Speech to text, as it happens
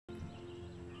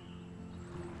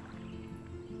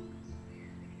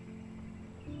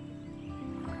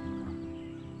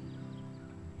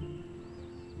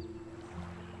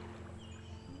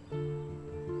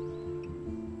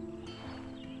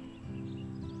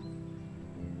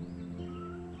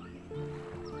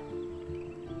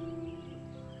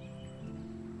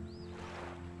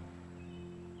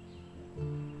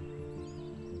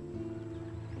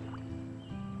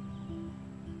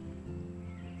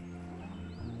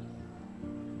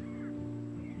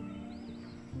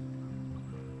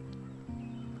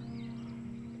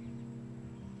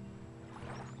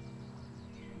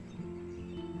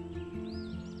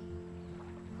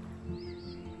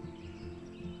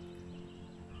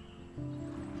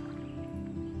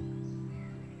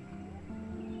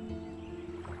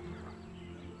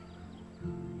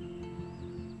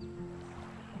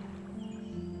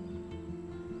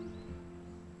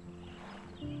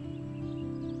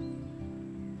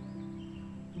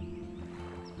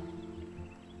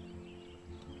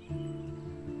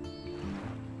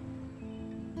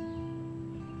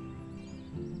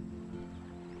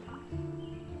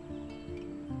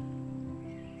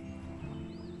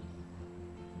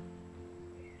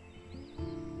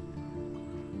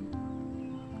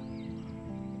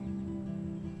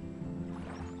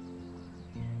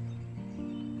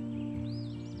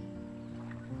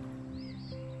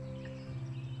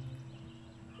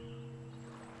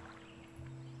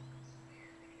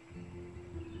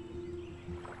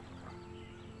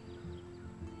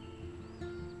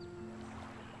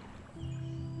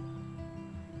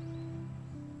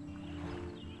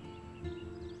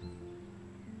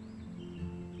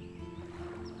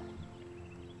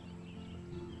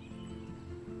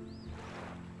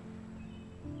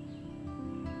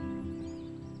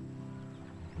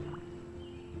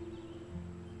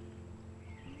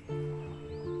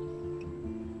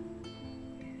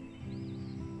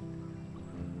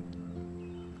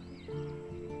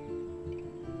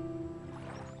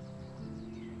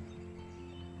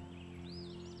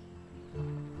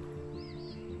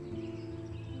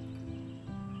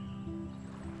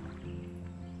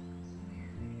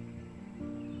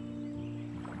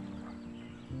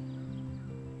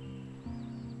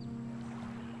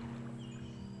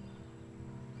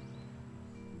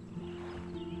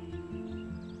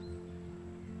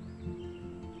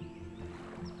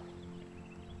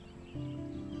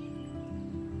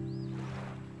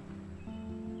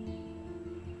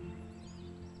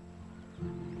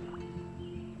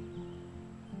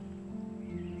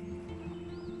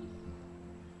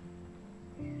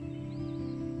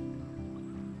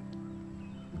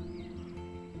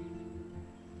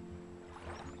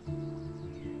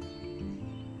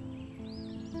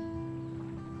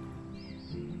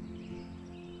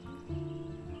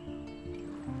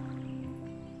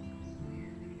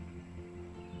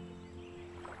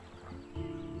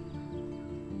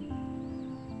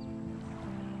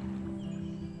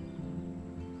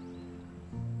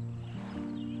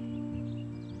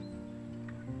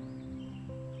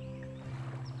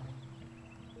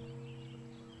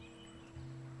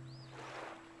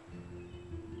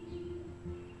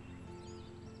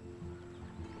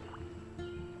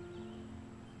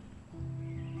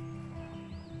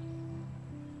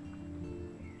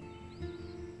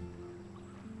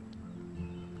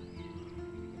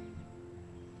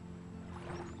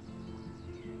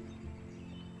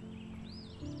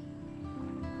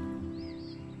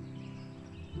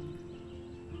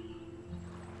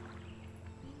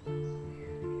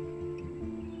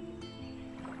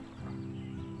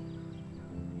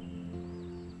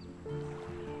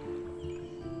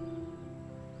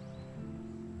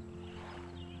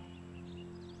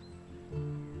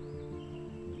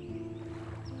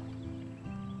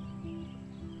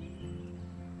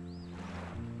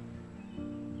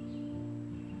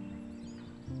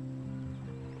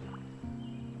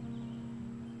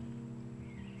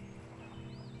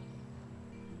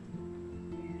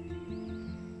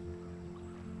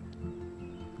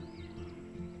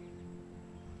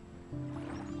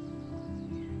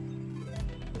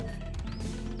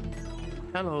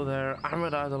Hello there, I'm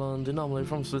RedEidolon, the Anomaly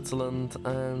from Switzerland,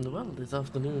 and well, this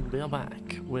afternoon we are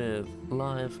back with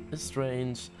Life is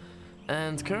Strange,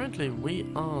 and currently we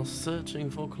are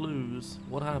searching for clues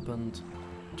what happened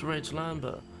to Rachel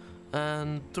Amber.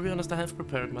 And to be honest, I have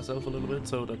prepared myself a little bit,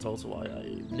 so that's also why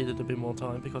I needed a bit more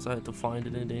time, because I had to find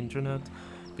it in the internet,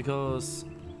 because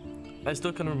I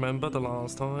still can remember the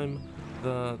last time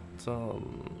that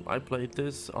I played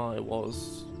this.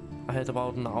 I had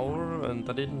about an hour and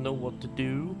I didn't know what to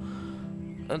do,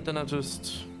 and then I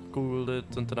just googled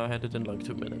it and then I had it in like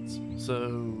 2 minutes.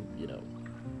 So, you know,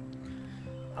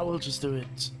 I will just do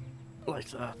it like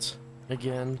that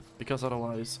again, because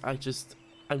otherwise I'm just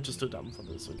too dumb for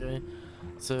this, okay?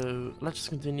 So let's just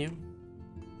continue.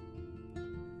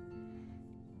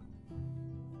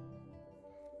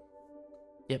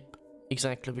 Yep,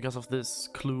 exactly, because of this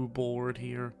clue board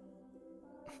here.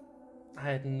 I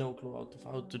had no clue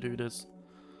how to do this,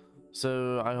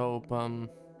 so I hope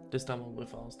this time will be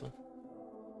faster.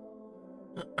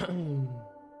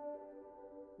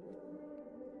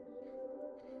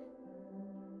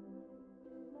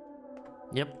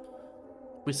 Yep,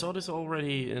 we saw this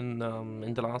already in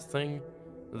the last thing.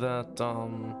 That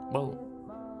well,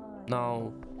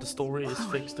 now the story is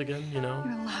fixed again, you know.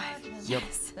 You're alive. Yep.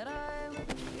 Yes.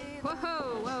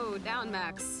 Whoa, whoa, down,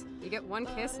 Max. You get one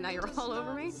kiss, now you're all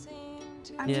over me?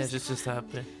 Yeah, she's just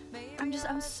happy.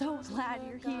 I'm so glad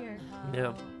you're here.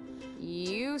 Yep.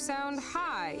 You sound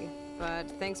high,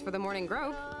 but thanks for the morning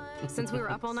grope. Since we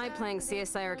were up all night playing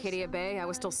CSI Arcadia Bay, I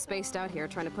was still spaced out here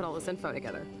trying to put all this info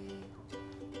together.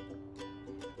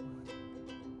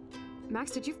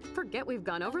 Max, did you forget we've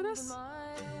gone over this?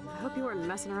 I hope you weren't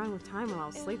messing around with time while I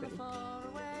was sleeping.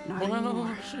 Not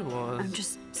anymore. She was. I'm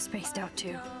just spaced out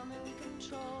too.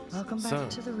 Welcome back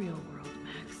to the real world,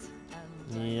 Max.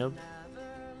 Yep.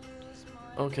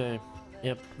 Okay.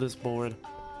 Yep, this board.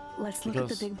 Let's look at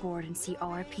the big board and see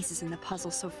all our pieces in the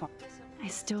puzzle so far. I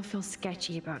still feel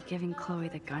sketchy about giving Chloe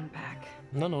the gun back.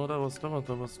 No, that was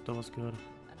good.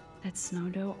 That snow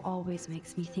dough always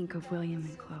makes me think of William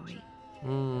and Chloe.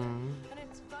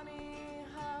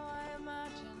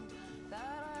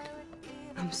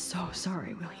 I'm so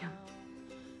sorry, William.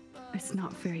 It's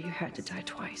not fair you had to die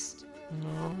twice.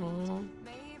 No.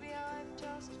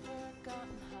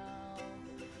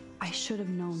 I should have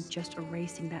known just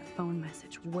erasing that phone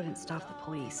message wouldn't stop the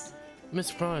police.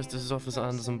 Miss Price, this is Officer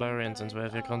Anderson Barry, and since we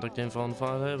have your contact info on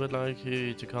file, I would like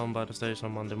you to come by the station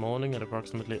on Monday morning at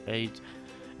approximately 8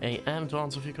 a.m. to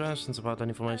answer a few questions about any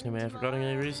information you may have regarding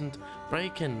a recent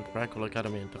break-in at BlackWidow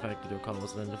Academy and the fact that your car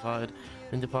was identified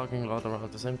in the parking lot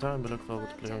around the same time. We look forward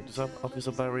to clearing this up.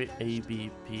 Officer Barry,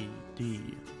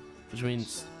 ABPD, which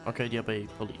means Arcadia Bay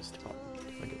Police Department,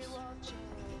 I guess.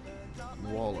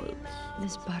 Wallet.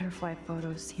 This butterfly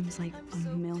photo seems like a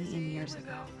million years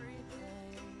ago.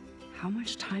 How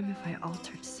much time have I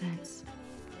altered since?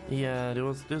 Yeah,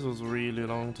 this was a really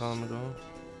long time ago.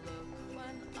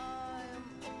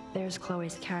 There's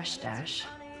Chloe's cash stash.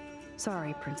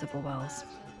 Sorry, Principal Wells.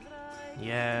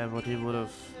 Yeah, but he would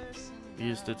have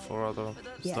used it for other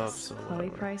stuff. So Chloe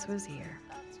whatever. Price was here.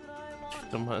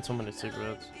 So many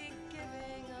cigarettes.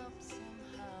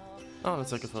 Oh,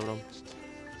 let's take a photo.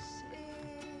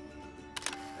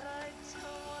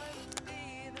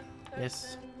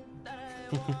 Yes.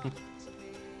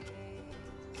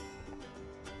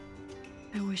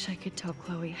 I wish I could tell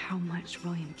Chloe how much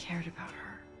William cared about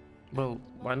her. Well,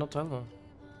 why not tell her?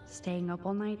 Staying up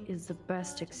all night is the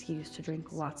best excuse to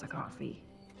drink lots of coffee.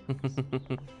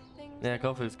 Yeah,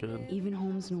 coffee is good. Even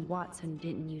Holmes and Watson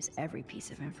didn't use every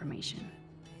piece of information.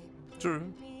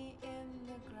 True.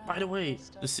 By the way,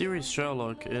 the series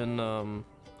Sherlock on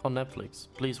Netflix,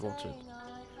 please watch it.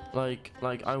 Like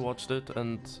I watched it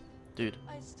and, dude,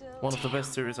 one of the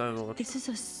best series I ever watched. This is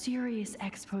a serious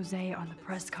expose on the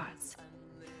Prescotts.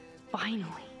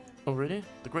 Finally. Oh really?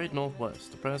 The Great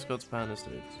Northwest, the Prescott's Pan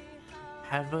Estates.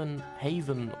 Haven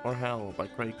or Hell by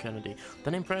Craig Kennedy.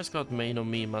 The name Prescott may not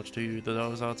mean much to you, that I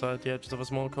was outside the edges of a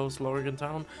small coastal Oregon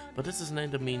town, but this is a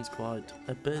name that means quite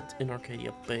a bit in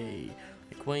Arcadia Bay.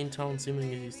 A quaint town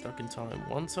seemingly stuck in time.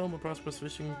 Once home of prosperous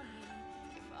fishing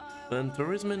and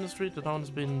tourism industry, the town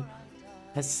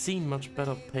has seen much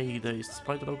better paydays.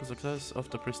 Despite the local success of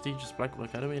the prestigious BlackWidow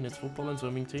Academy and its football and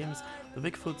swimming teams, the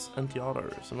Bigfoots and the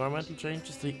others. Environmental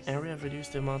changes to the area have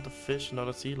reduced the amount of fish and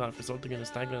other sea life, resulting in a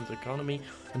stagnant economy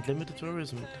and limited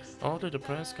tourism. Although the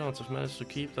Prescotts have managed to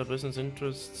keep their business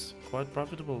interests quite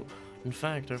profitable. In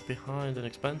fact, they're behind an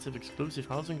expensive exclusive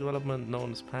housing development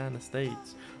known as Pan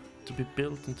Estates, to be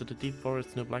built into the deep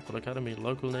forest near BlackWidow Academy.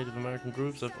 Local Native American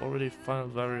groups have already filed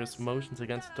various motions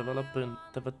against the development,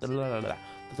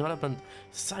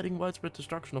 citing widespread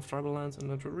destruction of tribal lands and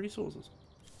natural resources.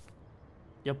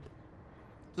 Yep.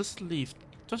 Just leave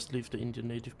the Indian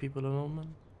native people alone,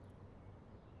 man.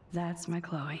 That's my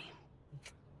Chloe.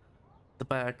 The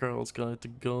Bad Girl's Guide to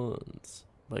Guns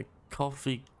by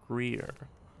Coffee Greer.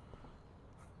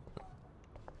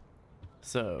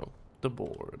 So, the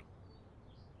board.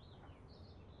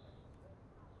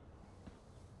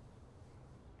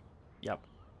 Yep.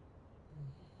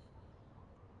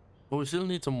 But we still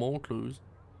need some more clues.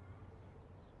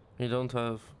 We don't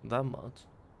have that much.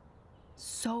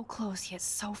 So close yet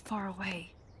so far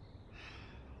away.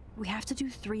 We have to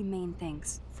do 3 main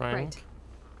things. Frank?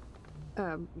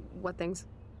 Right. What things?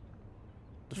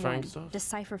 The Frank 1, stuff?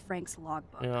 decipher Frank's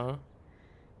logbook. Yeah.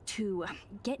 2,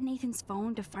 get Nathan's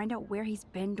phone to find out where he's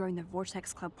been during the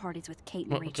Vortex Club parties with Kate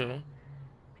and Rachel. Okay.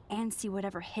 And see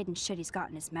whatever hidden shit he's got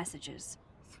in his messages.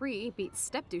 3, beat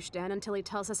Stepdouche Dan until he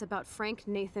tells us about Frank,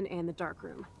 Nathan, and the dark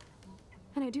room.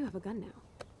 And I do have a gun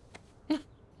now.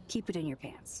 Keep it in your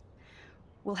pants.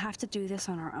 We'll have to do this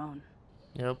on our own.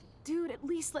 Yep. Dude, at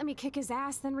least let me kick his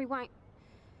ass, then rewind.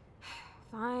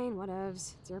 Fine,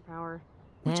 whatevs. It's your power.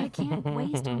 Which I can't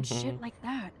waste on shit like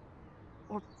that.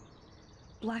 Or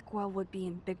Blackwell would be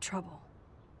in big trouble.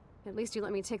 At least you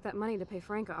let me take that money to pay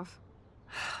Frank off.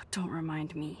 Don't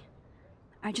remind me.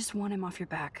 I just want him off your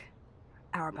back.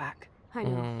 Our back. I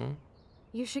know.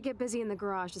 You should get busy in the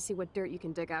garage to see what dirt you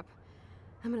can dig up.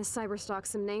 I'm gonna cyberstalk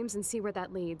some names and see where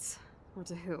that leads. Or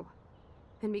to who.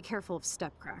 And be careful of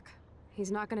Stepcrack.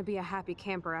 He's not gonna be a happy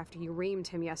camper after you reamed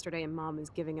him yesterday and Mom is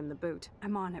giving him the boot.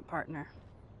 I'm on it, partner.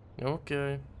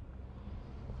 Okay.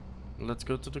 Let's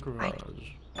go to the garage.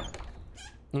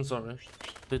 I'm sorry.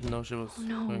 Didn't know she was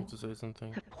going to say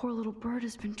something. That poor little bird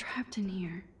has been trapped in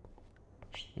here.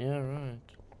 Yeah, right.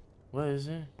 Where is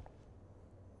he?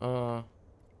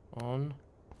 On.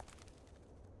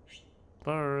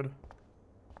 Bird.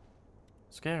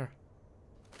 Scare.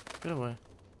 Get away.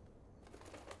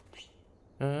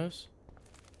 Yes.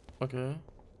 Okay.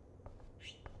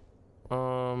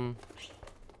 I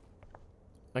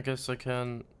guess I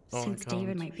can. Oh, Since I can't.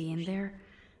 David might be in there,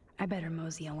 I better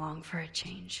mosey along for a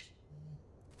change.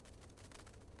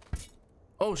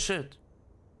 Oh shit!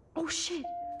 Oh shit!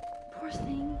 Poor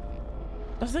thing.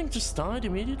 That thing just died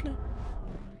immediately?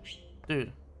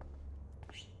 Dude.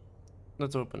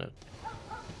 Let's open it.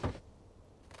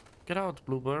 Get out,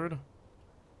 bluebird.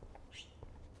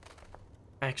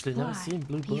 Actually, never seen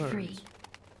bluebirds.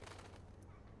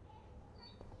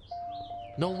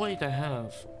 No, wait, I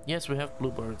have. Yes, we have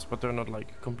bluebirds, but they're not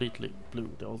like completely blue.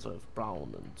 They also have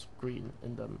brown and green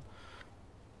in them.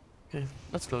 Okay,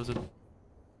 let's close it.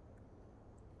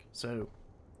 So,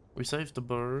 we saved the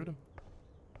bird.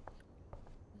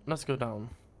 Let's go down,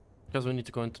 because we need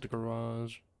to go into the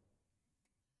garage.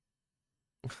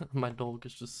 My dog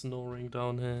is just snoring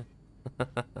down here.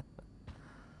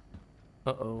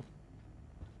 Uh-oh.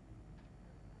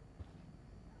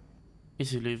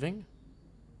 Is he leaving?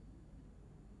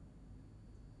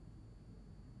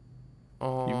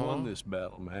 Oh. You won this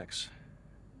battle, Max.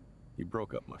 You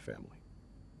broke up my family.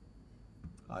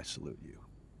 I salute you.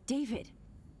 David,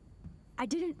 I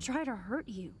didn't try to hurt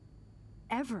you.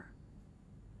 Ever.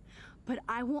 But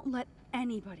I won't let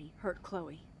anybody hurt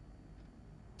Chloe.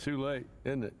 Too late,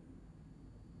 isn't it?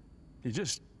 You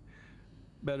just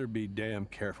better be damn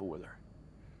careful with her.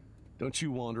 Don't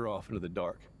you wander off into the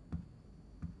dark.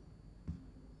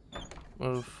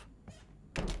 Oof.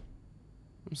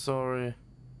 I'm sorry.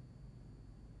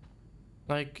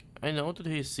 Like, I know that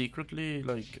he's secretly,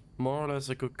 like, more or less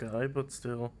a good guy, but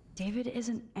still. David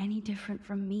isn't any different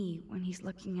from me when he's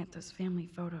looking at those family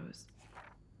photos.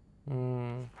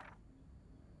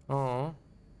 Oh.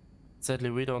 Sadly,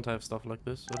 we don't have stuff like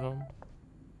this at home.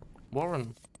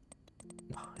 Warren.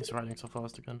 He's riding so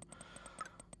fast again.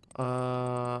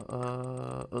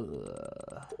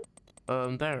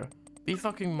 There. B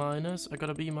fucking minus. I got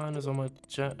a B minus on my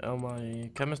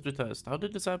chemistry test. How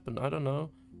did this happen? I don't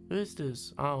know. Who is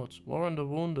this? Ouch. Warren the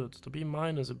wounded. The B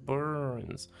minus, it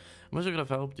burns. I wish I could have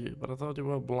helped you, but I thought you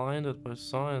were blinded by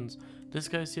science. This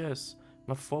case, yes.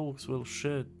 My folks will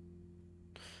shit.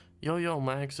 Yo,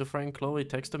 Max, your friend Chloe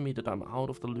texted me that I'm out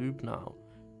of the loop now.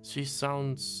 She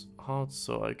sounds hot,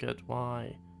 so I get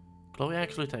why. Chloe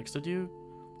actually texted you?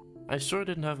 I sure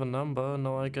didn't have a number.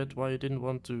 Now I get why you didn't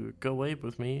want to go ape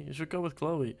with me. You should go with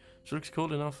Chloe. She looks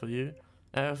cool enough for you.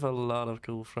 I have a lot of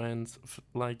cool friends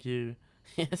like you.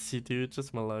 Yes, you do.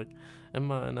 Just my luck.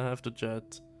 And I have the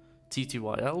jet.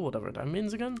 TTYL, whatever that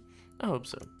means again. I hope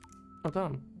so. Oh,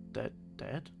 damn.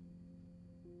 Dead?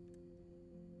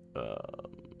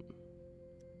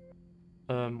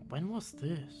 When was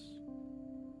this?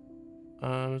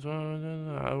 I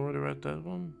already read that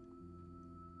one.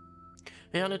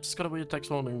 Hey, and I just got a weird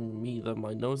text warning me that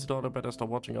my nosy daughter better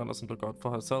start watching Alice and look out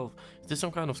for herself. Is this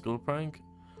some kind of school prank?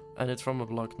 And it's from a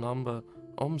blocked number.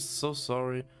 Oh, I'm so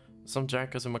sorry. Some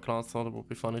jackass in my class thought it would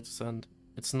be funny to send.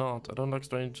 It's not. I don't like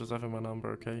strangers having my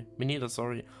number, okay? Me neither,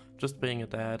 sorry. Just being a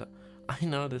dad. I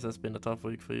know this has been a tough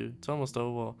week for you. It's almost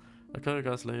over. I'll call you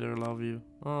guys later. Love you.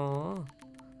 Aww.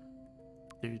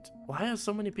 Dude, why are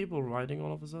so many people writing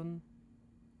all of a sudden?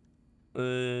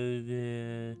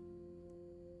 Yeah.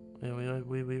 Yeah,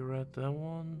 we read that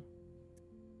one.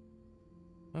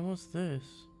 When was this?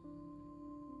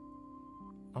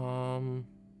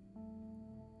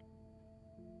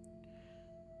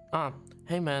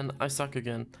 Hey man, I suck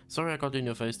again. Sorry I got in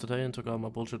your face today and took out my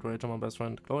bullshit rage on my best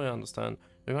friend. Chloe, I understand.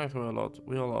 You're going through a lot.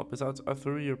 We all are. Besides, I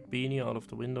threw your beanie out of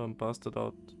the window and busted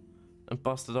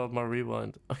out my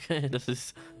rewind. Okay, this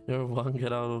is your one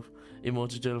get out of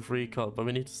emoji jail free card, but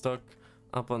we need to stock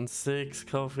up on 6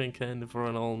 coffee and candy for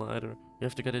an all-nighter. We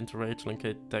have to get into Rachel and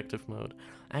Kate detective mode.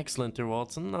 Excellent, dear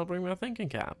Watson. I'll bring my thinking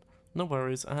cap. No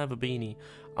worries, I have a beanie.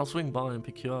 I'll swing by and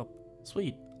pick you up.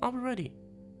 Sweet, I'll be ready.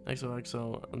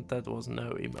 XOXO, and that was no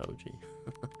emoji.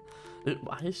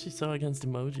 Why is she so against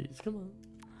emojis? Come on.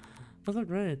 That's not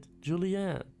great.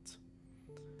 Juliet.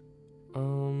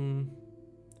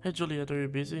 Hey Juliet, are you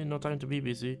busy? No time to be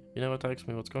busy. You never text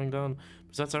me. What's going down?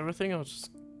 Besides everything, I was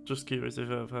just curious if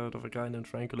you've heard of a guy named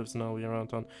Frank who lives now here around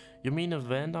town. You mean a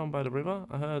van down by the river?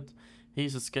 I heard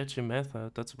he's a sketchy meth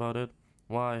head. That's about it.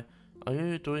 Why? Are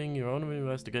you doing your own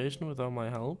investigation without my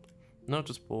help? No,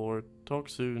 just bored. Talk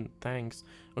soon. Thanks.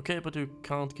 Okay, but you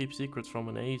can't keep secrets from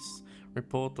an ace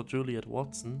reporter Juliet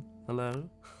Watson. Hello?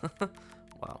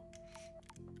 Wow.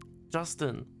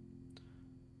 Justin.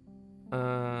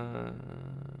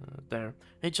 There.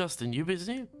 Hey Justin, you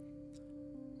busy?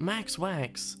 Max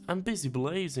Wax, I'm busy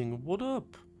blazing. What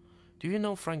up? Do you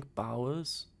know Frank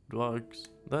Bowers? Drugs.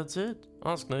 That's it?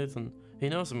 Ask Nathan. He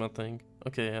knows him, I think.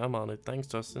 Okay, I'm on it. Thanks,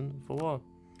 Justin. For what?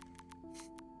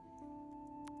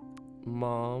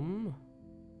 Mom?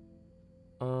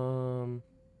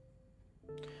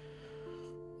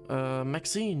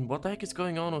 Maxine, what the heck is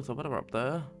going on with the weather up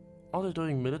there? Are they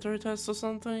doing military tests or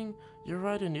something? You're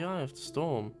right in the eye of the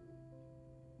storm.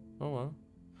 Oh well.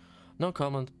 No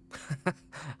comment.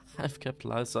 I've kept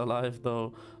LIS alive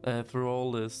though, through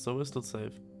all this, so we're still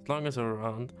safe. As long as you're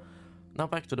around. Now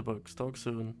back to the books. Talk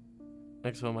soon.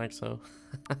 XOXO.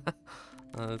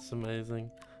 That's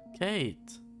amazing.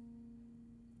 Kate.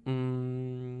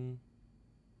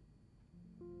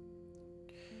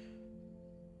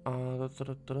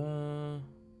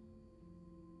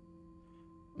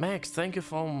 Max, thank you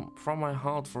from my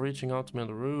heart for reaching out to me on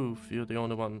the roof. You're the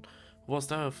only one who was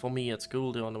there for me at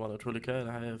school, the only one who truly cared.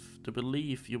 I have to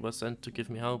believe you were sent to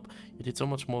give me help. You did so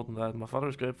much more than that. My father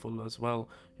is grateful as well.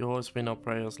 You've always been our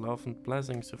prayers, love, and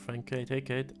blessings to Frank. Kate. Hey,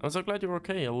 Kate. I'm so glad you're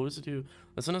okay. I will visit you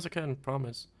as soon as I can,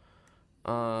 promise.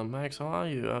 Max, how are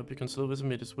you? I hope you can still visit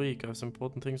me this week. I have some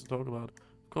important things to talk about.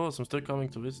 Of course, I'm still coming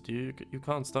to visit you. You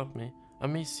can't stop me. I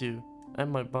miss you.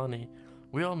 And my bunny.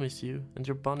 We all miss you, and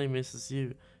your bunny misses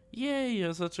you. Yay,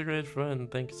 you're such a great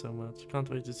friend. Thank you so much. Can't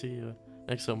wait to see you.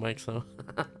 XOXO.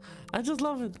 I just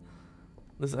love it.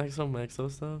 This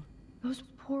XOXO stuff. Those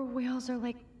poor whales are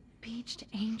like beached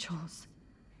angels.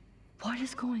 What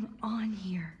is going on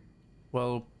here?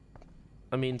 Well,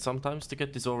 I mean, sometimes they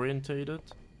get disorientated.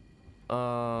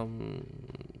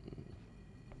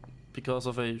 Because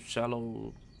of a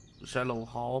shallow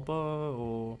harbor,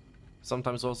 or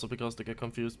sometimes also because they get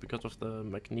confused because of the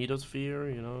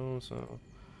magnetosphere, you know, so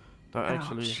there are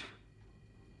actually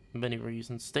many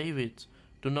reasons. David,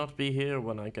 do not be here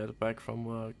when I get back from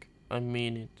work. I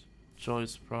mean it.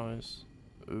 Joyce Price.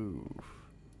 Oof.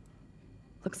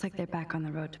 Looks like they're back on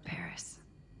the road to Paris.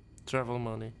 Travel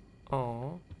money.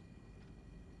 Aww.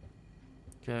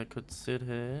 Okay, I could sit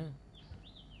here.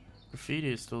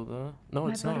 Graffiti is still there. No,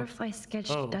 it's not. My butterfly sketch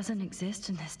doesn't exist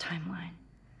in this timeline.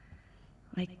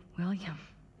 Like William.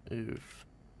 Oof.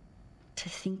 To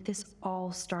think this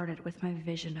all started with my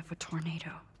vision of a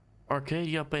tornado.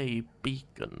 Arcadia Bay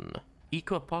Beacon.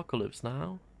 Eco-apocalypse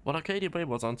now? What Arcadia Bay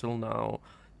was until now,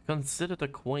 considered a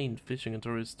quaint fishing and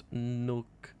tourist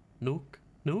nook?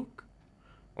 On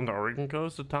the Oregon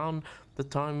coast, the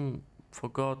time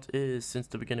forgot is since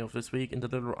the beginning of this week in the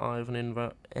little eye of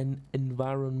an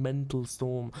environmental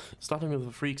storm, starting with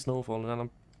a freak snowfall and an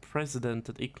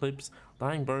unprecedented eclipse,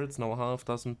 dying birds, now a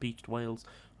half-dozen beached whales.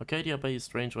 Arcadia Bay is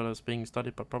strange weather is being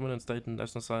studied by prominent state and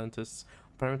national scientists,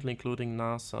 apparently including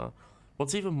NASA.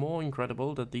 What's even more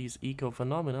incredible than these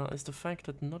eco-phenomena is the fact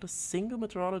that not a single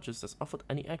meteorologist has offered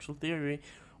any actual theory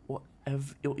or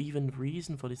even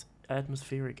reason for this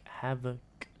atmospheric havoc.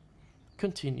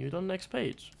 Continued on next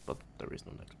page, but there is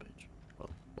no next page.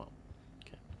 Well,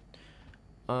 okay.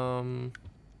 Oh.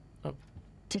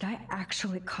 Did I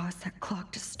actually cause that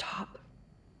clock to stop?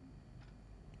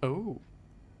 Oh,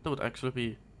 that would actually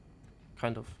be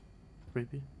kind of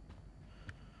creepy.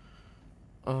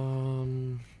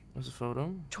 There's a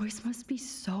photo. Joyce must be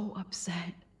so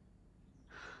upset.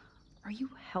 Are you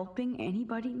helping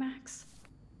anybody, Max?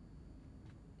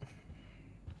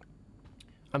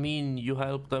 I mean, you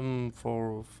help them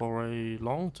for a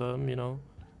long term, you know,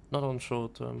 not on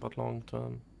short term, but long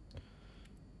term.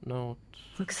 Note.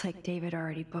 Looks like David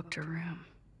already booked a room.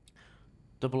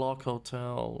 The Block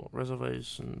Hotel,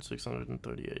 reservation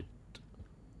 638.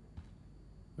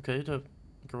 Okay, the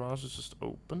garage is just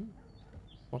open.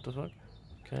 What the fuck?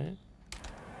 Okay.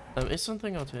 Is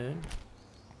something out here?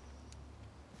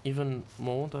 Even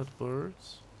more dead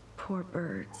birds? Poor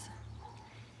birds.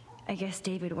 I guess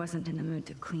David wasn't in the mood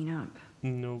to clean up.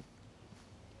 Nope.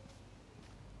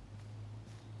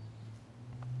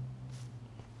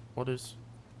 What is?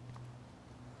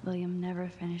 William never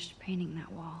finished painting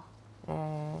that wall.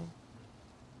 Aww.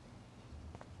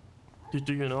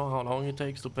 Do you know how long it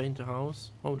takes to paint a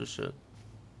house? Holy shit.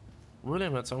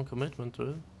 William had some commitment to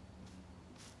it.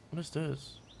 What is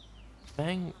this?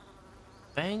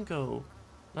 Bango.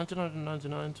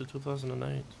 1999 to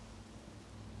 2008.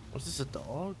 Was this a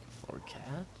dog or a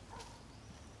cat?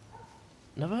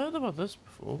 Never heard about this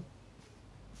before.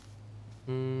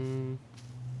 Do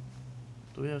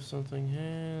we have something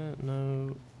here?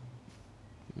 No.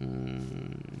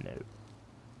 No.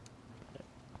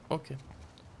 Okay.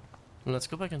 Let's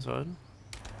go back inside.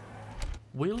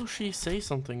 Will she say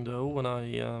something though when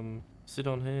I sit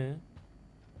on here?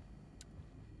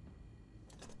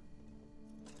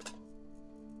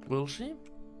 Will she?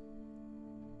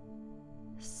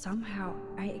 Somehow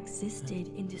I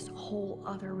existed in this whole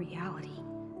other reality.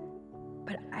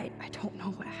 But I don't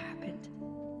know what happened.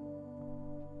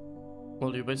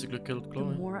 Well, you basically killed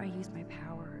Chloe. The more I use my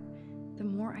power, the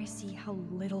more I see how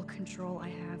little control I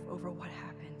have over what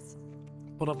happens.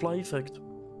 Butterfly effect.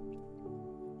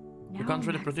 You can't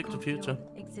really predict the future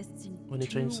when you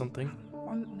change something.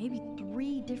 Or maybe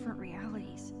 3 different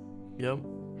realities. Yep.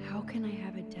 How can I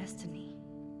have a destiny?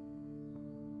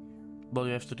 Well,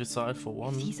 you have to decide for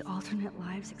one. If these alternate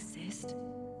lives exist,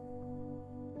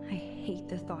 I hate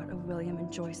the thought of William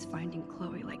and Joyce finding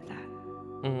Chloe like that.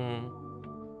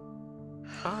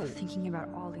 Ow. Thinking about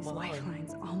all these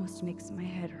lifelines almost makes my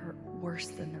head hurt worse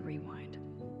than the rewind.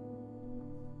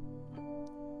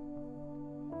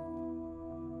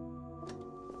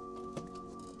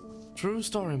 True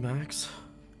story, Max.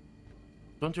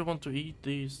 Don't you want to eat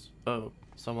these? Oh,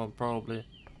 someone probably.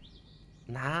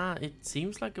 Nah, it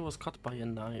seems like it was cut by a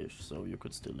knife, so you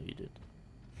could still eat it.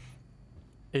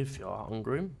 If you're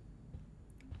hungry.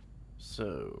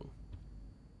 So...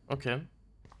 okay.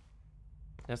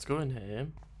 Let's go in here.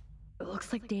 It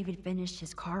looks like David finished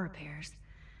his car repairs.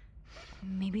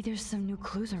 Maybe there's some new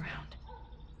clues around.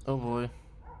 Oh boy.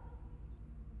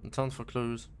 It's time for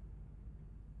clues.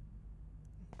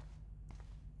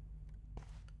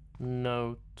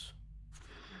 Note.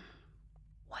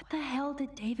 What the hell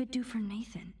did David do for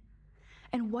Nathan?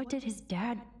 And what did his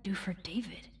dad do for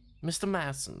David? Mr.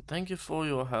 Masson, thank you for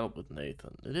your help with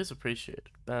Nathan. It is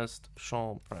appreciated. Best,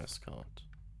 Sean Prescott.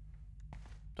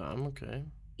 Damn, okay.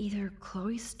 Either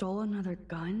Chloe stole another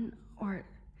gun, or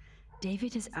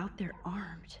David is out there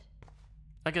armed.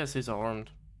 I guess he's armed.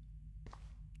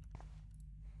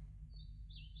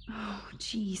 Oh,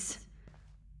 jeez.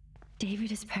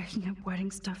 David is packing up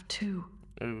wedding stuff too.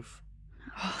 Oof.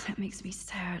 Oh, that makes me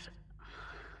sad.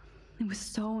 It was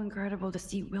so incredible to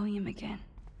see William again.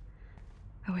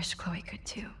 I wish Chloe could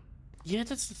too. Yeah,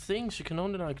 that's the thing. She can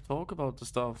only like talk about the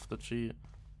stuff that she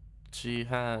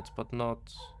had, but no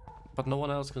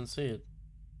one else can see it.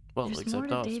 Well, There's except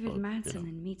more us. to David but, Madsen you know.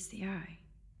 than meets the eye.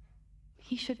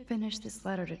 He should finish this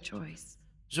letter to Joyce.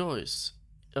 Joyce,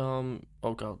 oh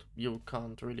god, you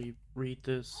can't really read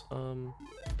this.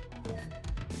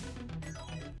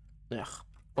 Yeah,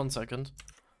 1 second.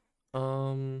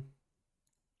 I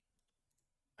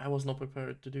was not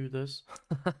prepared to do this.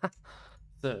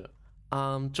 So,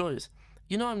 Joyce,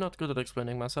 you know I'm not good at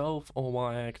explaining myself or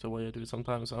why I act the way I do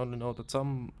sometimes. I only know that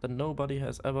nobody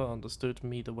has ever understood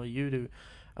me the way you do.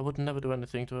 I would never do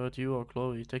anything to hurt you or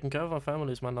Chloe. Taking care of my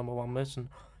family is my #1 mission.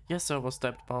 Yes, I was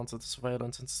stepped bound to the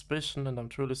surveillance and suspicion, and I'm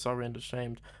truly sorry and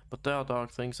ashamed. But there are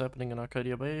dark things happening in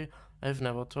Arcadia Bay I've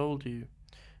never told you.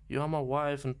 You are my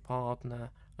wife and partner,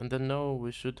 and I know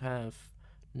we should have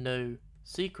no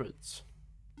secrets.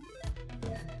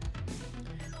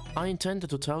 I intended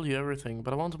to tell you everything,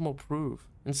 but I wanted more proof.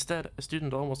 Instead, a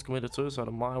student almost committed suicide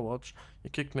on my watch. You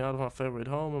kicked me out of my favorite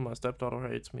home, and my stepdaughter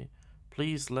hates me.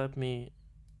 Please let me...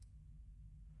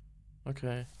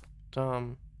 Okay.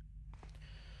 Damn.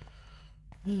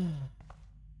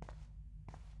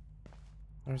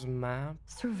 There's a map.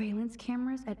 Surveillance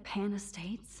cameras at Pan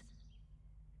Estates?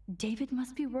 David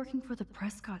must be working for the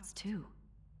Prescotts too.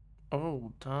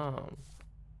 Oh, damn.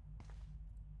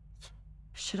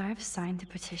 Should I have signed the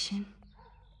petition?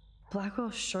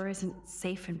 Blackwell sure isn't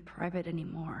safe and private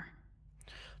anymore.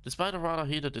 Despite a rather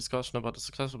heated discussion about the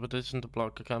successful petition to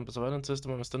block the campus surveillance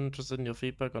system, I'm still interested in your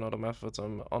feedback on other methods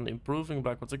on improving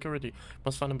Blackwell security.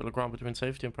 Must find a middle ground between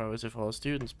safety and privacy for our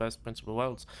students. Best principle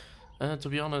wells. To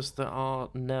be honest, there are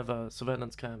never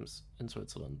surveillance cams in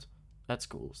Switzerland at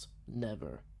schools.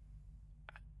 Never.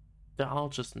 There are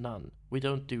just none. We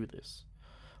don't do this.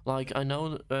 Like, I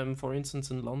know, for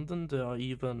instance, in London, there are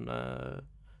even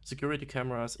security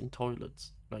cameras in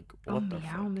toilets. Like, what the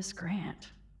meow, fuck? Miss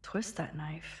Grant. Twist that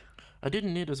knife. I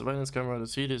didn't need a surveillance camera to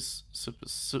see this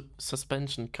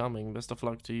suspension coming. Best of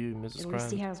luck to you, Mrs. At Grant.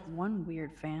 least he has one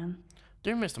weird fan.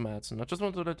 Dear Mr. Madsen, I just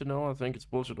want to let you know I think it's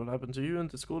bullshit what happened to you, and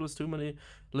the school has too many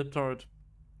libtard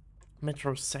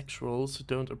metrosexuals who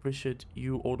don't appreciate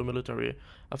you or the military.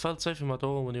 I felt safe in my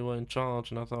dorm when you were in charge,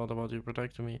 and I thought about you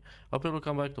protecting me. I hope you will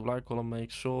come back to Blackwell and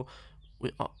make sure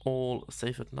We are all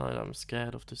safe at night. I'm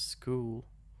scared of the school.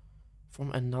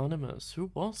 From Anonymous.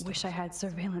 Who was that? Wish I had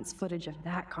surveillance footage of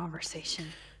that conversation.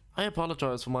 I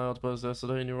apologize for my outburst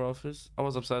yesterday in your office. I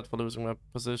was upset for losing my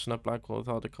position at BlackWidow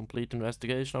without a complete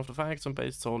investigation of the facts and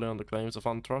based solely on the claims of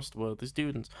untrustworthy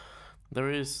students. There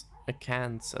is a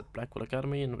can't at BlackWidow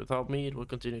Academy, and without me it will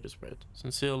continue to spread.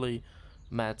 Sincerely,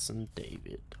 Mads and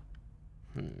David.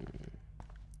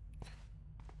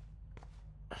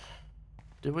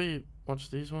 Did we watch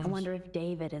these ones? I wonder if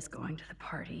David is going to the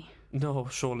party. No,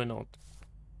 surely not.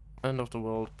 End of the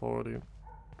world party.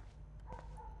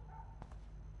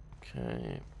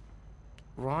 Okay.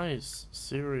 Rice.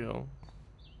 Cereal.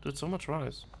 Dude, so much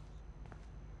rice.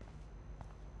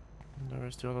 There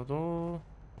is the other door.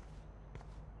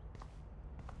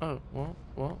 Oh,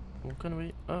 what can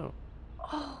we... Oh.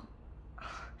 Oh,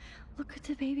 look at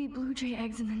the baby blue jay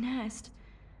eggs in the nest.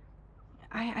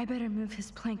 I better move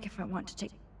his plank if I want to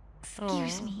take...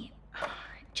 Excuse me.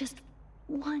 Just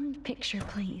one picture,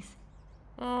 please.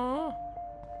 Oh.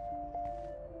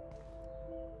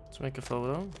 Let's make a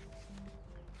photo.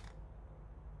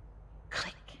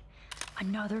 Click.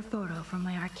 Another photo from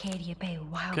my Arcadia Bay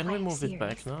wildlife Can we move series. it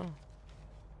back now?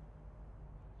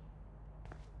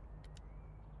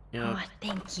 Yep. Oh,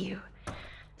 thank you.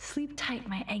 Sleep tight,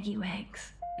 my eggy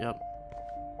eggs. Yep.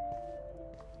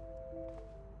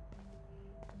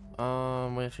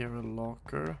 We have here a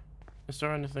locker. Is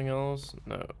there anything else?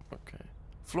 No. Okay.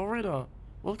 Florida.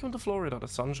 Welcome to Florida, the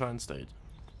Sunshine State.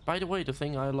 By the way, the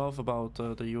thing I love about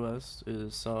the US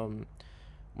is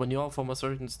when you are from a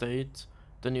certain state,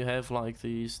 then you have like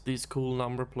these cool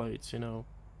number plates, you know.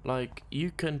 Like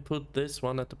you can put this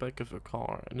one at the back of your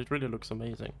car, and it really looks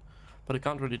amazing. But you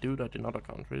can't really do that in other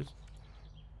countries.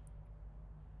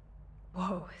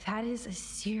 Whoa, that is a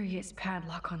serious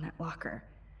padlock on that locker.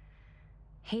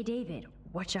 Hey David,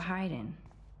 what you hiding?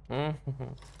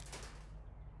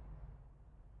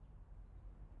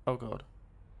 Oh god.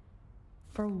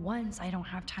 For once, I don't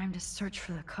have time to search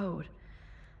for the code.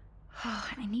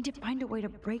 I need to find a way to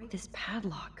break this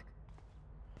padlock.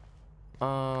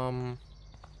 I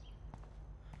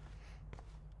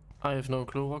have no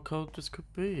clue what code this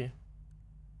could be.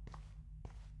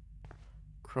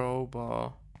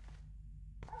 Crowbar.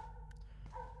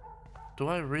 Do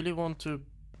I really want to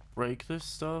break this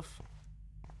stuff?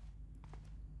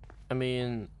 I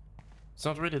mean, it's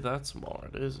not really that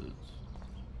smart, is it?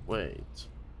 Wait.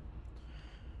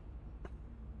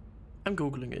 I'm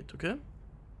googling it, okay?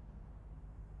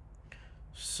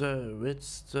 So,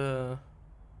 it's the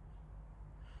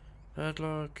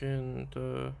padlock in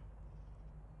the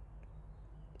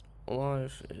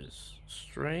life is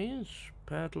strange.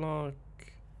 Padlock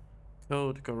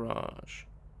code garage.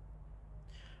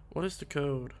 What is the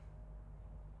code?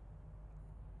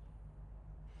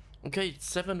 Okay, it's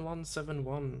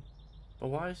 7171. But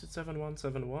why is it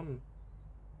 7171?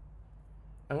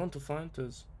 I want to find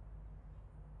this.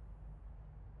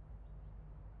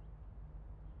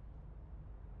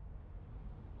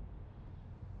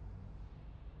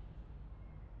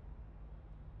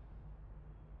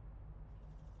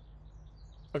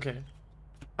 Okay,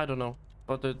 I don't know,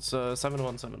 but it's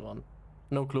 7171.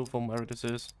 No clue from where this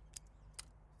is.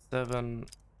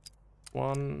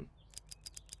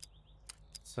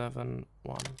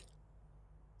 7171.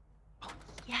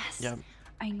 Yes. Yeah.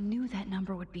 I knew that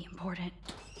number would be important.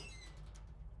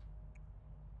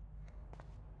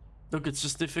 Look, it's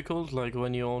just difficult, like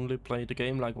when you only play the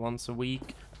game like once a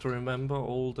week, to remember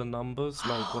all the numbers.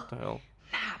 Like, what the hell?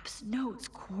 Maps, notes,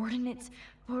 coordinates,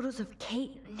 photos of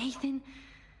Kate, Nathan.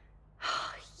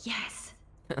 Yes.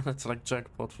 That's like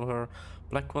jackpot for her.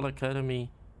 Blackwell Academy,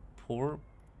 poor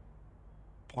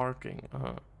parking.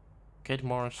 Kate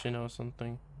Marsh, you know,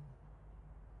 something.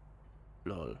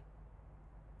 Lol.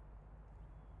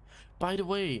 By the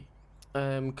way,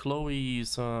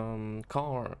 Chloe's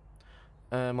car,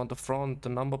 on the front, the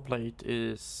number plate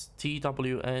is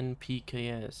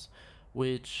TWNPKS,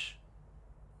 which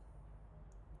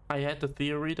I had the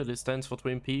theory that it stands for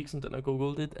Twin Peaks, and then I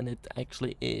googled it, and it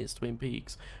actually is Twin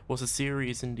Peaks. It was a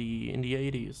series in the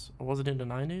 80s, or was it in the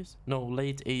 90s? No,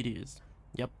 late 80s.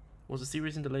 Yep, it was a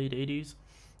series in the late 80s.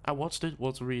 I watched it,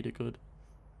 was really good.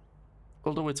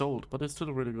 Although it's old, but it's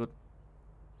still really good.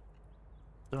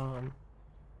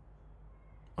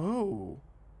 Oh,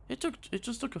 it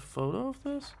just took a photo of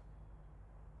this.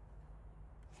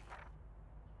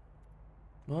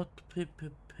 What?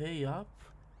 Pay up?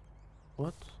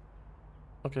 What?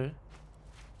 Okay.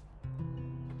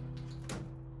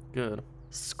 Good.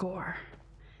 Score.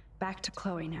 Back to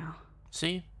Chloe now.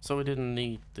 See? So we didn't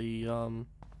need the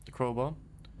crowbar,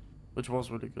 which was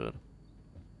really good.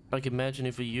 Like, imagine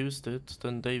if he used it,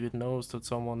 then David knows that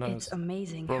someone has. It's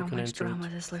amazing how broken much into it. drama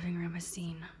this living room has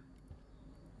seen.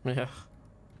 Yeah.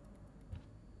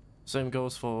 Same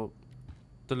goes for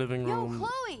the living room. Yo,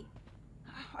 Chloe!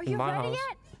 Are in you my ready house.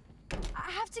 yet? I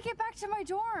have to get back to my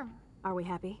dorm. Are we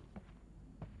happy?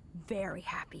 Very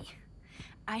happy.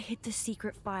 I hit the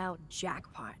secret file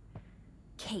jackpot.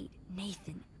 Kate,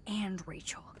 Nathan, and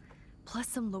Rachel. Plus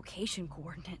some location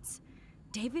coordinates.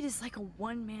 David is like a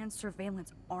one-man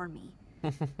surveillance army.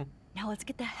 Now let's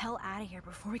get the hell out of here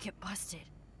before we get busted.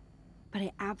 But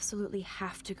I absolutely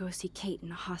have to go see Kate in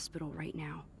the hospital right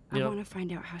now. Yep. I want to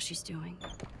find out how she's doing.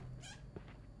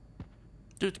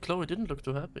 Dude, Chloe didn't look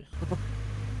too happy.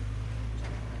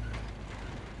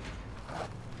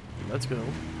 Let's go.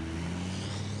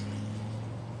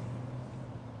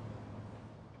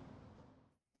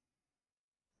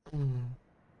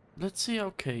 Let's see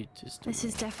how Kate is doing. This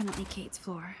is definitely Kate's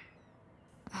floor.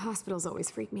 Hospitals always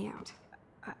freak me out.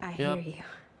 I Yep. hear you.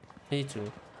 Me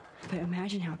too. But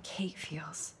imagine how Kate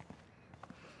feels.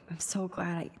 I'm so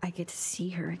glad I get to see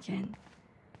her again.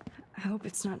 I hope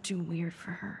it's not too weird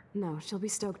for her. No, she'll be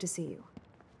stoked to see you.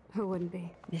 Who wouldn't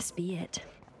be? This be it.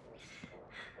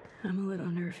 I'm a little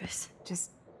nervous.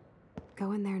 Just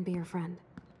go in there and be your friend.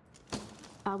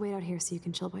 I'll wait out here so you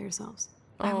can chill by yourselves.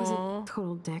 I was a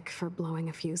total dick for blowing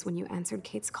a fuse when you answered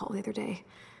Kate's call the other day.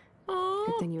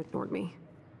 Good thing you ignored me.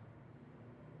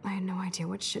 I had no idea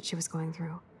what shit she was going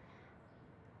through.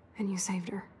 And you saved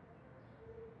her.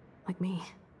 Like me.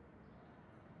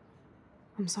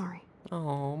 I'm sorry.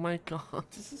 Oh my god,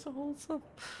 this is so wholesome.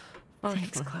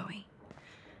 Thanks, Chloe.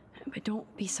 But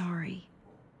don't be sorry.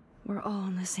 We're all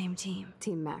on the same team.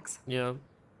 Team Max. Yeah.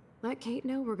 Let Kate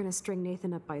know we're gonna string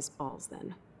Nathan up by his balls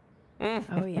then.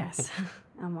 Oh yes,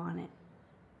 I'm on it.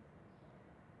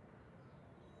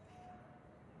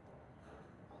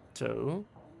 So,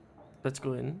 let's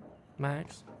go in,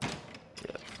 Max.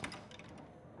 Yeah.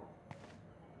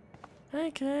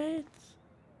 Hey, Kate.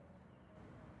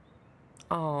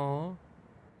 Aww.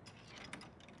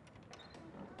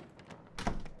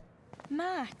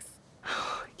 Max,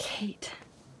 Kate.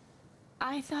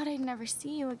 I thought I'd never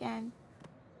see you again.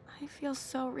 I feel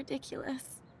so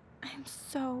ridiculous. I'm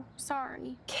so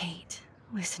sorry. Kate,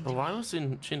 listen But to why me. was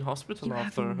she in hospital You have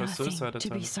after her nothing suicide to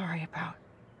be attempt? sorry about.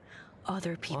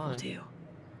 Other people Why? do.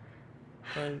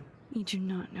 I You do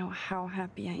not know how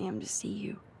happy I am to see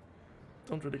you.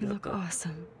 don't really You get look that.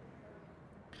 awesome.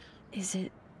 Is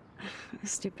it a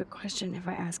stupid question if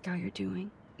I ask how you're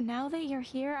doing? Now that you're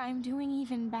here, I'm doing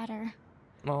even better.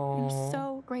 Aww. I'm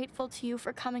so grateful to you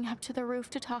for coming up to the roof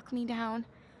to talk me down.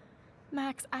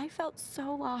 Max, I felt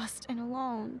so lost and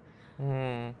alone.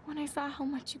 When I saw how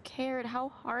much you cared, how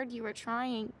hard you were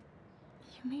trying,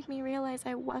 you made me realize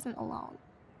I wasn't alone.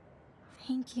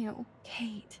 Thank you.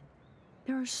 Kate,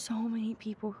 there are so many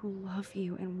people who love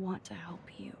you and want to help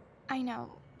you. I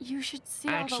know. You should see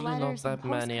Actually, all the not letters that and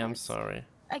many, I'm postcards. sorry.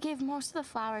 I gave most of the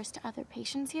flowers to other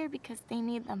patients here because they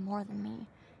need them more than me.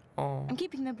 Oh. I'm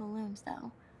keeping the balloons,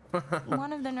 though.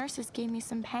 One of the nurses gave me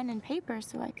some pen and paper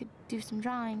so I could do some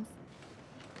drawings.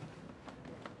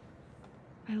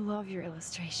 I love your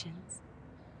illustrations.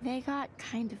 They got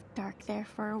kind of dark there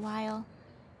for a while.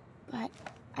 But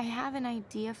I have an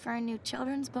idea for a new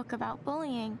children's book about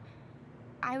bullying.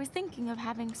 I was thinking of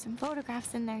having some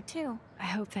photographs in there, too. I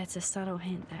hope that's a subtle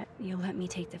hint that you'll let me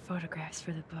take the photographs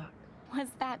for the book. Was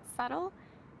that subtle?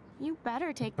 You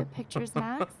better take the pictures,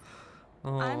 Max.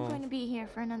 I'm going to be here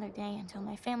for another day until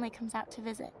my family comes out to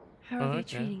visit. How are they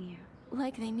Okay. treating you?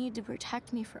 Like they need to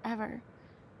protect me forever.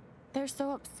 They're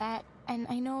so upset, and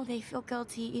I know they feel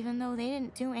guilty even though they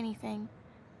didn't do anything.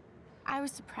 I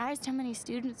was surprised how many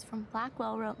students from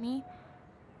Blackwell wrote me.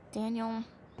 Daniel,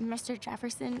 Mr.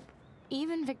 Jefferson,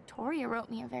 even Victoria wrote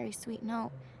me a very sweet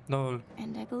note. No.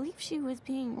 And I believe she was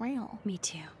being real. Me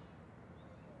too.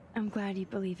 I'm glad you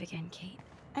believe again, Kate.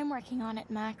 I'm working on it,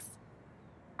 Max.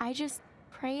 I just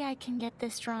pray I can get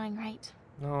this drawing right.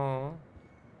 No.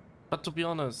 But to be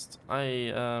honest,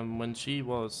 when she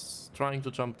was trying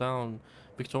to jump down,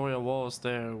 Victoria was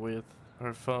there with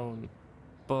her phone.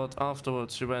 But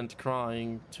afterwards she went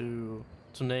crying to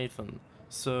Nathan.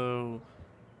 So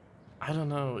I don't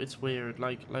know, it's weird.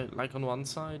 Like on one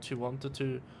side she wanted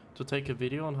to take a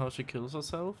video on how she kills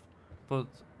herself, but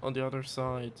on the other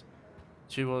side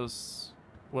she was,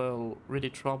 well, really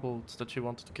troubled that she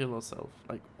wanted to kill herself.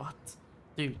 Like, what?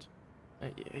 Dude,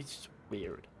 it's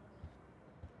weird.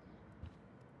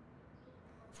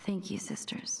 Thank you,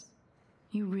 sisters.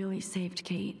 You really saved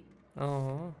Kate.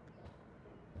 Oh.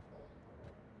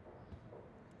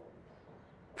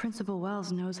 Principal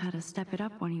Wells knows how to step it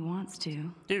up when he wants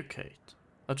to. Dear Kate,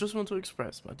 I just want to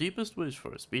express my deepest wish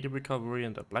for a speedy recovery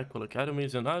and that Blackwell Academy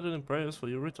is united in prayers for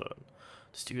your return.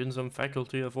 The students and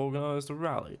faculty have organized a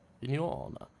rally in your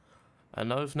honor,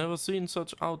 and I've never seen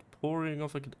such outpouring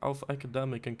of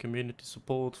academic and community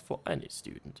support for any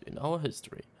student in our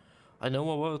history. I know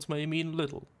my words may mean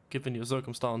little, given your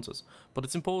circumstances, but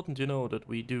it's important you know that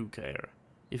we do care.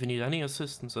 If you need any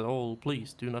assistance at all,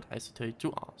 please do not hesitate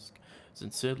to ask.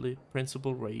 Sincerely,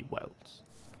 Principal Ray Wells.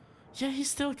 Yeah,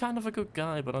 he's still kind of a good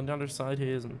guy, but on the other side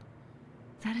he isn't.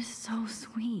 That is so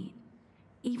sweet.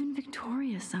 Even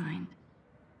Victoria signed.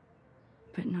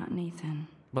 But not Nathan.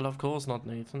 Well, of course not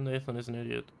Nathan. Nathan is an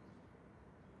idiot.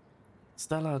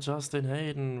 Stella, Justin,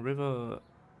 Hayden, River,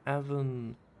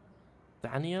 Evan,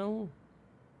 Daniel,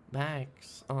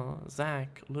 Max,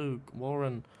 Zach, Luke,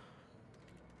 Warren.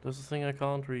 There's a thing I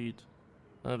can't read.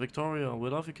 Victoria, We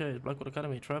Love You Kate, Blackwood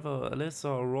Academy, Trevor,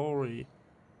 Alyssa, Rory.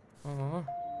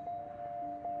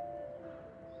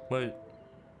 Wait.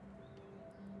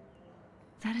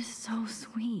 That is so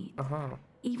sweet. Uh-huh.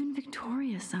 Even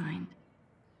Victoria signed.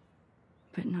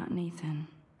 But not Nathan.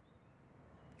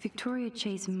 Victoria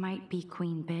Chase might be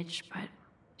queen bitch, but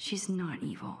she's not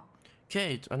evil.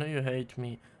 Kate, I know you hate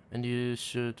me, and you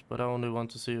should, but I only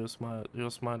want to see your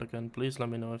smile again. Please let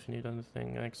me know if you need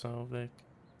anything. XO, Vic.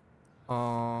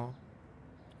 Aww.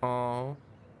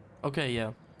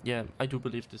 Okay, yeah, I do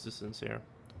believe this is sincere.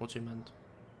 What you meant.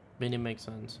 Really makes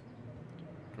sense.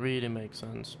 Really makes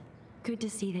sense. Good to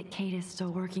see that Kate is still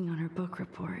working on her book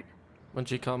report. When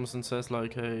she comes and says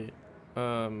like, hey,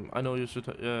 I know you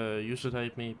should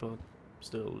hate me, but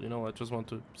still, you know, I just want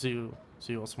to see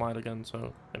your smile again,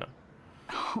 so, you know.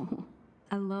 Oh,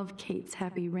 I love Kate's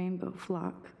happy rainbow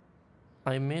flock.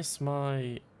 I miss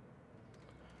my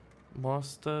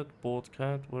mustard board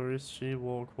cat. Where is she?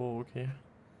 Walk here.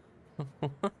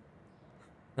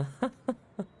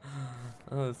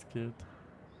 Oh, that's cute.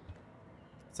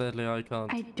 Sadly, I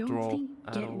can't I don't draw think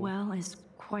at get all. well is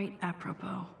quite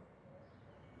apropos.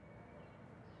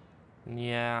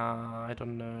 Yeah, I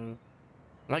don't know.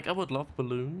 Like, I would love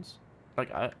balloons. Like,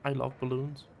 I love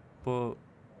balloons, but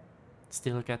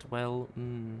still get well.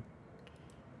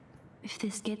 If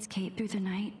this gets Kate through the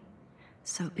night,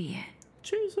 so be it.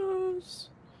 Jesus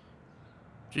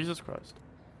Christ.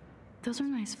 Those are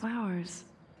nice flowers.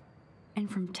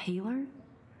 And from Taylor?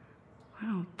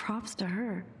 Wow, props to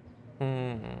her.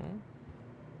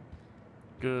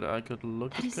 Good, I could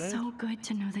look That at Kate. is so good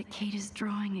to know that Kate is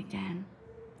drawing again.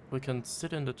 We can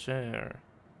sit in the chair.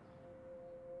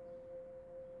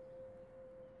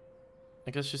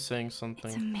 I guess she's saying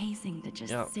something. It's amazing to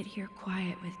just sit here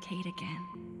quiet with Kate again.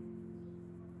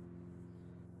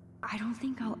 I don't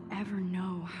think I'll ever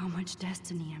know how much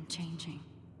destiny I'm changing.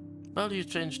 Well, you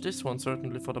changed this one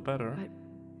certainly for the better. But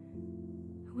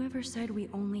whoever said we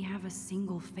only have a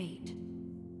single fate?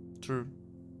 True.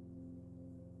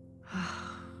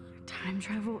 Time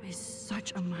travel is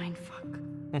such a mindfuck.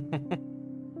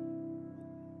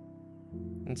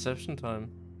 Inception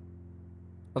time.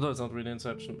 Although it's not really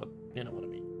Inception, but you know what I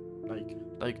mean.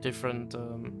 Like different,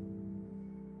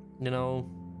 you know,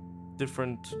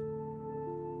 different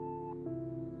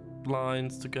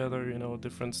lines together, you know,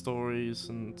 different stories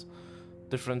and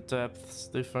different depths,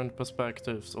 different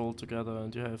perspectives all together,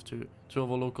 and you have to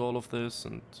overlook all of this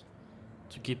and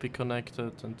to keep it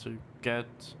connected and to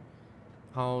get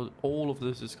how all of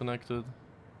this is connected.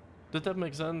 Did that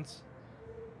make sense?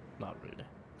 Not really.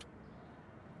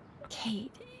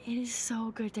 Kate, it is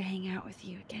so good to hang out with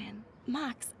you again.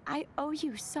 Max, I owe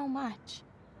you so much.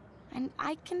 And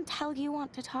I can tell you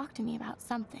want to talk to me about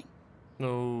something.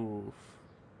 No.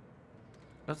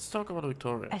 Let's talk about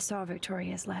Victoria. I saw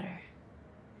Victoria's letter.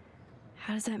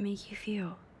 How does that make you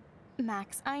feel?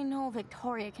 Max, I know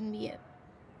Victoria can be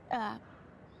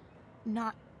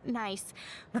not nice,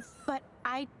 but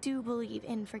I do believe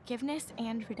in forgiveness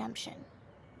and redemption.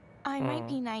 I might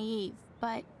be naive,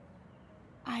 but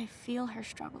I feel her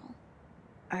struggle.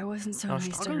 I wasn't so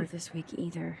nice to her this week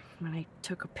either, when I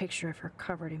took a picture of her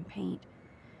covered in paint.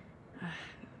 It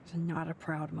was not a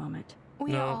proud moment.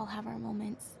 We all have our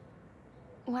moments.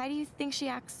 Why do you think she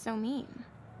acts so mean?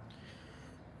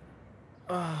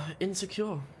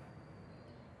 Insecure.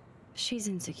 She's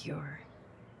insecure.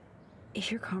 If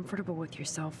you're comfortable with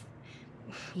yourself,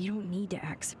 you don't need to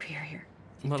act superior.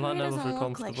 Well, I never doesn't feel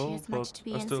look like she comfortable, has much to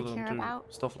be but I still don't insecure do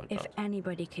about. stuff like If that.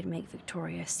 anybody could make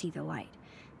Victoria see the light,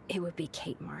 it would be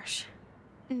Kate Marsh.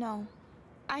 No.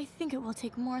 I think it will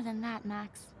take more than that,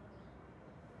 Max.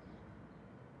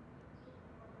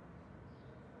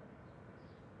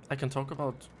 I can talk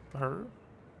about her?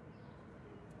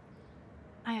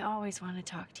 I always want to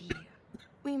talk to you.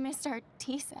 We missed our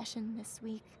tea session this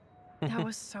week. That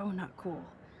was so not cool.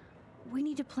 we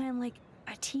need to plan like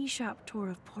a tea shop tour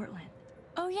of Portland.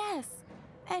 Oh, yes.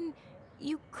 And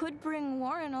you could bring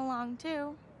Warren along,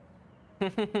 too.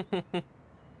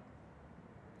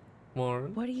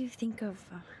 Warren? What do you think of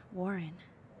Warren?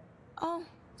 Oh,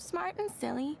 smart and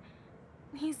silly.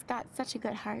 He's got such a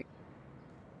good heart.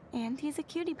 And he's a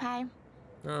cutie pie.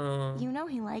 You know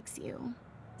he likes you.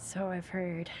 So I've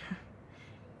heard.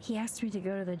 He asked me to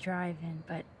go to the drive-in,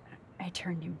 but I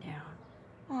turned him down.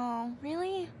 Oh,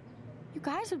 really? You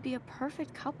guys would be a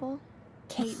perfect couple.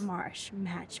 Kate Marsh,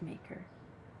 matchmaker.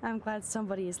 I'm glad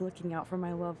somebody is looking out for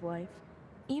my love life.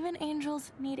 Even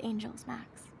angels need angels,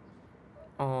 Max.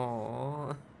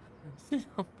 Aww.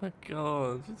 Oh my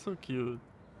god, she's so cute.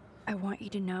 I want you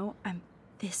to know I'm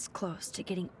this close to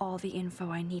getting all the info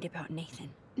I need about Nathan.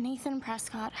 Nathan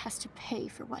Prescott has to pay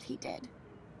for what he did.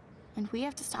 And we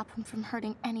have to stop him from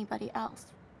hurting anybody else.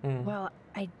 Well,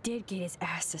 I did get his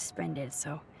ass suspended,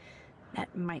 so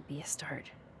that might be a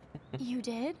start. You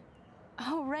did?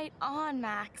 Oh, right on,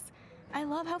 Max. I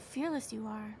love how fearless you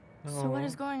are. So what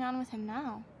is going on with him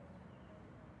now?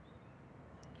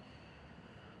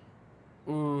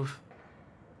 Oof.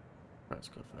 That's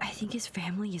good. I think his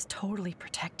family is totally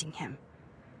protecting him.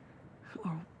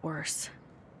 Or worse.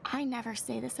 I never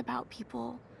say this about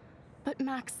people, but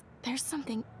Max, there's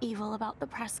something evil about the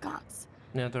Prescotts.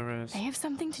 Yeah, there is. They have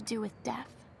something to do with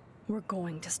death. We're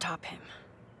going to stop him.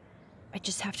 I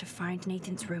just have to find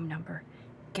Nathan's room number,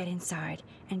 get inside,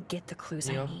 and get the clues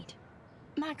I need.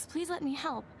 Max, please let me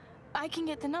help. I can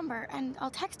get the number, and I'll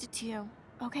text it to you,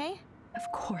 okay? Of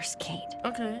course, Kate.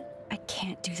 Okay. I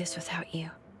can't do this without you.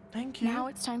 Thank you. Now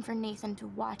it's time for Nathan to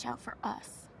watch out for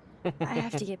us. I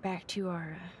have to get back to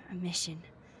our mission.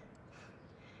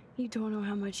 You don't know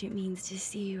how much it means to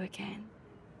see you again.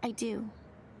 I do.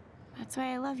 That's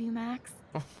why I love you, Max.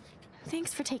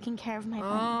 Thanks for taking care of my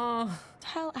buddy.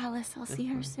 Tell Alice I'll see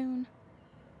her soon.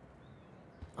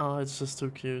 Oh, it's just too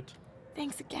cute.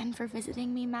 Thanks again for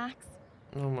visiting me, Max.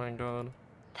 Oh my god.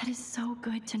 That is so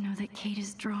good to know that Kate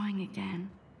is drawing again.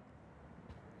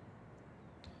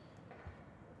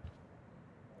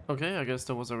 Okay, I guess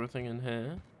that was everything in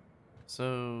here.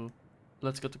 So,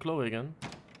 let's get to Chloe again.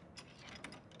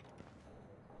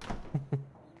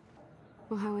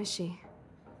 Well, how is she?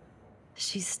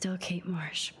 She's still Kate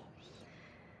Marsh.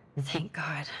 Thank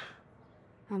God.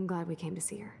 I'm glad we came to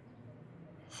see her.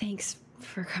 Thanks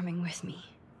for coming with me.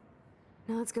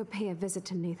 Now let's go pay a visit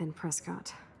to Nathan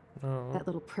Prescott. Oh. That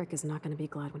little prick is not going to be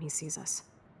glad when he sees us.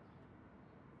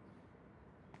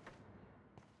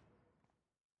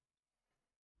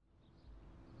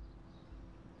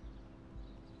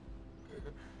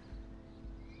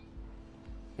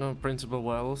 No, Principal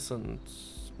Wells and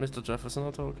Mr. Jefferson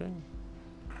are talking.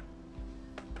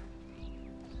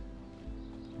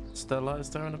 Stella is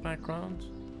there in the background.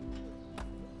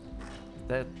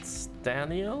 That's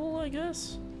Daniel, I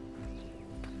guess?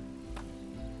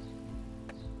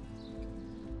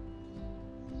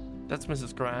 That's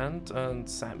Mrs. Grant and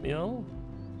Samuel.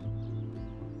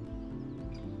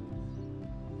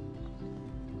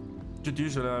 Dude,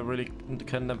 usually I really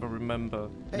can never remember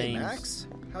Hey, names. Max.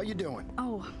 How you doing?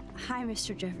 Oh, hi,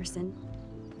 Mr. Jefferson.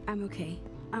 I'm okay.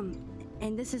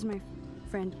 And this is my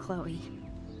friend Chloe.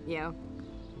 Yeah.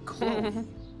 Chloe.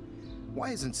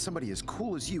 Why isn't somebody as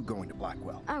cool as you going to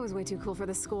Blackwell? I was way too cool for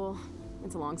this school.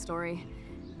 It's a long story.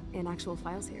 In actual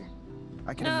files here.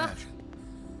 I can imagine.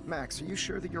 Max, are you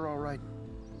sure that you're all right?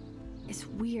 It's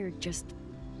weird just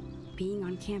being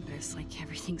on campus like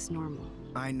everything's normal.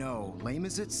 I know, lame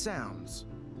as it sounds,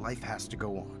 life has to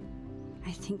go on.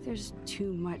 I think there's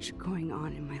too much going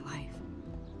on in my life.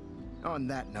 On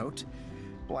that note,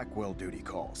 Blackwell duty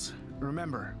calls.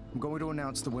 Remember, I'm going to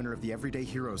announce the winner of the Everyday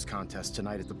Heroes contest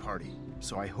tonight at the party,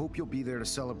 so I hope you'll be there to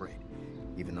celebrate,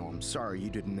 even though I'm sorry you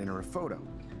didn't enter a photo.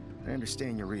 I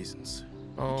understand your reasons.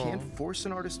 You can't force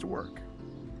an artist to work.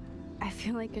 I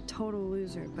feel like a total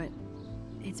loser, but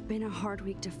it's been a hard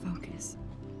week to focus.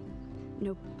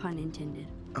 No pun intended.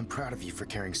 I'm proud of you for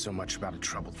caring so much about a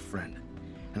troubled friend,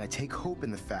 and I take hope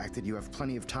in the fact that you have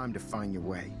plenty of time to find your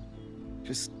way.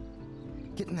 Just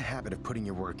get in the habit of putting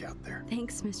your work out there.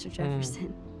 Thanks, Mr.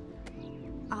 Jefferson.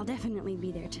 I'll definitely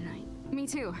be there tonight. Me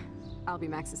too. I'll be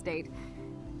Max's date.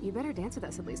 You better dance with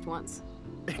us at least once.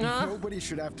 Nobody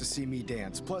should have to see me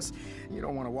dance. Plus, you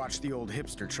don't want to watch the old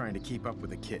hipster trying to keep up with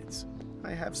the kids.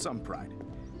 I have some pride.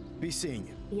 Be seeing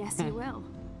you. Yes, you will.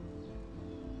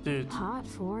 Dude. Hot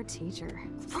for teacher.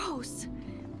 Gross!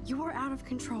 You are out of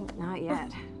control. Not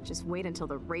yet. Just wait until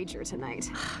the Rager tonight.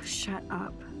 Shut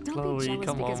up. Don't Chloe, be jealous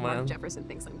come because on, Mark man. Jefferson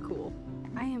thinks I'm cool.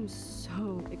 I am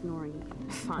so ignoring you.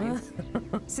 Fine.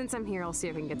 Since I'm here, I'll see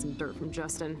if I can get some dirt from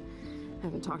Justin.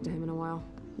 Haven't talked to him in a while.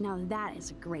 Now that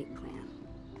is a great plan.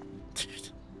 Dude.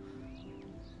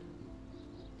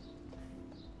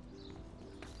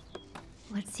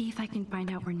 Let's see if I can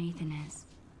find out where Nathan is.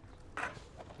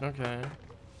 Okay.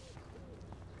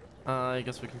 I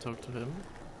guess we can talk to him.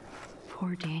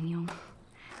 Poor Daniel.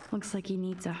 Looks like he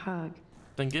needs a hug.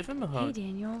 Then give him a Hey, hug.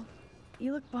 Daniel.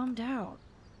 You look bummed out.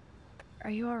 Are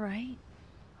you alright?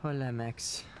 Hola,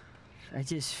 Max. I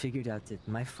just figured out that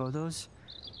my photos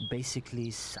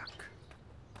basically suck.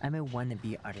 I'm a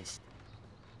wannabe artist.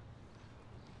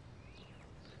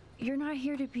 You're not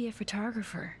here to be a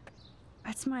photographer.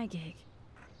 That's my gig.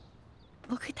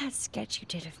 Look at that sketch you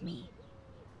did of me.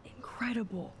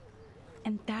 Incredible.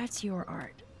 And that's your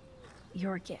art.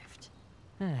 Your gift.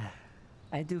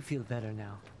 I do feel better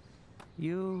now.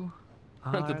 You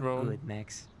Hunted are wrong. good,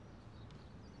 Max.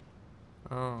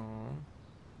 Oh.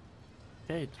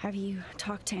 Kate. Have you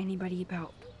talked to anybody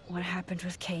about what happened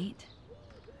with Kate?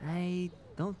 I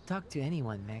don't talk to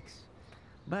anyone, Max.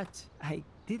 But I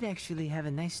did actually have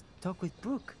a nice talk with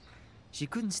Brooke. She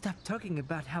couldn't stop talking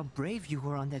about how brave you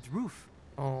were on that roof.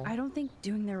 Oh. I don't think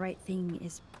doing the right thing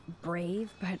is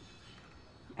brave, but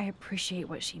I appreciate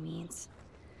what she means.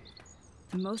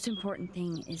 The most important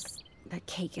thing is that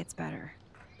Kate gets better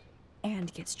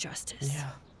and gets justice.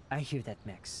 Yeah, I hear that,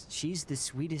 Max. She's the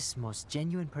sweetest, most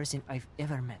genuine person I've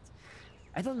ever met.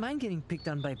 I don't mind getting picked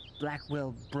on by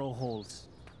Blackwell bro holes,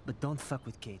 but don't fuck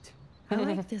with Kate. I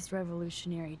like this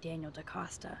revolutionary Daniel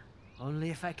DaCosta. Only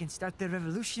if I can start the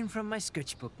revolution from my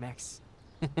sketchbook, Max.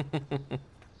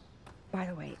 By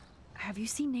the way, have you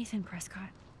seen Nathan Prescott?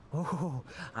 Oh,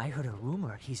 I heard a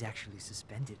rumor he's actually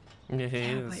suspended. Yeah, he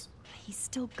Yeah, is. but he's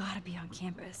still gotta be on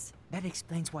campus. That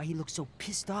explains why he looked so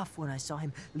pissed off when I saw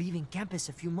him leaving campus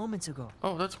a few moments ago.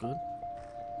 Oh, that's good.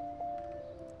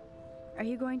 Are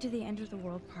you going to the end of the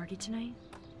world party tonight?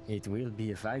 It will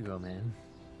be if I go, man.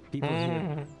 People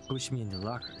here push me into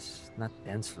lockers, not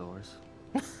dance floors.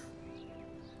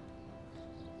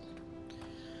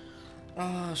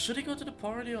 Should he go to the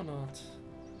party or not?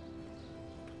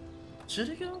 Should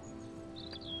he go?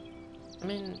 I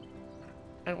mean,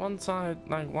 at one side,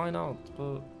 like, why not?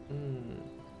 But,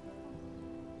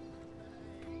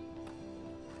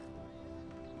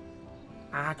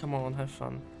 come on, have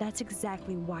fun. That's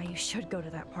exactly why you should go to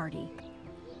that party.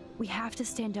 We have to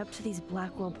stand up to these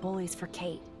Blackwell bullies for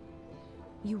Kate.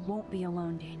 You won't be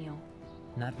alone, Daniel.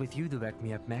 Not with you to back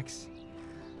me up, Max.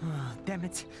 Damn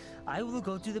it. I will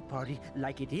go to the party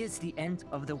like it is the end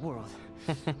of the world.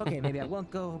 Okay, maybe I won't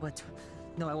go, but...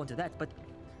 No, I won't do that, but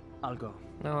I'll go.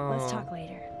 No. Let's talk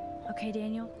later. Okay,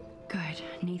 Daniel? Good.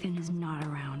 Nathan is not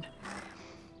around.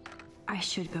 I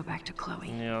should go back to Chloe.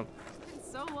 Yep. It's been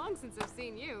so long since I've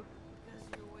seen you.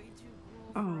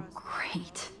 Oh,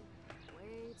 great.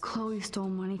 Chloe stole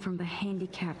money from the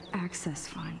Handicap Access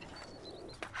Fund.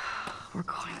 We're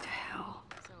going to hell.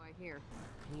 So I hear.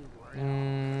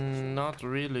 Not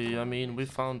really. I mean, we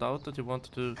found out that you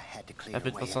wanted to have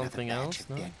it for something else,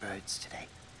 no?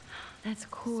 That's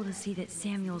cool to see that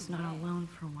Samuel's not alone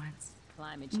for once.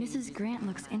 Mrs. Grant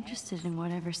looks interested in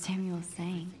whatever Samuel's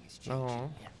saying. Oh.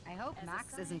 I hope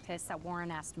Max isn't pissed that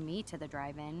Warren asked me to the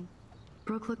drive-in.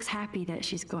 Brooke looks happy that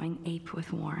she's going ape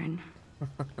with Warren.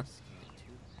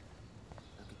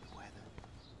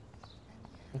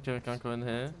 Okay, I can't go in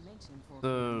here.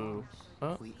 So,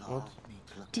 what?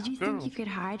 Did you think you could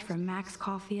hide from Max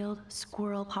Caulfield,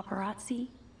 Squirrel Paparazzi?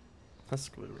 A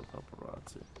squirrel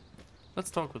paparazzi. Let's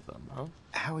talk with them, huh?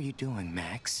 How are you doing,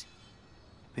 Max?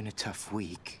 Been a tough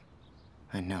week.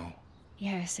 I know.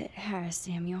 Yes, it has,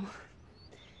 Samuel.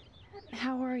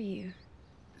 How are you?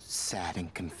 Sad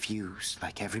and confused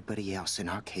like everybody else in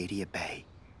Arcadia Bay.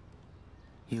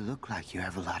 You look like you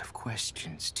have a lot of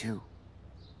questions, too.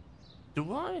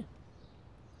 Do I?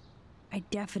 I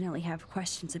definitely have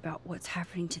questions about what's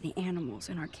happening to the animals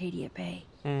in Arcadia Bay.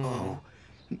 Oh,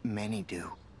 many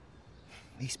do.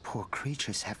 These poor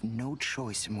creatures have no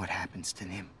choice in what happens to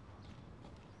them.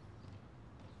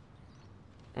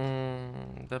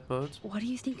 That bird? What do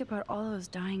you think about all those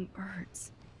dying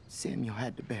birds? Samuel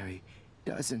had to bury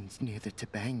dozens near the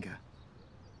Tabanga.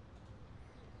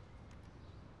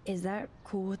 Is that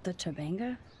cool with the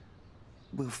Tabanga?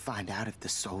 We'll find out if the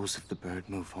souls of the bird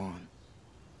move on.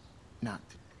 Not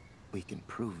that we can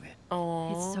prove it.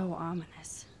 Oh. It's so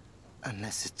ominous.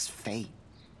 Unless it's fate,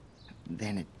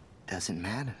 then it doesn't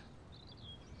matter.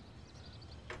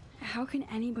 How can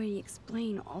anybody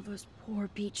explain all those poor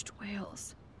beached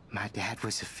whales? My dad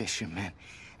was a fisherman,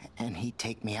 and he'd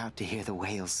take me out to hear the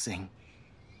whales sing.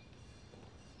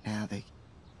 Now they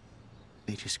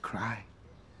just cry.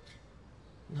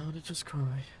 No, they just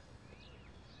cry.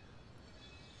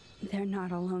 They're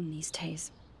not alone these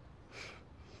days.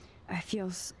 I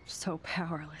feel so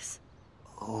powerless.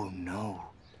 Oh no.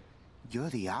 You're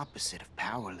the opposite of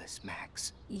powerless,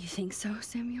 Max. You think so,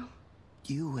 Samuel?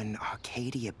 You and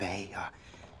Arcadia Bay are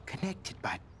connected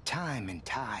by time and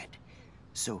tide.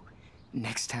 So,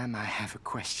 next time I have a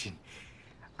question,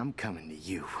 I'm coming to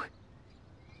you.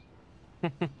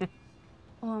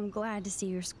 Well, I'm glad to see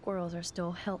your squirrels are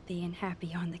still healthy and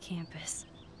happy on the campus.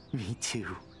 Me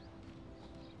too.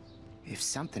 If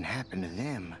something happened to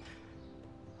them...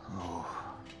 Oh...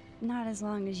 Not as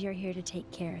long as you're here to take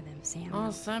care of them, Samuel. Oh,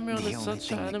 Samuel The is only such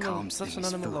thing an that animal, calms such an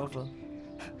things animal food. lover.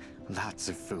 Lots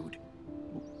of food.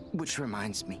 Which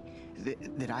reminds me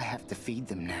that I have to feed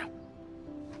them now.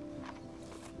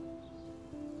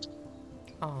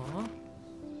 Aww.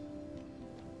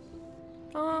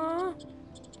 Aww.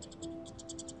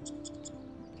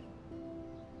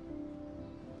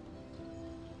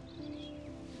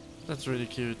 That's really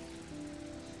cute.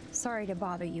 Sorry to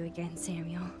bother you again,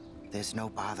 Samuel. There's no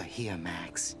bother here,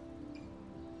 Max.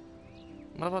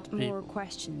 What about the people? More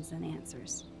questions than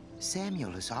answers.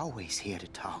 Samuel is always here to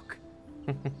talk.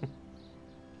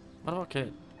 What about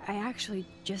Kate? I actually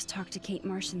just talked to Kate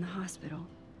Marsh in the hospital.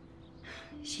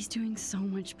 She's doing so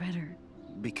much better.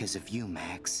 Because of you,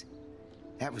 Max.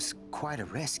 That was quite a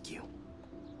rescue.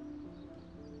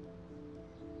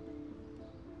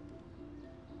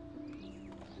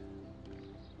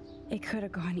 It could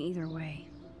have gone either way.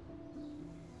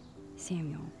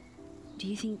 Samuel, do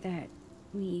you think that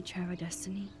we each have a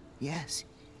destiny? Yes,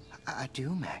 I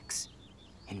do, Max.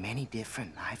 In many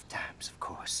different lifetimes, of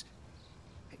course.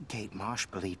 Kate Marsh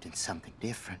believed in something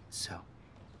different, so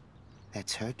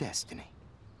that's her destiny.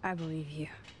 I believe you.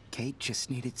 Kate just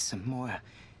needed some more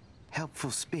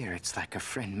helpful spirits like her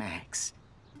friend Max.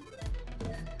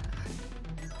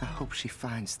 I hope she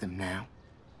finds them now.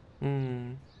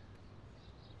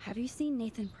 Have you seen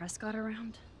Nathan Prescott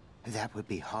around? That would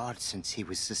be hard since he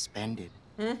was suspended.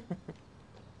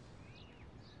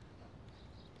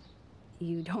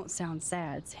 You don't sound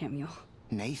sad, Samuel.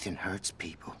 Nathan hurts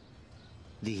people.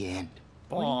 The end.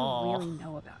 What do you really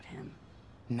know about him?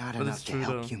 Not But enough it's to true,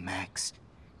 help though. you, Max.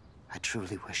 I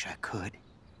truly wish I could.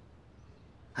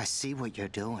 I see what you're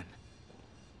doing.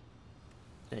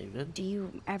 David? Do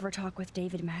you ever talk with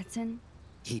David Madsen?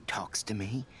 He talks to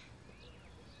me.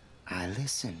 I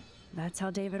listen. That's how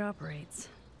David operates.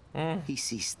 He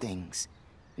sees things,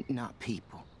 not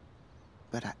people.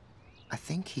 But I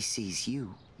think he sees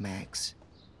you, Max.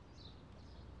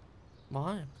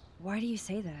 Why? Why do you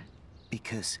say that?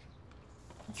 Because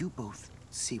you both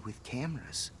see with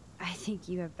cameras. I think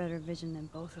you have better vision than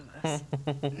both of us.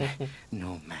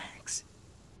 No, Max.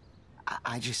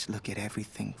 I just look at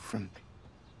everything from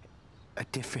a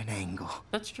different angle.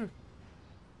 That's true.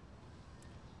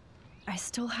 I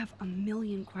still have a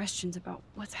million questions about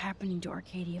what's happening to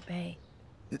Arcadia Bay.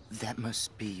 That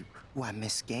must be why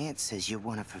Miss Gant says you're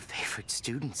one of her favorite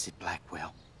students at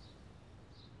Blackwell.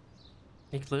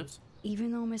 Eclipse?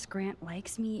 Even though Miss Grant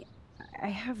likes me, I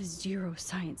have zero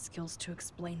science skills to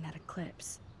explain that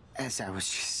eclipse. As I was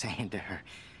just saying to her,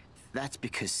 that's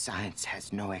because science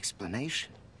has no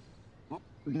explanation. Well,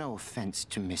 no offense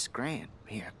to Miss Grant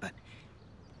here, but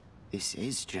this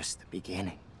is just the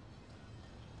beginning.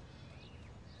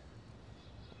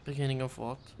 Beginning of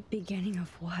what? Beginning of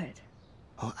what?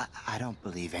 Oh, I don't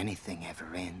believe anything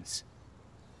ever ends.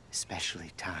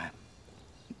 Especially time.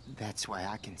 That's why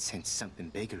I can sense something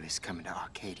bigger is coming to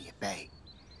Arcadia Bay.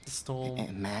 The storm.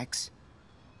 And Max,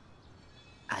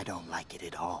 I don't like it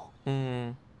at all.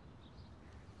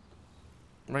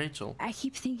 Rachel. I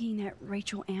keep thinking that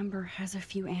Rachel Amber has a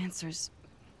few answers.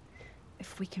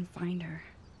 If we can find her.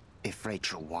 If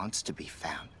Rachel wants to be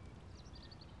found.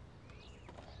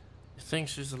 You think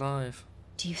she's alive?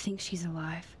 Do you think she's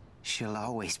alive? She'll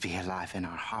always be alive in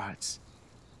our hearts.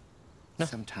 No,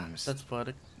 Sometimes That's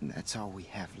poetic. that's all we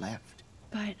have left.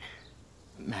 But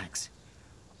Max,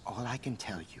 all I can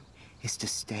tell you is to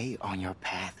stay on your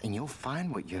path and you'll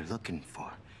find what you're looking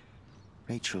for.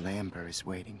 Rachel Amber is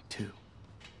waiting too.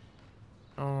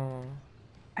 Oh.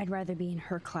 I'd rather be in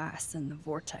her class than the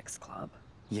Vortex Club.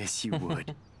 Yes, you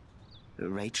would.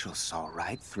 Rachel saw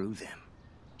right through them.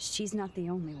 She's not the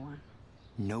only one.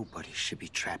 Nobody should be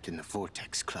trapped in the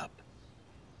Vortex Club.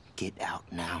 Get out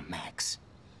now, Max,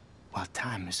 while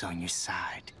time is on your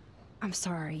side. I'm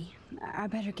sorry. I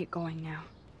better get going now.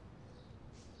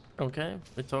 Okay,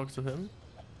 we talk to him.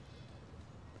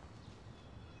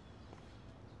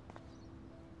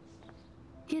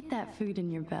 Get that food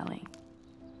in your belly.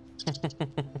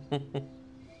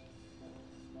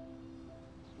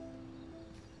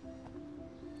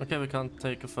 Okay, we can't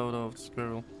take a photo of the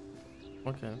squirrel.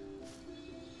 Okay.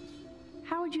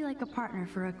 How would you like a partner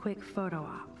for a quick photo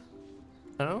op?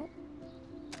 Oh?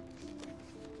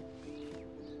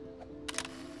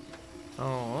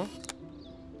 Oh.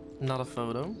 Not a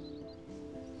photo.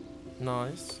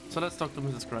 Nice. So let's talk to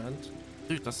Mrs. Grant.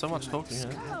 Dude, there's so much talking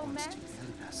here. Hello, Max.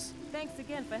 Thanks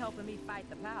again for helping me fight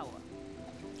the power.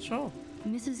 Sure.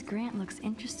 Mrs. Grant looks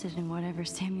interested in whatever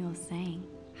Samuel's saying.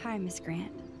 Hi, Miss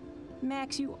Grant.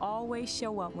 Max, you always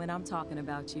show up when I'm talking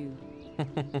about you.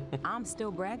 I'm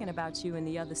still bragging about you and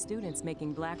the other students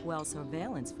making Blackwell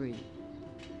surveillance free.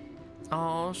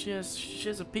 Oh, she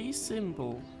has a peace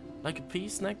symbol. Like a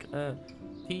peace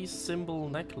symbol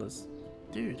necklace.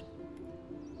 Dude.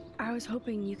 I was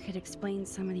hoping you could explain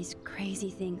some of these crazy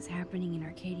things happening in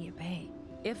Arcadia Bay.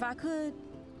 If I could,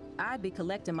 I'd be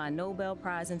collecting my Nobel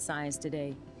Prize in Science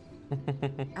today.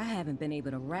 I haven't been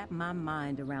able to wrap my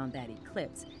mind around that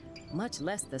eclipse, much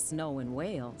less the snow in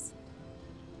Wales.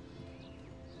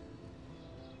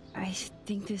 I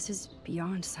think this is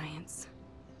beyond science.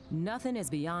 Nothing is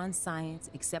beyond science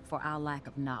except for our lack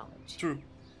of knowledge. True.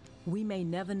 We may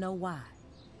never know why,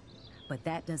 but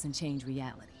that doesn't change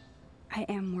reality. I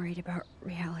am worried about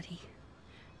reality.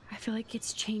 I feel like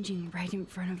it's changing right in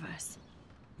front of us.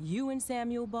 You and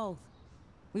Samuel both.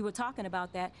 We were talking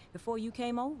about that before you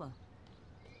came over.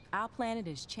 Our planet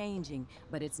is changing,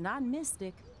 but it's not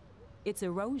mystic. It's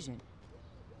erosion.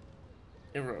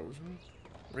 Erosion?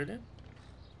 Really?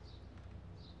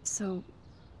 So,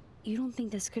 you don't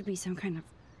think this could be some kind of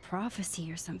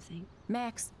prophecy or something?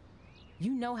 Max,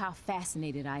 you know how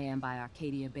fascinated I am by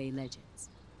Arcadia Bay legends.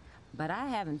 But I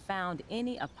haven't found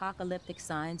any apocalyptic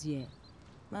signs yet.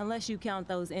 Unless you count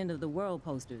those end-of-the-world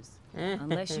posters.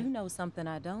 Unless you know something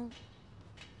I don't.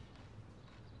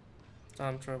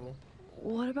 Time travel.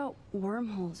 What about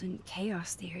wormholes and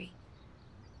chaos theory?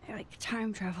 Like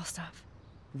time travel stuff.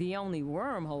 The only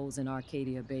wormholes in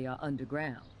Arcadia Bay are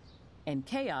underground. And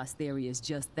chaos theory is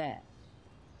just that.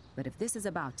 But if this is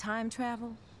about time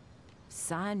travel,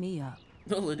 sign me up.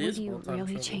 Well, it is Would you about time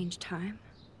really travel. change time?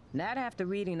 Not after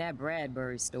reading that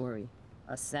Bradbury story,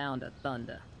 A Sound of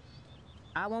Thunder.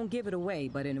 I won't give it away,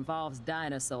 but it involves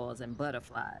dinosaurs and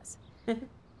butterflies.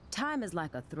 Time is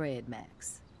like a thread,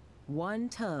 Max. One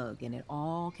tug and it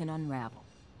all can unravel.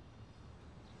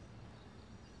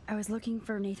 I was looking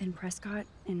for Nathan Prescott,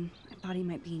 and I thought he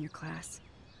might be in your class.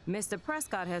 Mr.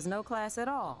 Prescott has no class at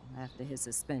all after his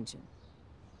suspension.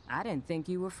 I didn't think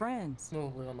you were friends.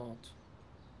 No, we are not.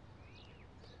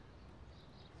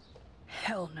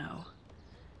 Hell no.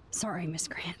 Sorry, Miss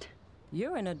Grant.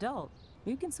 You're an adult.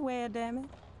 You can swear, damn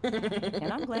it.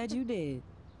 And I'm glad you did.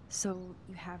 So,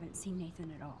 you haven't seen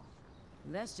Nathan at all?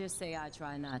 Let's just say I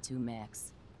try not to,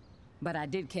 Max. But I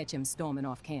did catch him storming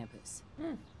off campus.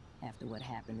 After what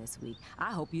happened this week.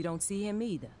 I hope you don't see him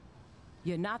either.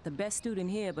 You're not the best student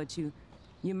here, but you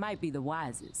might be the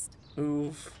wisest.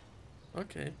 Oof.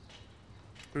 Okay.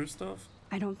 True stuff.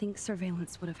 I don't think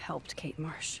surveillance would have helped Kate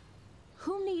Marsh.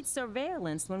 Who needs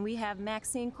surveillance when we have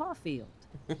Maxine Caulfield?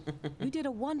 You did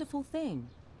a wonderful thing.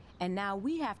 And now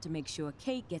we have to make sure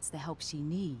Kate gets the help she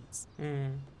needs.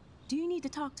 Do you need to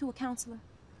talk to a counselor?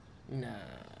 Nah.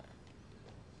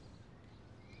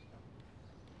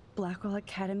 Blackwell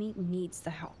Academy needs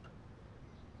the help.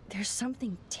 There's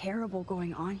something terrible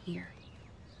going on here.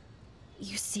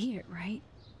 You see it, right?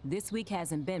 This week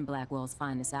hasn't been Blackwell's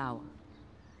finest hour.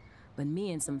 But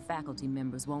me and some faculty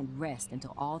members won't rest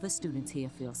until all the students here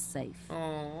feel safe,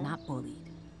 not bullied.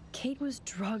 Kate was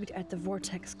drugged at the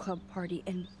Vortex Club party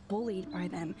and bullied by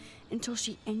them until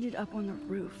she ended up on the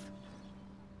roof.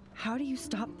 How do you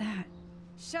stop that?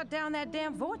 Shut down that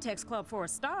damn Vortex Club for a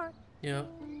start. Yeah.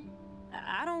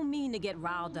 I don't mean to get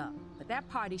riled up, but that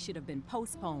party should have been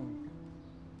postponed.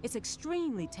 It's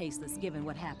extremely tasteless given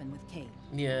what happened with Kate.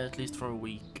 Yeah, at least for a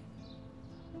week.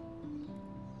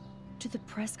 Do the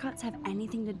Prescotts have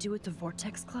anything to do with the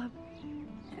Vortex Club?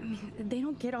 I mean, they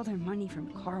don't get all their money from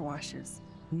car washes.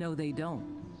 No, they don't.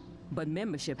 But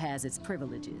membership has its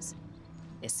privileges.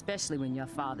 Especially when your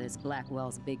father is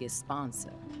Blackwell's biggest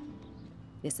sponsor.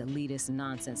 This elitist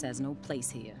nonsense has no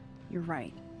place here. You're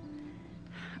right.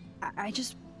 I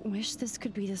just wish this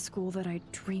could be the school that I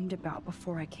dreamed about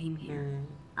before I came here.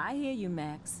 I hear you,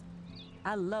 Max.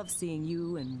 I love seeing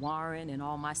you and Warren and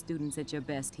all my students at your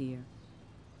best here.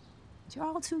 But you're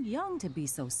all too young to be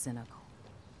so cynical.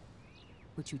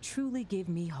 But you truly give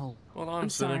me hope. Well, I'm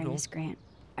cynical. sorry, Miss Grant.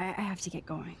 I have to get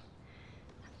going.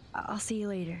 I'll see you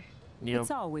later. Yep.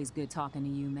 It's always good talking to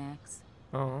you, Max.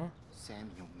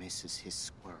 Samuel misses his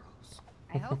squirrels.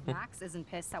 I hope Max isn't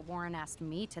pissed that Warren asked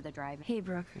me to the drive-in. Hey,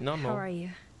 Brooke. No. How are you?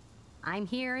 I'm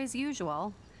here as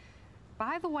usual.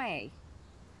 By the way,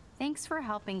 thanks for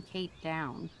helping Kate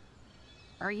down.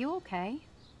 Are you okay?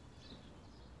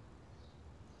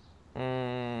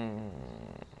 Drunk.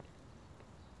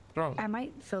 I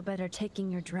might feel better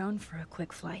taking your drone for a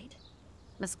quick flight.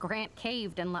 Miss Grant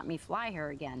caved and let me fly her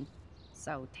again.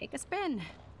 So take a spin.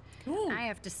 Ooh. I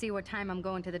have to see what time I'm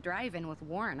going to the drive-in with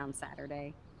Warren on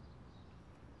Saturday.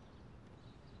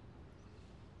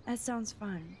 That sounds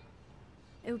fun.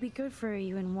 It would be good for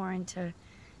you and Warren to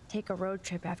take a road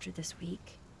trip after this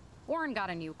week. Warren got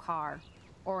a new car.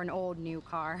 Or an old new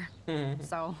car.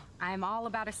 So I'm all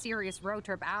about a serious road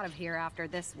trip out of here after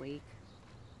this week.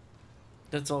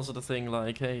 That's also the thing,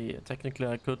 like, hey, technically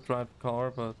I could drive a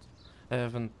car, but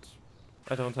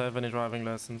I don't have any driving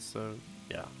lessons, so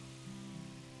yeah.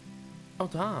 Oh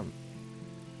damn.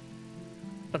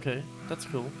 Okay, that's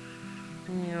cool.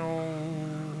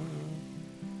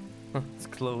 It's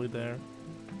Chloe there.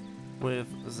 With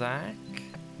Zach?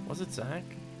 Was it Zach?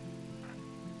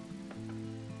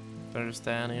 There's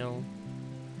Daniel.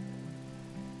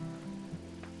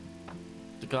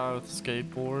 The guy with the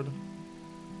skateboard.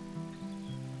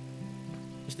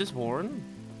 Is this Warren?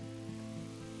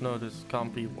 No, this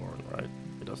can't be Warren, right?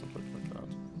 It doesn't look like that.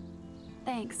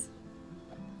 Thanks.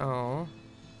 Oh.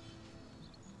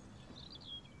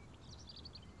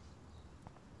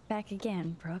 Back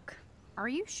again, Brooke. Are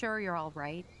you sure you're all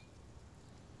right?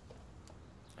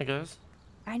 I guess.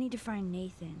 I need to find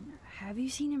Nathan. Have you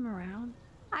seen him around?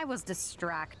 I was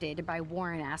distracted by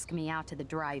Warren asking me out to the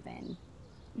drive-in.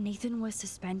 Nathan was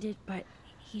suspended, but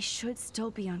he should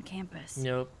still be on campus.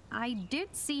 Yep. I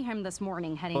did see him this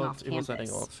morning heading But off he was campus.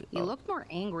 heading off, He oh. looked more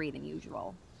angry than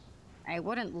usual. I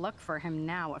wouldn't look for him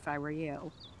now if I were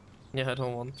you. Yeah, I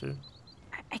don't want to.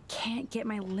 I can't get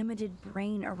my limited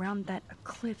brain around that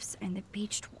eclipse and the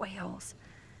beached whales.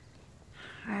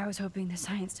 I was hoping the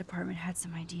science department had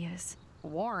some ideas.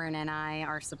 Warren and I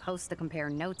are supposed to compare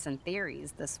notes and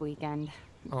theories this weekend.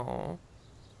 Oh.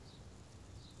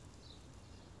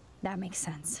 That makes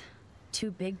sense.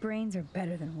 2 big brains are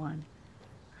better than 1.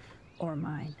 Or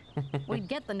mine. We'd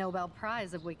get the Nobel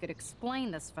Prize if we could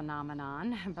explain this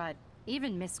phenomenon, but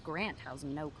even Miss Grant has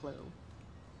no clue.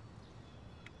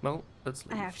 Well, let's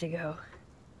leave. I have to go.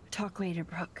 Talk later,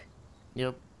 Brooke.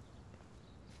 Yep.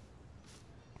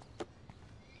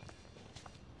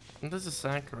 And this is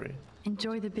Zachary.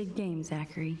 Enjoy the big game,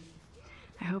 Zachary.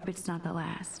 I hope it's not the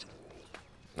last.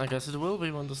 I guess it will be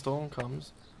when the storm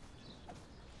comes.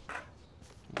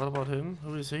 What about him?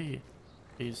 Who is he?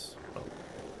 He's... well,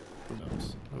 who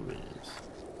knows who he is.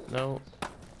 No.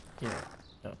 Yeah.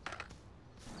 No.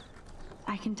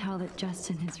 I can tell that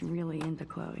Justin is really into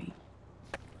Chloe.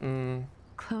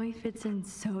 Chloe fits in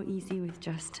so easy with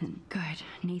Justin. Good.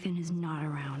 Nathan is not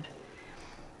around.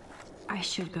 I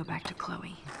should go back to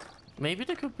Chloe. Maybe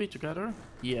they could be together?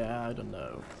 Yeah, I don't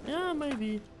know. Yeah,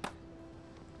 maybe.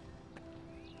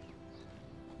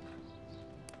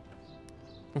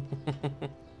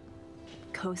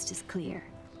 Coast is clear.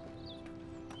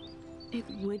 It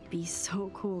would be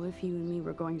so cool if you and me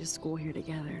were going to school here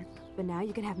together. But now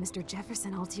you can have Mr.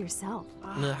 Jefferson all to yourself.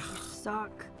 Ugh. You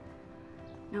suck.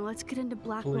 Now let's get into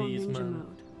Blackwell Please, Ninja man.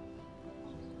 mode.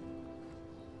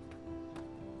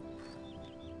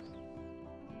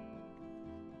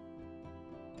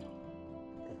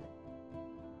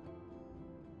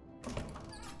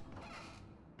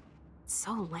 It's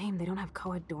so lame they don't have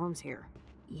co-ed dorms here.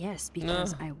 Yes,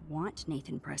 because I want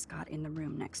Nathan Prescott in the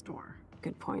room next door.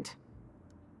 Good point.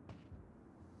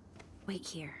 Wait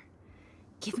here.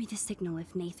 Give me the signal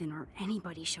if Nathan or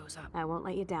anybody shows up. I won't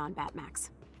let you down, Batmax.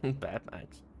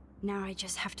 Batmax. Now I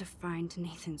just have to find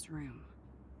Nathan's room.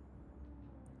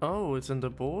 Oh, it's in the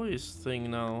boys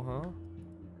thing now, huh?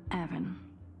 Evan.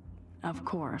 Of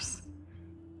course.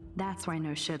 That's why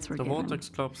no shits were The given. Vortex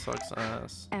Club sucks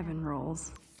ass. Evan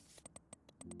rolls.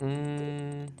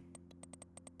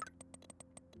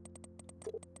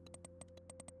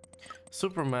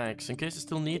 Supermax, in case you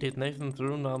still need it, Nathan's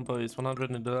room number is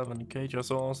 111. Kate, you're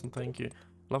so awesome, thank you.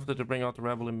 Love that you bring out the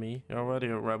rebel in me. You're already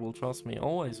a rebel, trust me.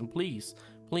 Always, and please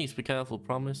be careful,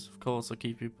 promise? Of course, I'll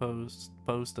keep you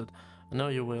posted. I know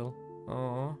you will.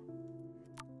 Aww.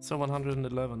 So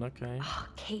 111, okay. Oh,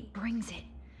 Kate brings it.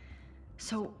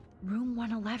 So, room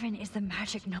 111 is the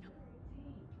magic note.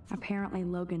 Apparently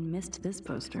Logan missed this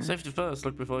poster. Safety first,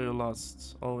 look before you're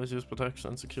lost. Always use protection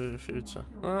and secure your future.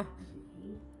 Huh?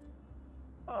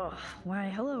 Oh, why,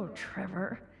 hello,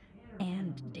 Trevor.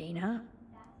 And Dana.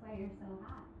 That's why you're so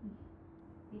hot.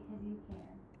 Because you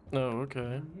care. Oh,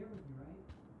 okay.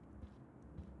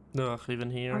 Ugh,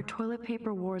 even here. Are toilet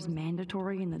paper wars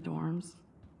mandatory in the dorms?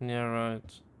 Yeah,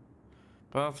 right.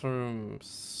 Bathroom,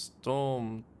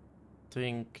 storm,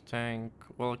 think tank,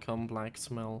 welcome black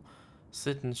smell,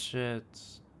 sit and shit,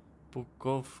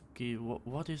 Bukovki.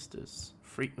 What is this?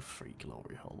 Free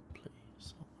glory hole,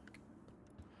 please. Oh my God.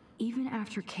 Even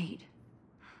after Kate,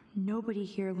 nobody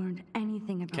here learned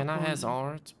anything about Can I has bullying.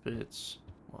 art, bitch?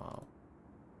 Wow.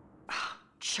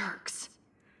 Jerks.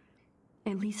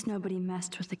 At least nobody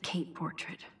messed with the Kate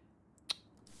portrait.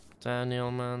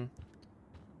 Daniel, man.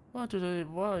 Why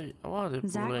are they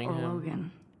Zach bullying or him?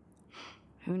 Logan?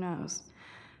 Who knows?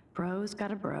 Bro's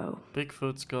got a bro.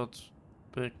 Bigfoot's got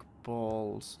big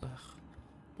balls. Ugh.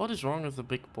 What is wrong with the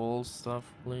big balls stuff,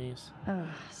 please?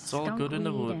 It's all good in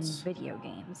the woods. And video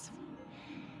games.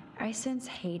 I sense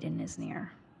Hayden is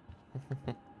near.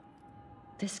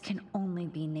 This can only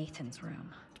be Nathan's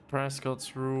room. The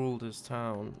Prescotts rule this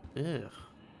town. Ugh.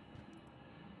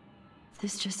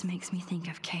 This just makes me think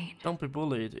of Kate. Don't be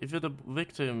bullied. If you're the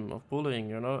victim of bullying,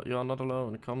 you are not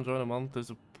alone. Come join a monthly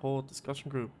support discussion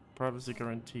group. Privacy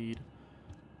guaranteed.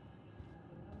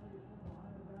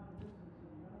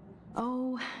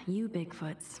 Oh, you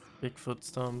Bigfoots. Bigfoot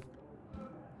stump.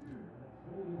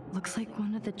 Looks like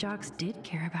one of the jocks did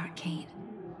care about Kate.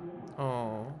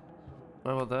 Oh.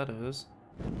 Well, that is.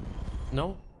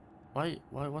 No? Why,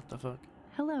 what the fuck?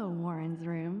 Hello, Warren's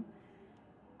room.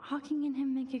 Hawking and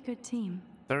him make a good team.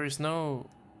 There is no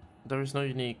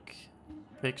unique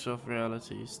picture of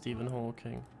reality, Stephen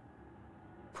Hawking.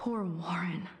 Poor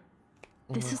Warren.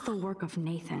 This is the work of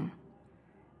Nathan.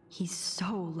 He's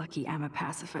so lucky I'm a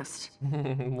pacifist.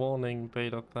 Warning,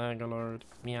 beta tag alert.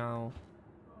 Meow.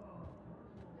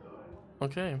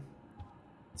 Okay.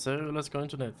 So let's go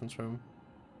into Nathan's room.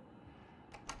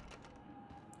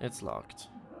 It's locked.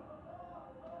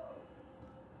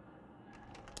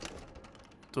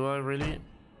 Do I really?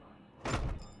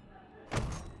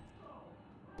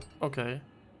 Okay.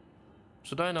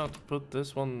 Should I not put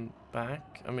this one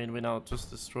back? I mean, we now just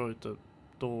destroyed the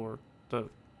door, the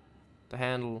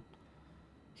handle.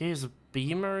 Here's a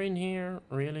beamer in here?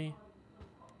 Really?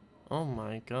 Oh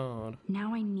my God.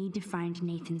 Now I need to find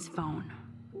Nathan's phone.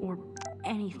 Or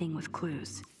anything with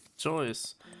clues.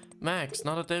 Joyce. Max,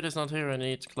 now that Dave is not here, I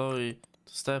need Chloe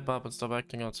to step up and stop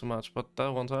acting out so much. But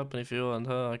that won't happen if you and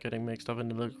her are getting mixed up in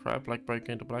the little crap like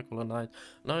breaking into Blackwell at night.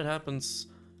 No, it happens.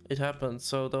 It happens,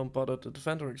 so don't bother to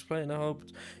defend or explain. I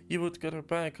hoped you would get her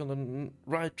back on the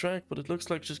right track, but it looks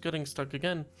like she's getting stuck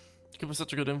again. You could be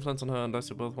such a good influence on her unless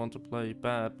you both want to play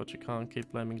bad, but you can't keep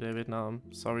blaming David now. I'm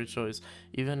sorry, Joyce.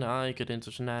 Even I get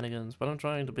into shenanigans, but I'm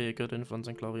trying to be a good influence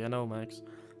on Chloe. I know, Max.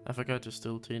 I forgot you're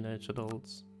still teenage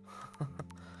adults.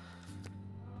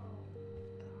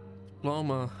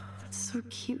 Diploma. That's so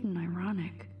cute and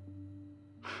ironic.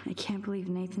 I can't believe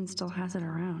Nathan still has it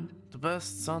around. The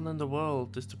best son in the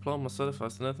world. This diploma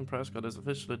certifies that Nathan Prescott is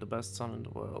officially the best son in the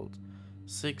world.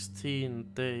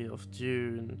 16th day of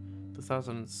June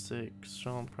 2006.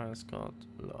 Sean Prescott.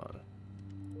 Lord.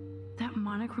 That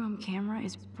monochrome camera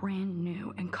is brand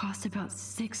new and cost about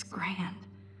 $6 grand.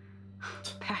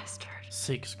 Bastard.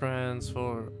 6 grand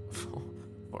for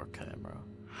camera.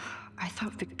 I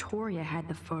thought Victoria had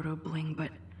the photo bling,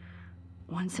 but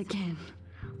once again,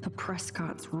 the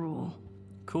Prescotts rule.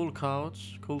 Cool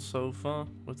couch, cool sofa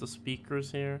with the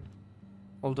speakers here.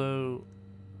 Although,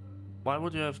 why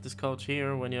would you have this couch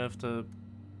here when you have the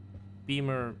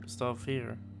beamer stuff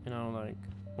here? You know, like,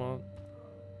 what?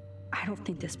 I don't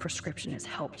think this prescription has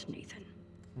helped Nathan.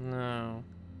 No.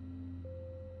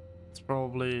 It's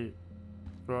probably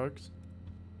drugs.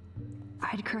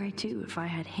 I'd cry too if I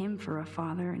had him for a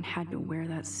father and had to wear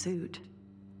that suit.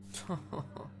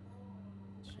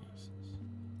 Jesus.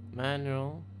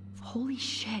 Manual. Holy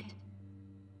shit.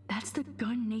 That's the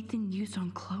gun Nathan used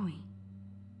on Chloe.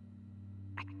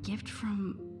 A gift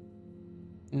from...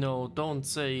 No, don't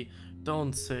say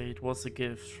it was a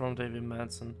gift from David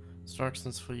Madsen.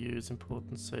 Instructions for use,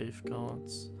 important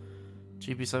safeguards.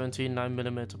 GB17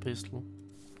 9mm pistol.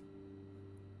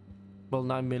 Well,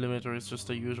 9mm is just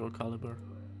the usual caliber.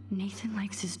 Nathan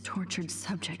likes his tortured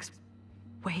subjects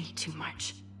way too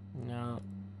much. Yeah.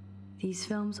 These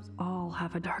films all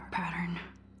have a dark pattern.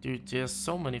 Dude, there's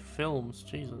so many films,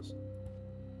 Jesus.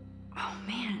 Oh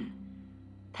man,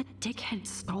 that dickhead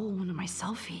stole one of my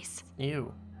selfies.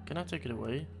 Ew. Can I take it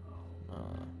away?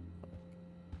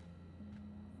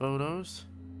 Photos?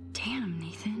 Damn,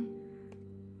 Nathan.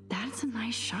 That's a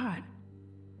nice shot.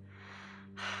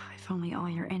 If only all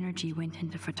your energy went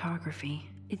into photography.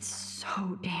 It's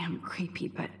so damn creepy,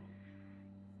 but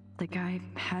the guy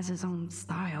has his own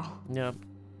style. Yep.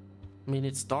 I mean,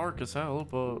 it's dark as hell,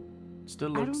 but still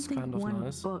looks kind of I don't think one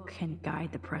nice. book can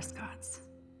guide the Prescotts.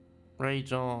 Ray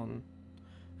John.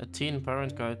 A teen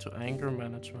parent guide to anger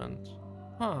management.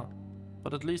 Huh.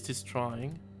 But at least he's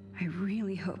trying. I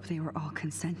really hope they were all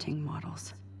consenting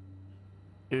models.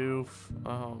 Oof.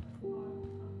 Oh.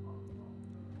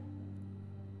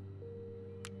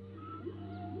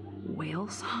 Whale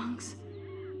songs?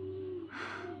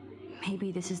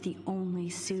 Maybe this is the only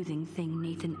soothing thing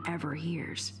Nathan ever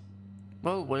hears.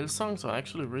 Well, whale songs are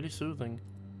actually really soothing.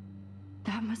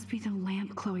 That must be the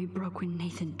lamp Chloe broke when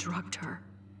Nathan drugged her.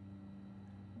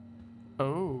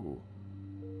 Oh.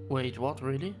 Wait, what,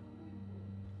 really?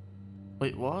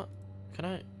 Wait, what? Can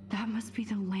I... That must be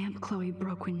the lamp Chloe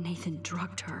broke when Nathan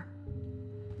drugged her.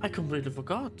 I completely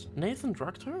forgot. Nathan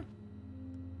drugged her?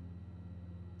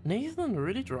 Nathan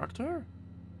really drugged her?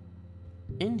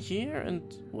 In here? And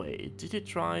wait, did he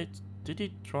try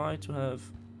to have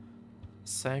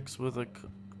sex with a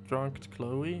drugged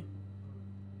Chloe?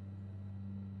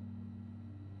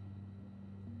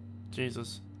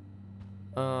 Jesus.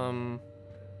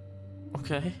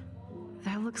 Okay.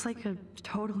 That looks like a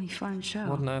totally fun show.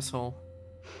 What an asshole.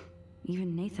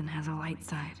 Even Nathan has a light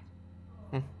side.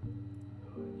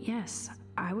 Yes,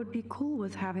 I would be cool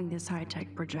with having this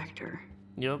high-tech projector.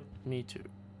 Yup, me too.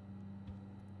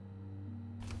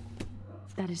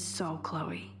 That is so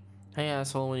Chloe. Hey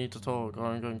asshole, we need to talk, or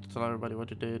I'm going to tell everybody what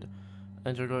you did.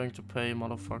 And you're going to pay,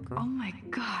 motherfucker. Oh my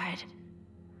god.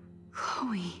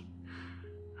 Chloe.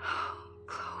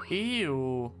 Chloe.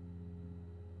 Ew.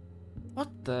 What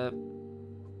the...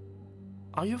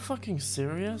 Are you fucking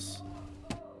serious?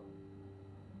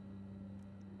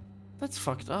 That's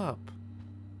fucked up.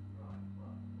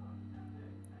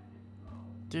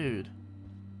 Dude.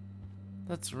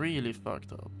 That's really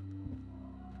fucked up.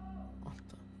 What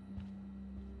the...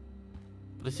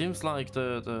 But it seems like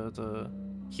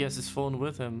he has his phone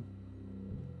with him.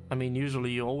 I mean,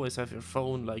 usually you always have your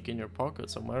phone like in your pocket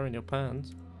somewhere in your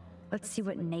pants. Let's see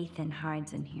what Nathan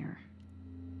hides in here.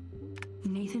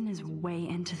 Nathan is way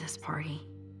into this party.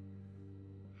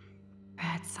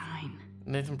 Bad sign.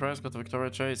 Nathan Prescott,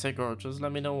 Victoria Chase, hey gorgeous,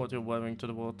 let me know what you're wearing to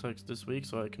the Vortex this week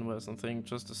so I can wear something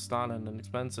just as stylish and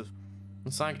expensive.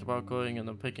 I'm psyched about going and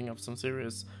I'm picking up some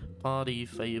serious party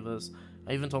favors.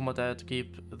 I even told my dad to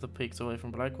keep the pigs away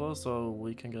from Blackwell so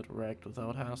we can get wrecked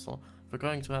without hassle. If we're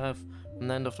going to have an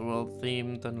end of the world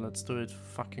theme, then let's do it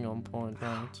fucking on point,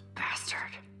 right?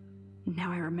 Bastard.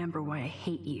 Now I remember why I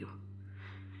hate you.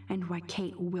 And why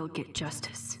Kate will get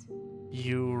justice.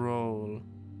 You roll.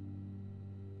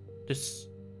 This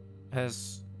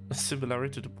has a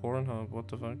similarity to Pornhub, what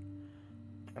the fuck?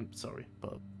 I'm sorry,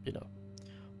 but, you know.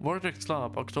 Vortex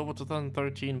Club, October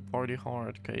 2013, party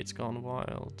hard, Kate's gone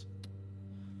wild.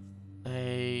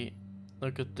 Hey,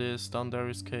 look at this, down there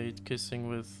is Kate kissing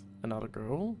with another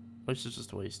girl? Or she's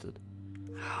just wasted?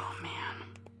 Oh man.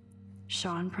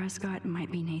 Sean Prescott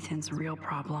might be Nathan's real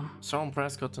problem. Sean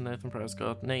Prescott to Nathan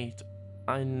Prescott. Nate,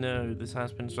 I know this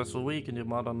has been a stressful week and your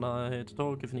mother and I are here to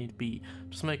talk if need be.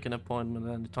 Just make an appointment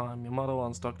at any time. Your mother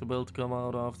wants Dr. Bill to come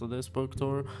out after this book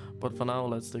tour, but for now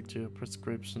let's stick to your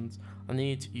prescriptions. I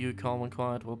need you calm and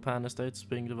quiet while Pan Estates is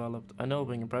being developed. I know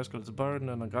being a Prescott is a burden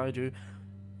and I'll guide you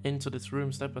into this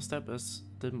room step by step as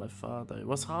did my father. It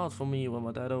was hard for me when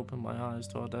my dad opened my eyes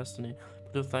to our destiny,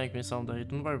 but you'll thank me someday.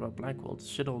 Don't worry about Blackwell. This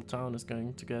shit old town is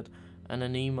going to get an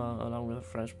enema along with a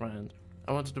fresh brand.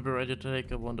 I wanted to be ready to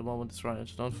take up when the moment is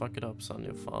right. Don't fuck it up, son,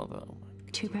 your father. Oh my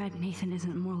God. Too bad Nathan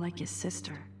isn't more like his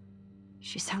sister.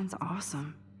 She sounds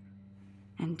awesome.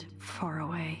 And far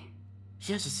away.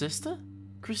 He has a sister?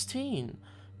 Christine.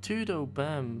 Tudo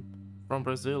Bam. From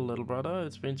Brazil, little brother.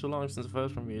 It's been too long since I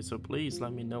first from you, so please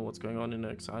let me know what's going on in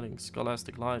your exciting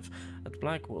scholastic life at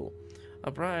Blackwell. I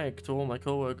brag to all my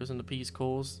co-workers in the Peace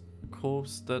Corps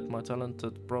that my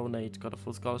talented bro Nate got a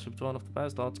full scholarship to one of the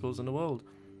best art schools in the world.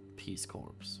 Peace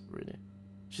Corps, really?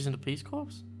 She's in the Peace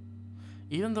Corps?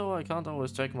 Even though I can't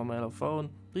always check my mail or phone,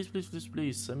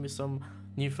 please send me some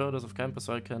new photos of campus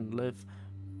so I can live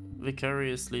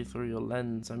vicariously through your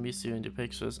lens. I miss you in the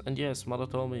pictures. And yes, mother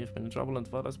told me you've been in trouble and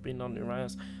father's been on your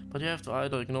ass, but you have to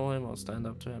either ignore him or stand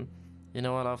up to him. You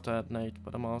know I love that, Nate,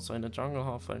 but I'm also in the jungle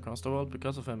halfway across the world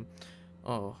because of him.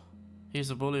 Oh,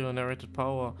 he's a bully who inherited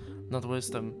power, not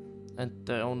wisdom, and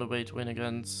the only way to win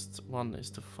against one is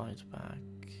to fight back.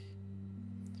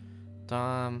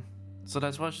 Damn. So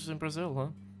that's why she's in Brazil, huh?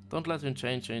 Don't let him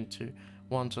change you into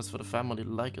one just for the family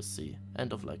legacy.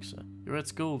 End of lecture. You're at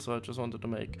school, so I just wanted to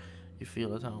make you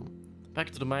feel at home.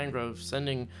 Back to the mangrove,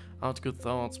 sending out good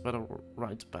thoughts, better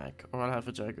write back, or I'll have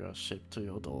a Jaguar shipped to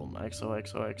your dorm.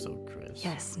 XOXOXO Chris.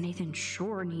 Yes, Nathan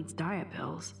sure needs diet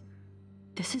pills.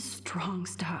 This is strong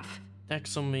stuff.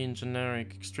 Exomine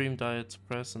generic, extreme diet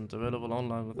suppressant, available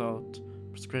online without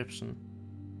prescription.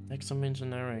 Exomine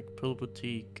generic, pill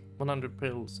boutique, 100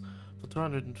 pills for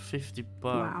 $250.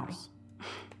 Wow.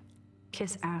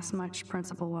 Kiss ass much,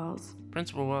 Principal Wells.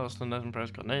 Principal Wells, Nathan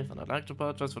Prescott. Nathan, I'd like to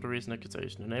apologize for the recent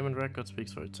accusation. Your name and record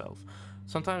speaks for itself.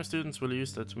 Sometimes students will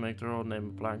use that to make their own name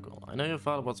a blank wall. I know your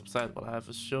father was upset, but I have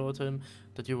assured him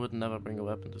that you would never bring a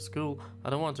weapon to school. I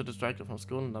don't want to distract you from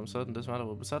school, and I'm certain this matter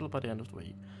will be settled by the end of the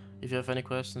week. If you have any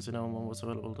questions, you know Mom was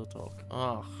available to talk.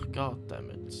 Oh, god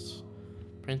damn it.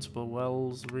 Principal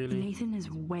Wells, really? Nathan is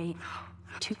way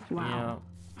too... Wow.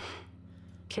 Yeah.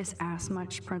 Kiss ass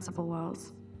much, Principal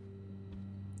Wells.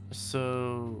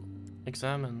 So,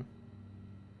 examine.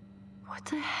 What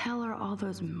the hell are all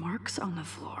those marks on the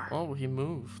floor? Oh, he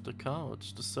moved the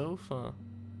couch, the sofa.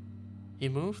 He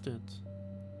moved it.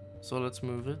 So let's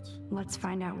move it. Let's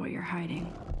find out what you're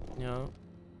hiding. Yeah.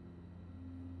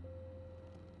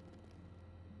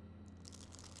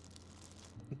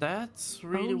 That's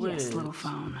really weird. Yes, little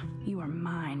phone. You are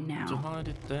mine now. To hide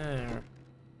it there.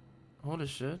 Holy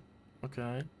shit.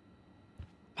 Okay.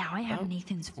 Now I have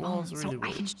Nathan's phone, really so weird.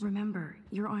 I can remember.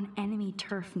 You're on enemy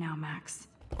turf now, Max.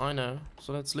 I know,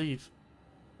 so let's leave.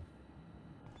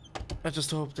 I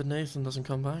just hope that Nathan doesn't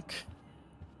come back.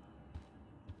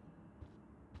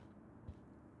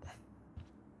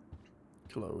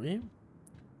 Chloe?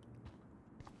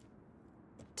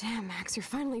 Damn, Max, you're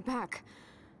finally back.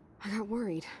 I got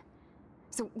worried.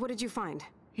 So, what did you find?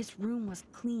 His room was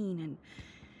clean and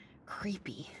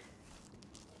creepy.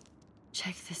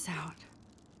 Check this out.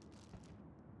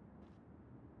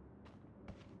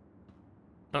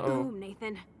 Uh-oh. Boom,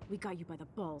 Nathan. We got you by the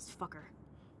balls, fucker.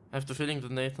 I have the feeling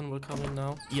that Nathan will come in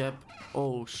now. Yep.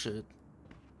 Oh, shit.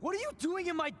 What are you doing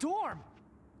in my dorm?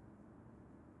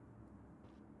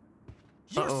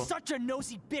 You're such a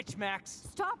nosy bitch, Max.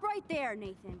 Stop right there,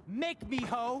 Nathan. Make me,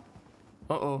 ho.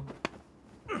 Uh-oh.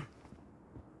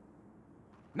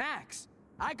 Max,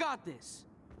 I got this.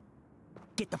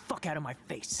 Get the fuck out of my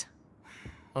face.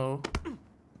 Oh.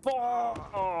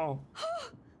 Oh.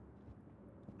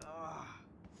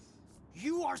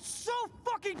 You are so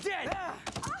fucking dead!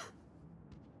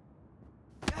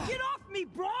 Get off me,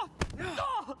 bro!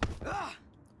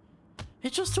 He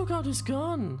just took out his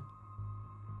gun.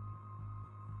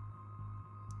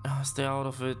 Stay out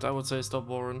of it. I would say stop,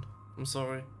 Warren. I'm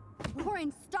sorry.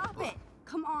 Warren, stop it!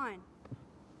 Come on.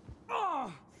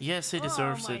 Yes, he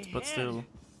deserves it, but still.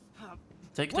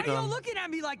 Take the gun. Why are you looking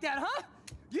at me like that, huh?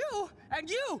 You and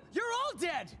you're all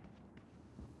dead!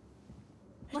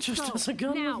 He just has a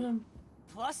gun with him.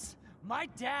 Plus, my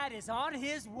dad is on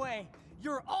his way.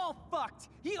 You're all fucked.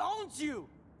 He owns you.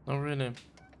 Oh, really?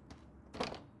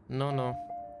 No.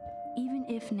 Even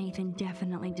if Nathan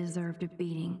definitely deserved a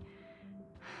beating,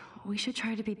 we should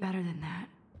try to be better than that.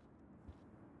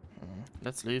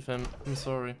 Let's leave him. I'm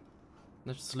sorry.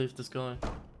 Let's just leave this guy.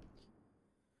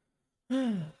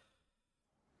 Damn.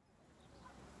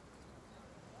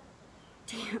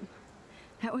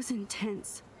 That was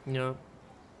intense. Yeah.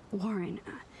 Warren,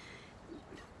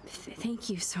 thank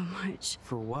you so much.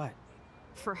 For what?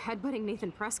 For headbutting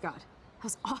Nathan Prescott. That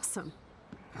was awesome.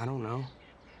 I don't know.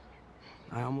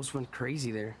 I almost went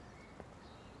crazy there.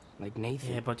 Like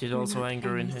Nathan. Yeah, but you're also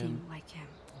angering him. Like him.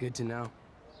 Good to know.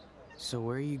 So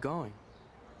where are you going?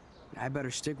 I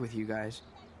better stick with you guys.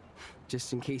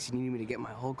 Just in case you need me to get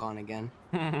my Hulk on again.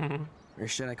 Or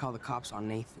should I call the cops on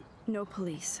Nathan? No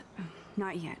police.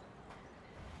 Not yet.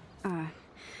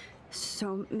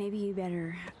 So maybe you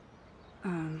better,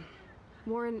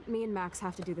 Warren, me and Max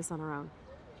have to do this on our own.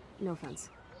 No offense.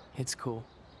 It's cool.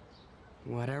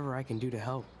 Whatever I can do to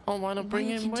help. Oh, why not bring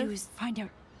him do is find out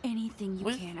anything you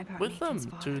can about with Nathan's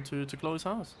them father. to Chloe's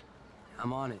house.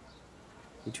 I'm on it.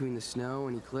 Between the snow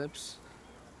and eclipse,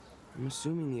 I'm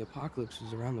assuming the apocalypse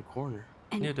is around the corner.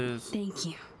 And it is. Thank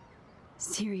you.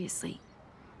 Seriously.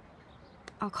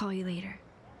 I'll call you later.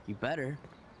 You better.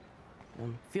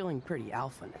 I'm feeling pretty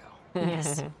alpha now.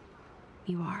 Yes,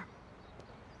 you are.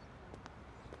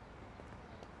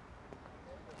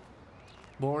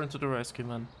 Warren to the rescue,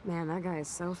 man. Man, that guy is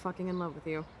so fucking in love with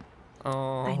you.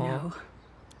 Oh. I know.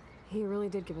 He really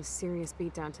did give a serious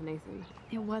beatdown to Nathan.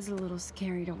 It was a little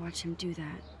scary to watch him do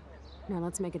that. Now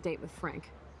let's make a date with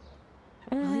Frank.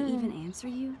 Will he even answer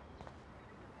you?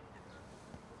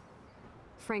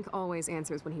 Frank always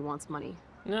answers when he wants money.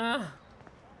 Yeah.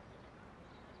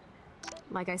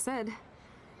 Like I said,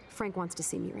 Frank wants to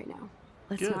see me right now.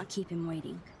 Let's not keep him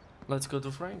waiting. Let's go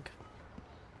to Frank.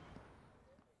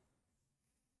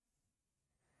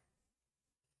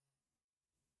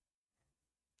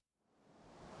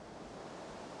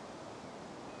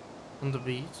 On the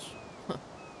beach.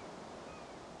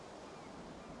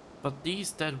 But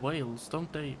these dead whales,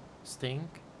 don't they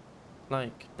stink?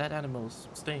 Like, dead animals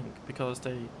stink because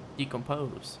they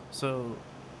decompose. So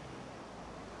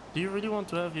Do you really want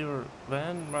to have your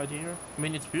van right here? I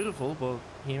mean, it's beautiful, but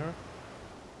here?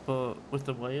 But with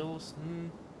the whales?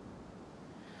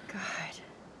 God,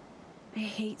 I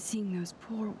hate seeing those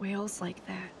poor whales like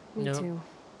that. Me Yep. too.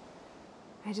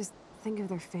 I just think of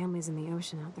their families in the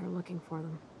ocean out there looking for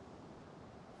them.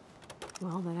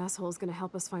 Well, that asshole's gonna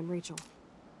help us find Rachel.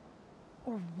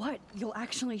 Or what? You'll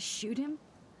actually shoot him?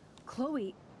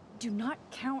 Chloe, do not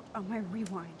count on my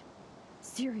rewind.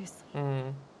 Seriously.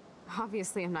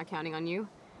 Obviously, I'm not counting on you.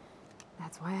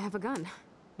 That's why I have a gun.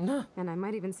 Nah. And I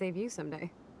might even save you someday.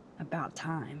 About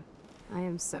time. I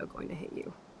am so going to hit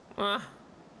you. Ah.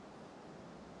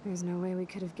 There's no way we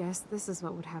could have guessed this is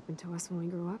what would happen to us when we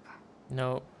grew up.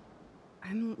 No.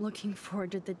 I'm looking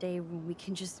forward to the day when we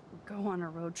can just go on a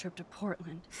road trip to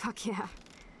Portland. Fuck yeah.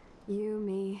 You,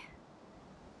 me,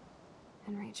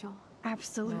 and Rachel.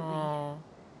 Absolutely. Aww.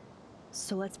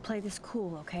 So let's play this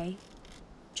cool, okay?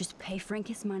 Just pay Frank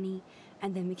his money,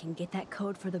 and then we can get that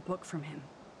code for the book from him.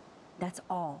 That's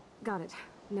all. Got it.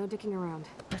 No dicking around.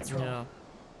 Let's roll. Yeah.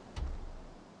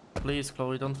 Please,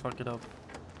 Chloe, don't fuck it up.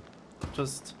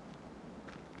 Just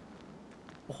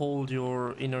hold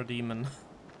your inner demon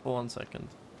for 1 second.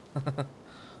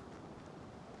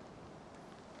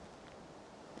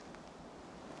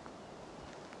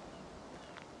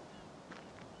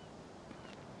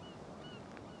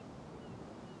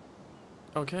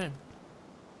 Okay.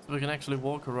 So we can actually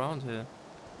walk around here.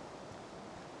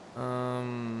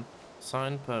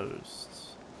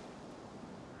 Signposts.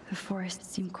 The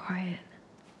forest seemed quiet.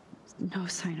 No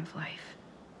sign of life.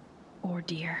 Or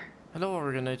deer. Hello,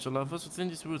 Oregon nature lovers. Within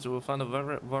these woods you will find a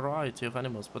variety of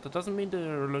animals, but that doesn't mean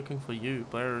they're looking for you.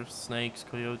 Bears, snakes,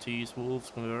 coyotes,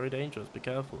 wolves can be very dangerous. Be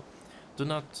careful. Do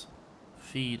not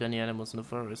feed any animals in the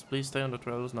forest. Please stay on the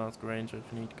trails and ask a ranger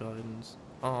if you need guidance.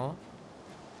 Aw.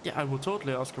 Yeah, I would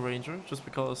totally ask a ranger, just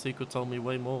because he could tell me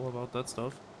way more about that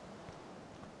stuff.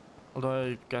 Although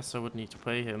I guess I would need to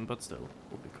pay him, but still,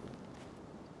 would be cool.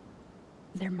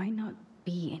 There might not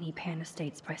be any pan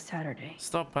estates by Saturday.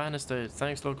 Stop pan estates.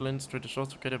 Thanks local industry, the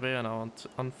shots of KDB are now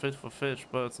unfit for fish,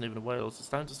 birds and even whales. It's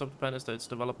time to stop the pan estates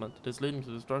development. It is leading to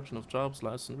the destruction of jobs,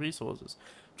 lives and resources.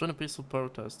 Join a peaceful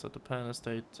protest at the Pan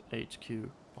Estate HQ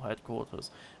or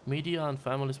headquarters. Media and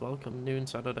families welcome. Noon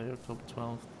Saturday, October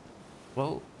 12th.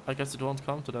 Well, I guess it won't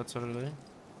come to that Saturday.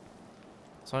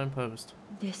 Signpost.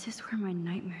 This is where my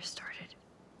nightmare started.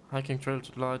 Hiking trail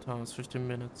to the lighthouse, 15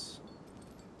 minutes.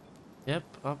 Yep,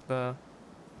 up there.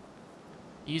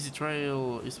 Easy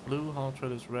trail is blue, hard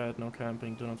trail is red, no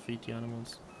camping, do not feed the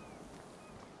animals.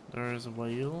 There is a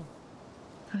whale.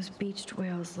 Those beached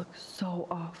whales look so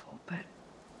awful, but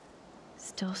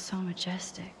still so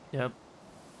majestic. Yep.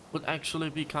 Would actually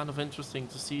be kind of interesting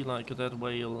to see like a dead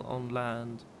whale on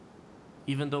land.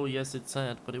 Even though yes it's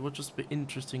sad, but it would just be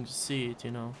interesting to see it,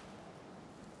 you know.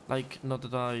 Like, not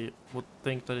that I would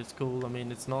think that it's cool, I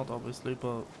mean it's not obviously,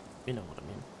 but you know what I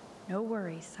mean. No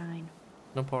worries sign.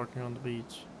 No parking on the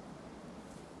beach.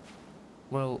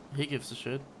 Well, he gives a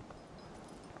shit.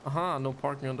 Aha, no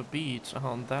parking on the beach.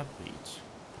 Aha, on that beach.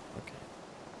 Okay.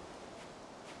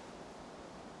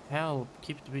 Help,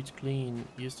 keep the beach clean.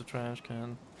 Use the trash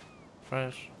can.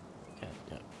 Trash can,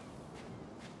 yeah.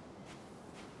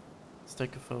 Let's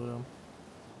take a photo.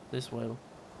 This whale.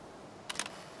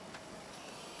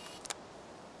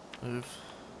 Oof.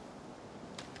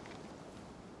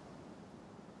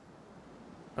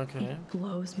 Okay. It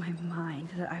blows my mind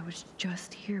that I was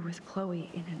just here with Chloe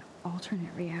in an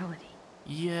alternate reality.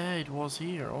 Yeah, it was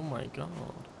here. Oh my god.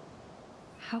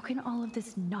 How can all of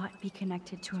this not be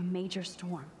connected to a major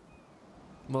storm?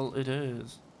 Well, it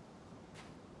is.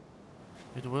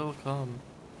 It will come.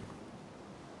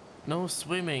 No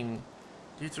swimming.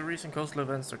 Due to recent coastal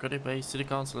events, Narcotic Bay City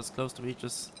Council has closed the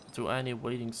beaches to any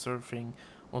wading, surfing,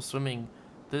 or swimming.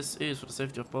 This is for the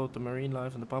safety of both the marine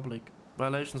life and the public.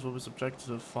 Violations will be subjected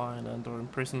to a fine and or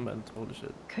imprisonment. Holy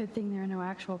shit. Good thing there are no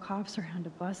actual cops around to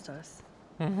bust us.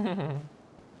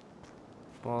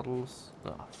 Bottles.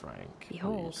 Ah, Frank.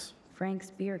 Behold, please.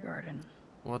 Frank's beer garden.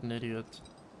 What an idiot.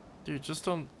 Dude, just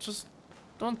don't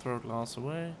throw glass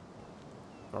away.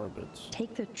 Garbage.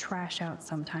 Take the trash out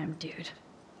sometime, dude.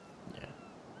 Yeah.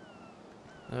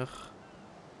 Ugh.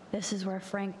 This is where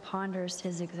Frank ponders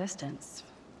his existence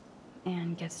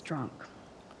and gets drunk.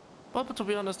 But to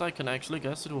be honest, I can actually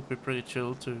guess it would be pretty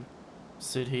chill to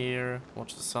sit here,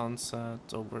 watch the sunset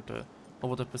over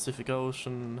the Pacific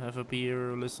Ocean, have a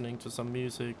beer, listening to some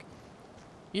music.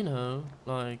 You know,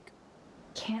 like...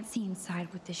 Can't see inside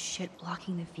with this shit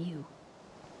blocking the view.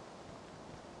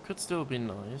 Could still be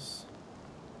nice.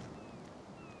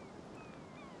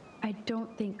 I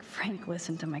don't think Frank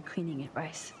listened to my cleaning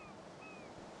advice.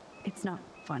 It's not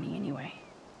funny anyway.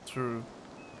 True.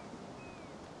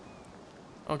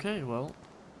 Okay, well.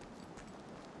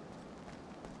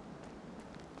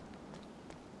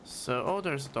 So, oh,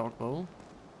 there's a dog bowl.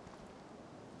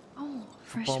 Oh,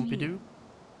 fresh Pompidou. meat.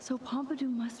 So Pompidou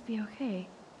must be okay.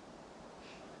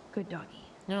 Good doggy.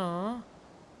 Yeah. Aw.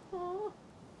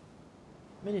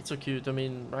 I mean, it's so cute. I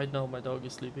mean, right now my dog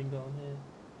is sleeping down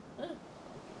here.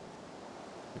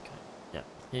 Okay. Yeah,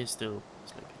 he's still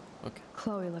sleeping. Okay.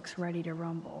 Chloe looks ready to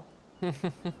rumble.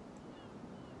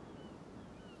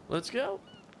 Let's go.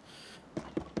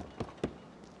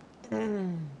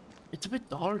 It's a bit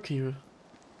dark here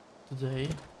today.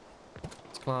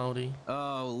 It's cloudy.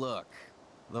 Oh, look.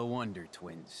 The Wonder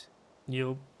Twins.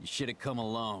 Yup. You should have come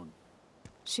alone.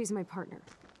 She's my partner.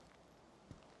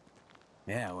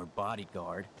 Yeah, or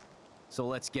bodyguard. So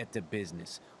let's get to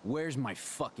business. Where's my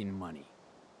fucking money?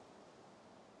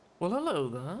 Well, hello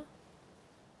there.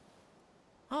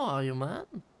 How are you, man?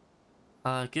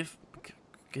 Give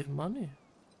money.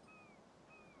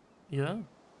 Yeah.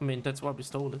 I mean, that's why we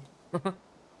stole it.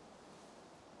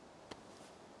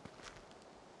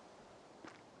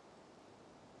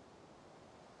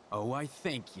 Oh, I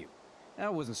thank you.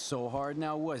 That wasn't so hard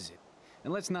now, was it?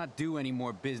 And let's not do any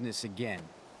more business again.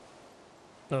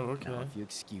 Oh, okay. Now, if you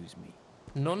excuse me.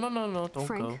 No, don't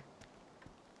Frank, go.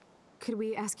 could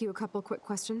we ask you a couple quick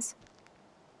questions?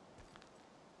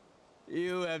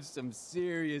 You have some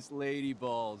serious lady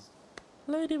balls.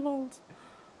 Lady balls.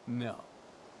 No.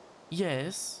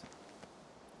 Yes.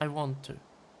 I want to.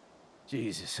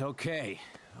 Jesus, okay.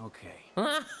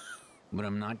 But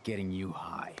I'm not getting you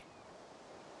high.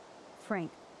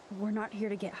 Frank, we're not here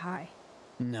to get high.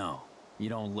 No, you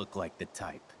don't look like the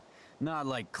type. Not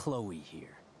like Chloe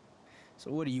here.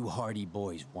 So what do you hardy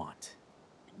boys want?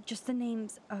 Just the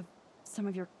names of some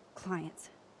of your clients.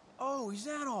 Oh, is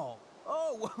that all?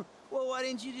 Oh, well, why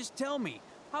didn't you just tell me?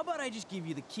 How about I just give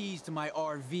you the keys to my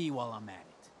RV while I'm at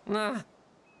it? Nah.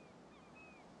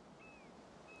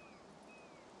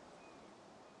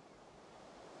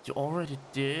 You already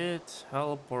did.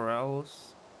 Help or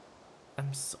else.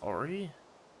 I'm sorry.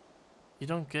 You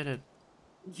don't get it.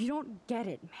 You don't get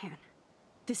it, man.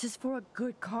 This is for a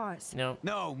good cause. No.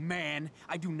 No, man,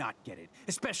 I do not get it.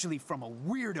 Especially from a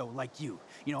weirdo like you.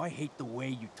 You know, I hate the way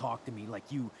you talk to me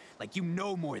like you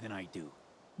know more than I do.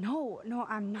 No,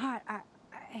 I'm not.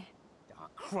 Oh,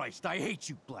 Christ, I hate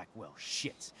you, Blackwell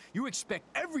shits. You expect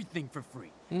everything for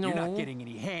free. No. You're not getting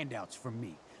any handouts from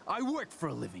me. I work for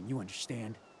a living, you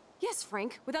understand? Yes,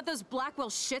 Frank. Without those Blackwell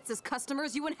shits as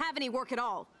customers, you wouldn't have any work at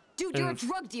all. Dude, you're a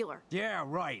drug dealer. Yeah,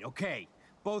 right, okay.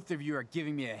 Both of you are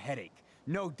giving me a headache.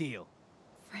 No deal.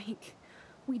 Frank,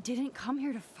 we didn't come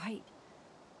here to fight.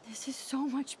 This is so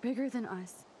much bigger than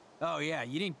us. Oh yeah,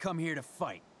 you didn't come here to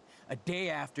fight. A day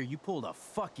after, you pulled a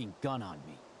fucking gun on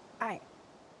me.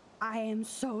 I am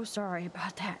so sorry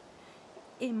about that.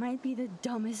 It might be the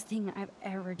dumbest thing I've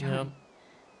ever done.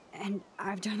 Yeah. And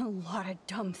I've done a lot of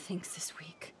dumb things this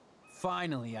week.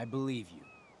 Finally, I believe you.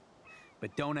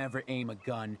 But don't ever aim a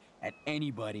gun at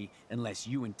anybody unless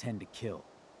you intend to kill.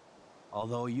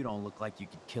 Although you don't look like you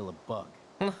could kill a bug.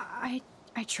 I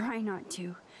try not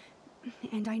to.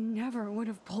 And I never would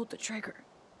have pulled the trigger.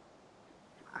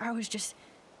 I was just...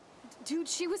 Dude,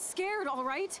 she was scared, all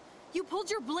right? You pulled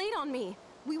your blade on me.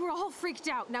 We were all freaked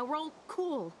out. Now we're all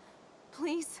cool.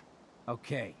 Please?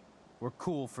 Okay, we're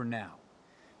cool for now.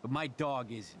 But my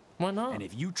dog isn't. Why not? And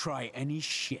if you try any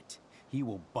shit, he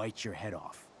will bite your head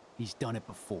off. He's done it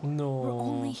before. No. We're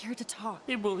only here to talk.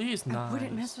 He's nice. I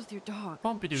wouldn't mess with your dog.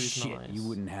 Pompidou is Shit, nice. you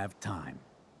wouldn't have time.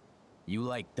 You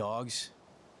like dogs?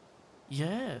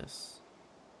 Yes.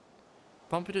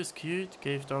 Pompidou is cute,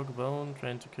 gave dog a bone,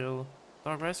 trained to kill.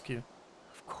 Dog rescue.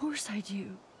 Of course I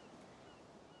do.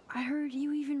 I heard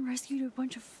you even rescued a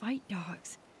bunch of fight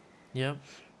dogs. Yep.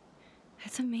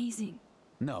 That's amazing.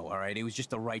 No, alright, it was just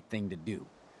the right thing to do.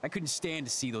 I couldn't stand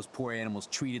to see those poor animals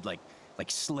treated like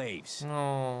slaves.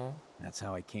 Oh. That's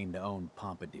how I came to own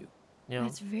Pompidou. Yeah.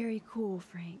 That's very cool,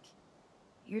 Frank.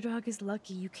 Your dog is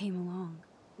lucky you came along.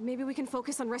 Maybe we can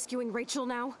focus on rescuing Rachel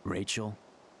now? Rachel?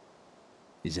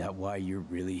 Is that why you're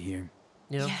really here?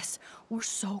 Yep. Yes, we're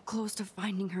so close to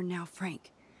finding her now,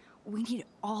 Frank. We need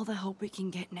all the help we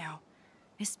can get now,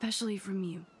 especially from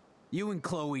you. You and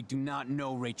Chloe do not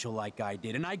know Rachel like I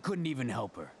did, and I couldn't even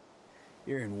help her.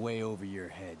 You're in way over your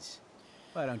heads.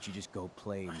 Why don't you just go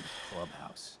play in the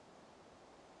clubhouse?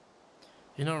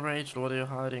 You know, Rachel, what are you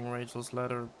hiding? Rachel's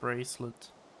leather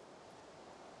bracelet.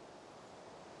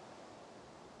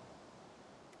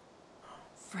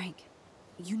 Frank,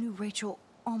 you knew Rachel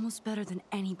almost better than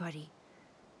anybody.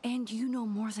 And you know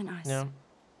more than us. Yeah.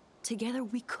 Together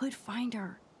we could find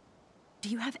her. Do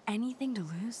you have anything to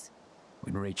lose?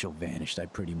 When Rachel vanished, I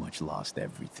pretty much lost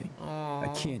everything. Aww.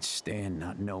 I can't stand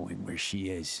not knowing where she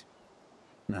is.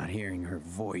 Not hearing her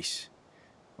voice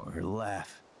or her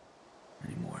laugh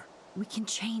anymore. We can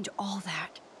change all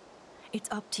that. It's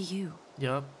up to you.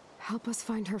 Yep. Help us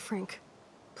find her, Frank.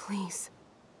 Please.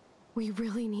 We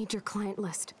really need your client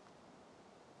list.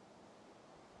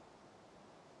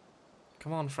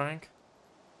 Come on, Frank.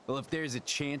 Well, if there's a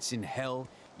chance in hell,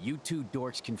 you two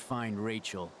dorks can find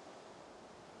Rachel.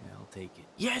 Yeah, I'll take it.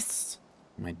 Yes!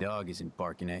 My dog isn't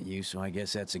barking at you, so I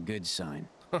guess that's a good sign.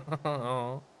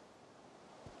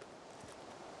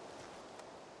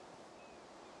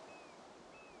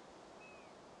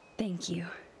 Thank you.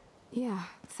 Yeah,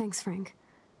 thanks, Frank.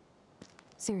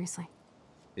 Seriously.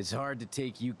 It's hard to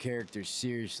take you characters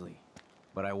seriously,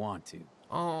 but I want to.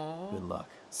 Oh. Good luck.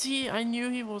 See, I knew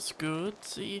he was good.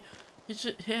 See,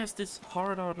 he has this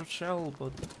hard outer shell,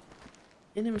 but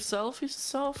in himself he's a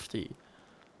softie.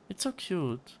 It's so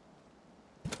cute.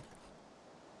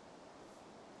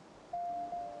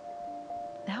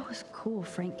 That was cool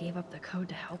Frank gave up the code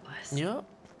to help us. Yeah.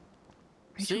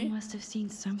 Rachel See? must have seen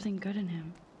something good in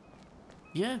him.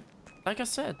 Yeah, like I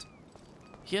said,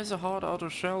 he has a hard outer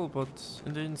shell, but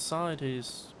in the inside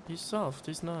he's soft,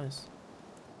 he's nice.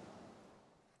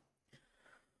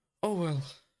 Oh well,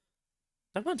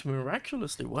 that went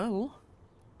miraculously well.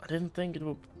 I didn't think it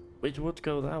would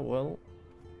go that well.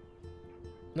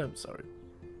 No, I'm sorry.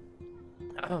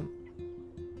 Oh,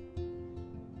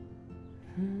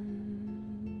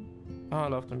 I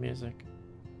love the music.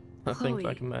 I think Chloe,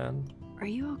 like a man. Are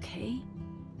you okay?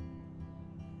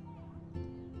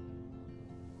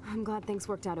 I'm glad things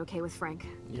worked out okay with Frank.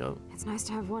 Yup, It's nice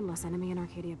to have one less enemy in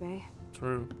Arcadia Bay.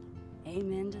 true.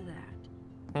 Amen to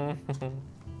that.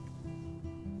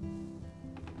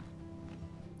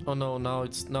 Oh no, now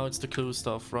it's the clue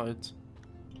stuff, right?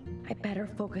 I better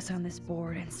focus on this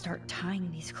board and start tying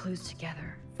these clues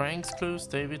together. Frank's clues,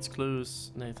 David's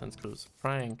clues, Nathan's clues.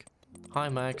 Frank. Hi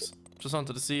Max. Just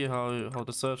wanted to see how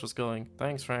the search was going.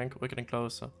 Thanks Frank, we're getting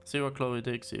closer. See where Chloe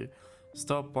digs you.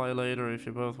 Stop by later if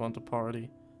you both want to party.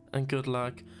 And good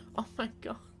luck. Oh my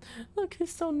god, look,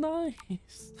 he's so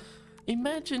nice.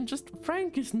 Imagine, just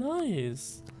Frank is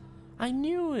nice. I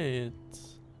knew it.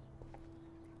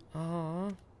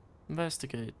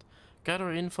 Investigate.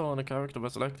 Gather info on a character by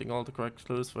selecting all the correct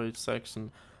clues for each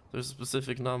section. There's a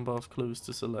specific number of clues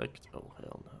to select. Oh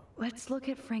hell no. Let's look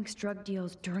at Frank's drug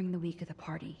deals during the week of the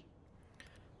party.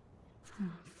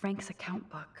 Frank's account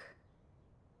book.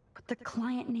 But the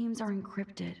client names are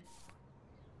encrypted.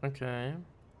 Okay.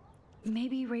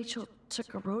 Maybe Rachel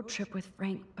took a road trip with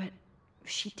Frank, but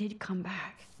she did come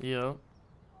back. Yeah.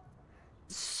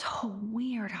 So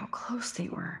weird how close they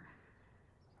were.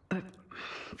 But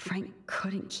Frank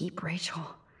couldn't keep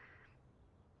Rachel.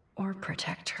 Or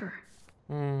protect her.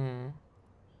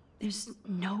 There's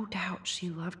no doubt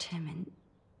she loved him in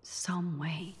some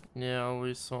way. Yeah,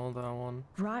 we saw that one.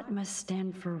 Rot must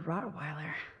stand for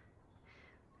Rottweiler.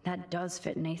 That does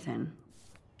fit Nathan.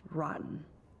 Rotten.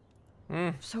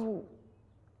 So,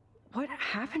 what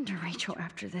happened to Rachel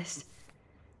after this?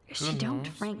 She dumped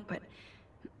Frank, but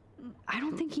I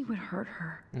don't think he would hurt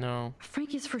her. No.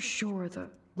 Frank is for sure the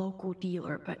local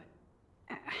dealer, but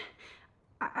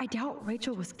I doubt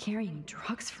Rachel was carrying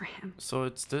drugs for him. So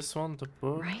it's this one, the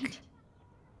book? Right?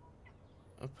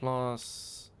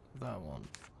 Plus that one.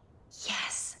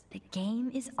 Yes, the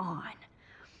game is on.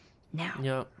 Now,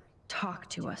 Yep. talk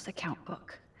to us, account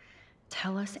book.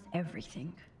 Tell us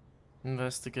everything.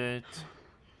 Investigate.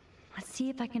 Let's see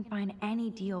if I can find any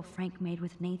deal Frank made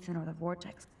with Nathan or the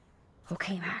Vortex.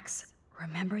 Okay, Max.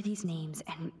 Remember these names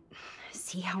and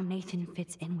see how Nathan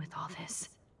fits in with all this.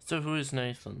 So who is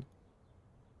Nathan?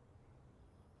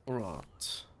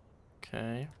 Right.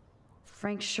 Okay.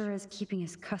 Frank sure is keeping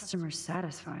his customers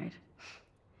satisfied.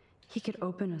 He could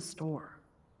open a store.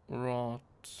 Right.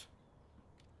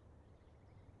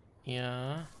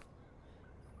 Yeah.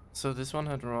 So this one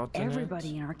had rot in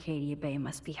Everybody in Arcadia Bay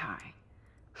must be high.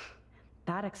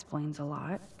 That explains a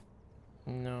lot.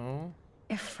 No.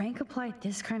 If Frank applied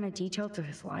this kind of detail to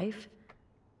his life,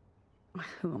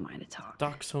 who am I to talk?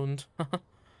 Dachshund.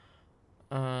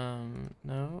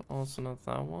 No, also not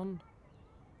that one.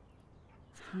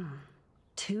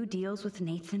 2 deals with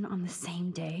Nathan on the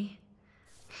same day?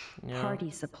 Yeah.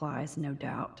 Party supplies, no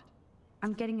doubt.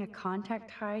 I'm getting a contact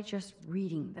high just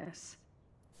reading this.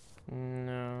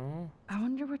 No. I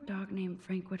wonder what dog name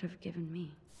Frank would have given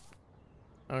me.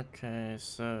 Okay,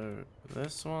 so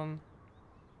this one,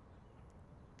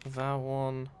 that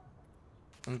one,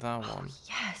 and that one.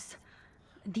 Yes!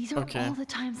 These are Okay. all the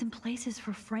times and places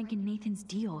for Frank and Nathan's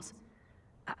deals.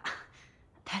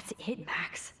 That's it,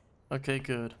 Max. Okay,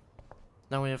 good.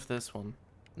 Now we have this one.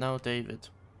 Now David.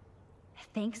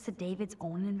 Thanks to David's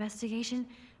own investigation,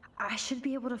 I should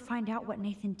be able to find out what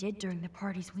Nathan did during the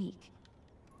party's week.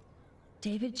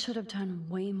 David should have done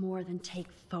way more than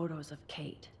take photos of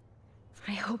Kate.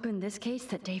 I hope in this case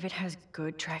that David has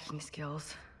good tracking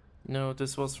skills. No,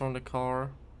 this was from the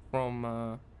car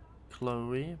from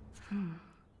Chloe.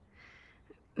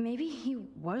 Maybe he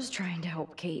was trying to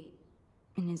help Kate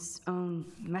in his own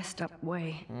messed up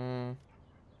way.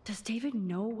 Does David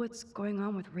know what's going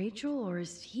on with Rachel, or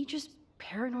is he just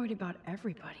paranoid about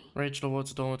everybody? Rachel avoids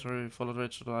the dormitory, followed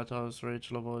Rachel to the White House.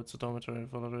 Rachel avoids the dormitory,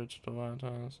 followed Rachel to the White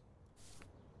House.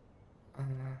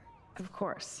 Of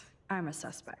course, I'm a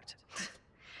suspect.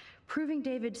 Proving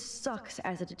David sucks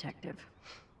as a detective.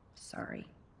 Sorry.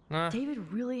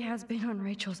 David really has been on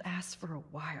Rachel's ass for a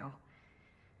while.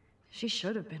 She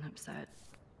should have been upset.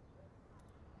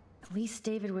 At least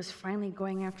David was finally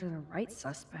going after the right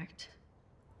suspect.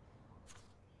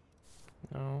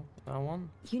 No, that one?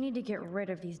 You need to get rid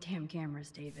of these damn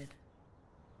cameras, David.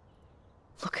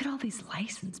 Look at all these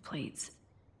license plates.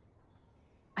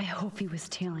 I hope he was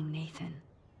tailing Nathan.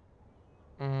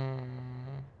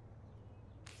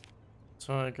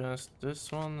 So I guess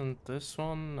this one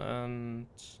and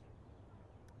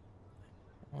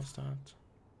what's that?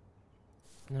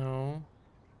 No.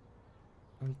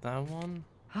 And that one?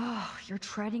 Oh, you're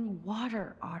treading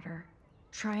water, Otter.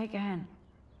 Try again.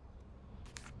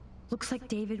 Looks like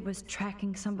David was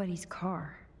tracking somebody's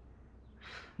car.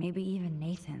 Maybe even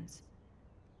Nathan's.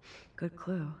 Good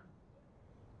clue.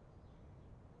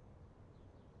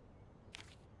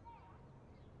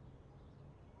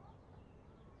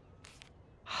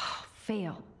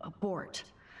 Fail. Abort.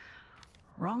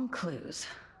 Wrong clues.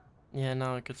 Yeah,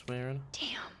 now it gets weird.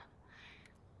 Damn.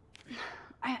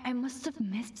 I must have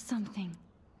missed something.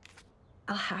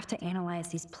 I'll have to analyze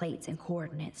these plates and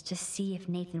coordinates to see if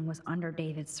Nathan was under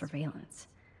David's surveillance.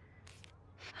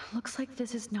 Looks like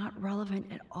this is not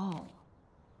relevant at all.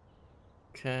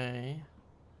 Okay.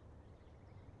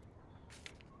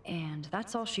 And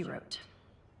that's all she wrote.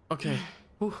 Okay.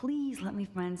 Please let me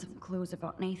find some clues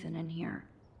about Nathan in here.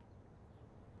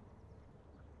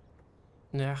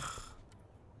 Yeah.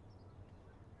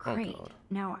 Great. Oh God.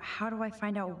 Now, how do I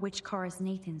find out which car is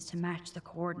Nathan's to match the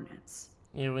coordinates?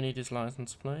 Yeah, we need his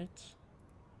license plate.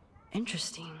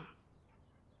 Interesting.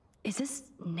 Is this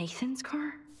Nathan's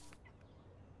car?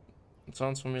 It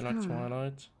sounds for me like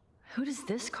Twilight. Who does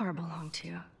this car belong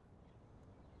to?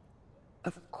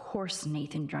 Of course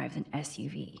Nathan drives an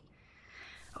SUV.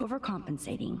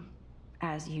 Overcompensating,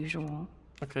 as usual.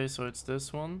 Okay, so it's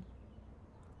this one.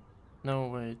 No,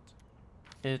 wait.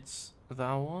 It's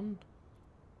that one?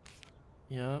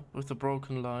 Yeah, with the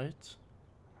broken light.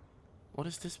 What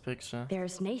is this picture?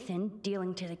 There's Nathan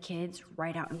dealing to the kids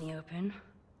right out in the open.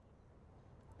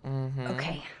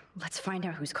 Okay, let's find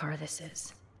out whose car this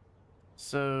is.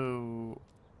 So,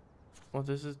 what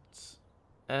is it?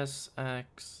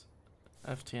 SX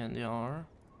FTNDR.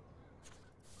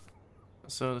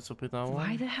 So this will be that one.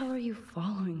 Why the hell are you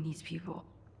following these people?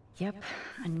 Yep,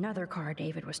 another car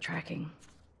David was tracking.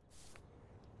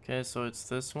 Okay, so it's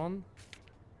this one.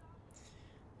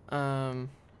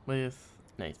 With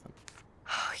Nathan.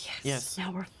 Oh, yes. Yes.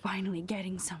 Now we're finally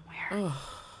getting somewhere.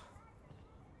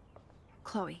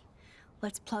 Chloe,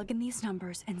 let's plug in these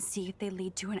numbers and see if they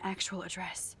lead to an actual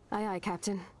address. Aye, aye,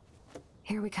 Captain.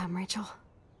 Here we come, Rachel.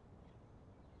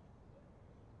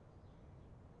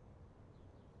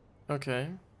 Okay.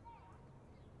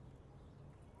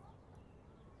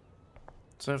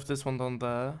 So if this one done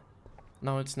there,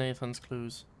 now it's Nathan's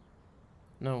clues.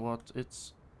 No, what?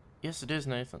 It's... Yes, it is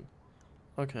Nathan.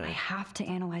 Okay. I have to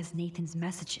analyze Nathan's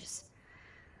messages.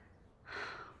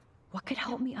 What could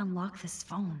help me unlock this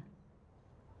phone?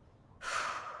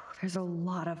 There's a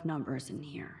lot of numbers in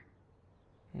here.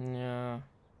 Yeah.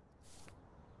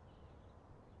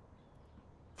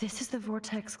 This is the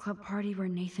Vortex Club party where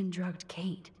Nathan drugged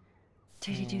Kate.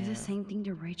 Did he do the same thing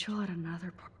to Rachel at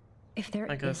another party? If there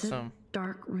is a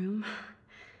dark room,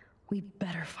 we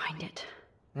better find it.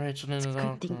 Rachel in the dark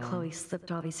room. Good thing Chloe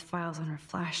slipped all these files on her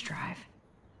flash drive.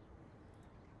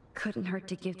 Couldn't hurt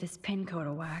to give this pin code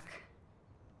a whack.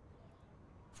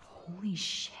 Holy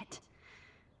shit.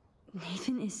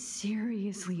 Nathan is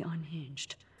seriously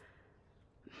unhinged.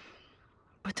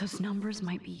 But those numbers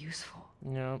might be useful.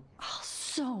 Yep. Oh,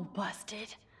 so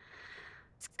busted.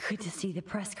 It's good to see the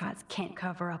Prescotts can't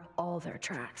cover up all their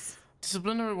tracks.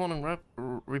 Disciplinary warning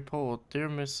report. Dear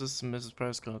Mrs. and Mrs.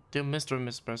 Prescott. Dear Mr. and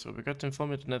Mrs. Prescott, we got to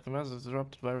inform you that Nathan has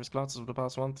disrupted various classes of the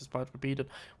past month despite repeated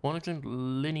warnings and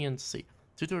leniency.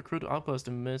 Due to a crude outburst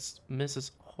in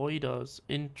Mrs. Hoyda's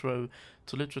intro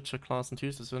to literature class on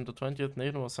Tuesday, September 20th,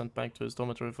 Nathan was sent back to his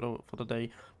dormitory for the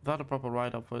day without a proper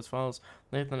write-up for his files.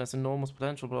 Nathan has enormous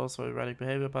potential but also erratic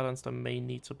behavior patterns that may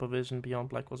need supervision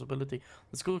beyond BlackWidow's ability.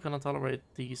 The school cannot tolerate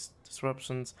these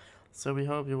disruptions, so we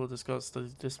hope you will discuss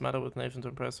this matter with Nathan to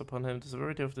impress upon him the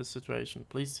severity of this situation.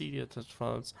 Please see the attached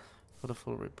files for the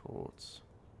full reports.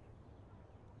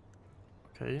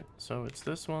 Okay, so it's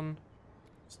this one,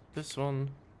 this one,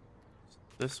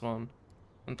 this one,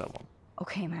 and that one.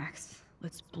 Okay, Max.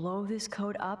 Let's blow this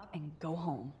code up and go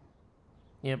home.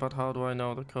 Yeah, but how do I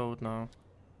know the code now?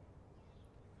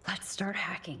 Let's start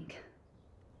hacking.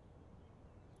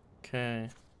 Okay.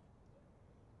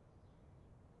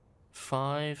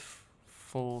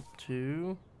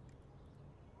 542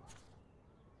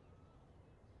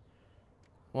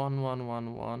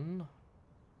 1111.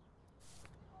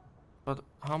 But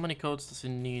how many codes does it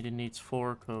need? It needs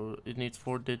 4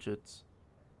 digits.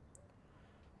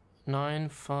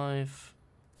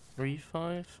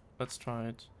 9535. Let's try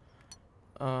it.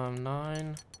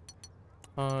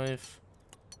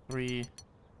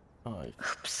 9535.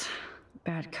 Oops.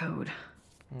 Bad code.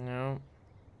 No.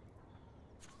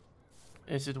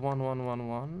 Is it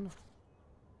 1111?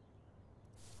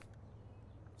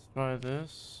 Let's try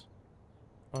this.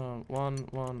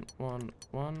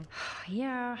 1111.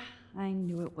 Yeah, I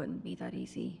knew it wouldn't be that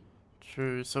easy.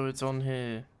 True, so it's on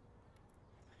here.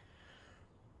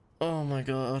 Oh my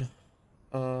god.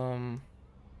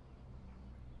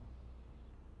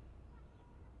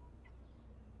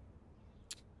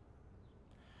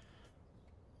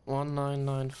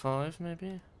 1995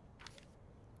 maybe?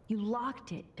 You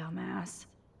locked it, dumbass.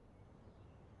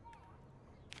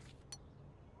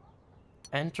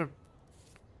 Enter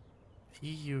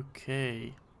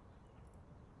PUK.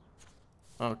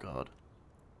 Oh god.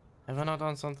 Have I not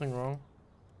done something wrong?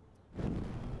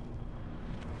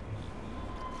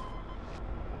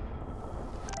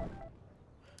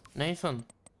 Nathan.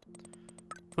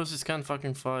 Pussies can't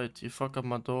fucking fight. You fuck up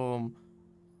my dorm.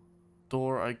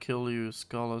 Door, I kill you.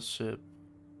 Scholarship.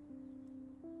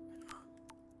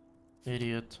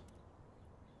 Idiot.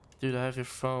 Dude, I have your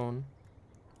phone.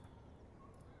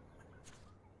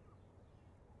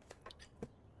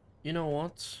 You know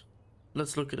what?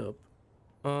 Let's look it up.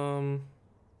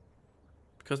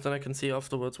 Because then I can see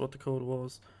afterwards what the code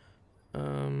was.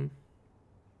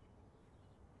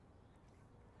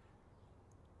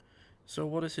 So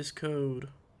what is his code?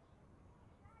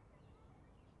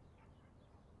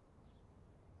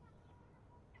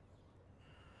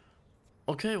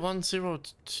 Okay,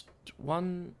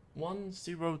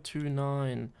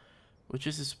 1029, which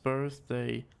is his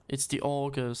birthday. It's the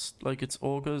August, like it's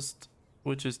August,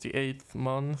 which is the 8th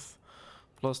month,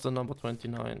 plus the number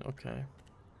 29. Okay.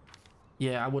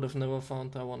 Yeah, I would have never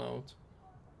found that one out,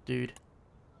 dude.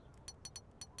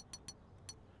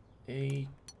 8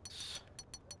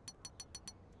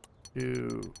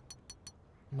 2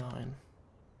 9.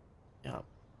 Yeah.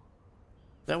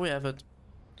 There we have it.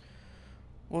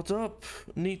 What's up?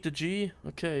 Need the G?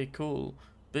 Okay, cool.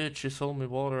 Bitch, you sold me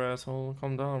water, asshole.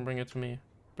 Come down, bring it to me.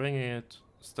 Bringing it.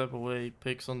 Step away,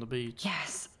 pigs on the beach.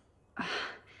 Yes.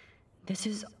 This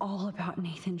is all about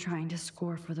Nathan trying to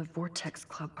score for the Vortex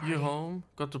Club party. You home?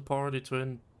 Got to party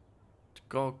tonight.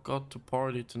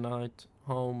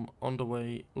 Home, on the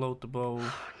way, load the bow.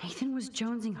 Nathan was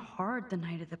jonesing hard the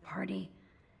night of the party.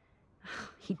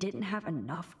 He didn't have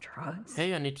enough drugs.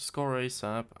 Hey, I need to score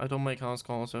ASAP. I don't make house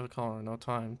calls with a car, no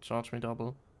time. Charge me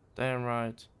double. Damn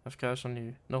right. Have cash on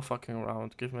you. No fucking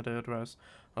around. Give me the address.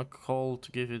 I'll call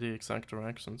to give you the exact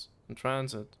directions. In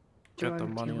transit. Get the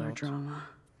money out. Drama.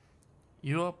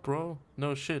 You up, bro?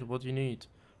 No shit, what do you need?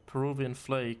 Peruvian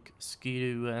flake,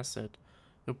 skidoo acid.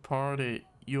 Your party,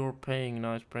 you're paying,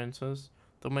 night princess.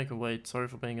 Don't make me wait, sorry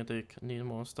for being a dick. Need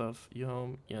more stuff. You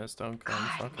home? Yes, don't come,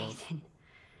 fuck off.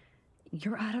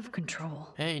 You're out of control.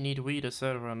 Hey, need weed,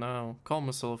 etc. now. Calm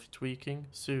myself, you tweaking.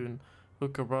 Soon.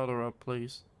 Hook your brother up,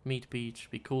 please. Meet beach,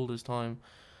 be cool this time.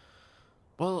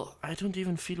 Well, I don't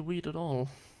even feel weed at all.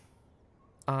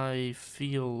 I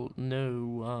feel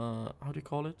no, how do you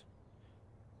call it?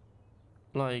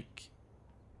 Like,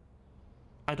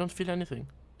 I don't feel anything.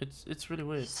 It's really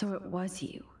weird. So it was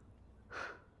you.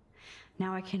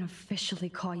 Now I can officially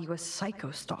call you a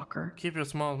psycho stalker. Keep your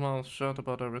small mouth shut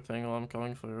about everything or I'm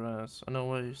coming for your ass. I know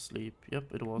where you sleep.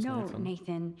 Yep, it was No, Nathan.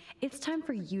 Nathan. It's time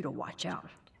for you to watch out.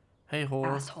 Hey, whore.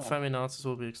 Asshole. Feminazis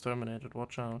will be exterminated.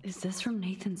 Watch out. Is this from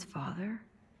Nathan's father?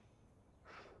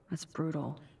 That's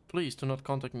brutal. Please do not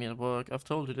contact me at work. I've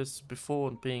told you this before,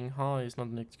 and being high is not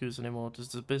an excuse anymore. This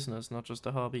is a business, not just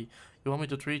a hobby. You want me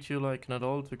to treat you like an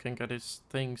adult who can get his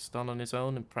things done on his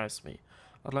own? Impress me.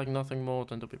 I'd like nothing more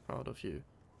than to be proud of you.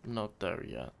 Not there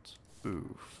yet.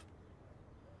 Oof.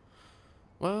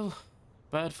 Well,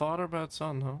 bad father, bad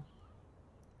son, huh?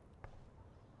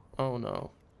 Oh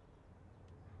no.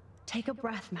 Take a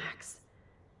breath, Max.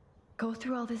 Go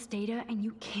through all this data and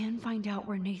you can find out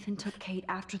where Nathan took Kate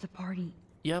after the party.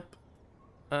 Yep.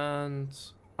 And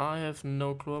I have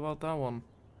no clue about that one.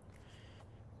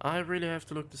 I really have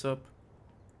to look this up.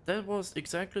 That was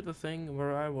exactly the thing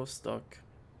where I was stuck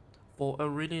for a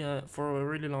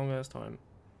really long ass time.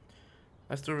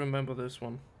 I still remember this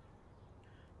one.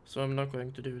 So I'm not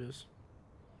going to do this.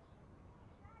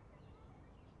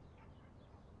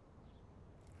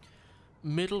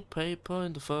 Middle paper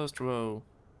in the first row.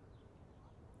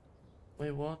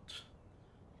 Wait, what?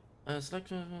 Select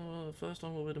the first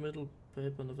one will be the middle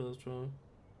paper in the first row.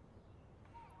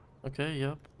 Okay,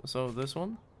 yep. So this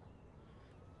one.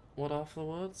 What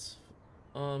afterwards?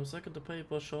 Second the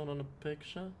paper shown on the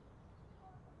picture.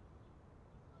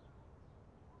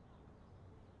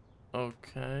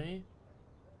 Okay.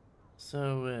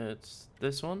 So it's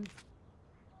this one.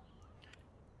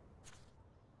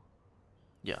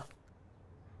 Yeah.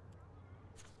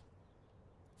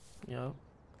 Yep.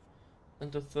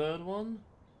 And the third one?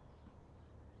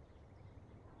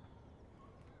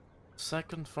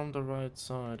 Second from the right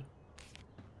side.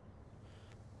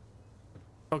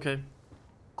 Okay.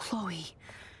 Chloe,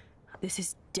 this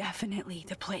is definitely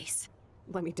the place.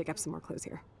 Let me dig up some more clues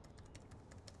here.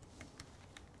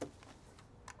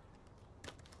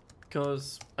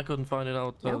 Because I couldn't find it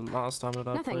out the last time that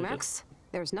I Nothing, played Max.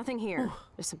 There's nothing here.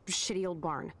 Just some shitty old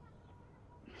barn.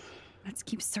 Let's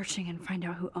keep searching and find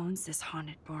out who owns this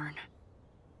haunted barn.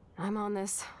 I'm on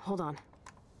this. Hold on.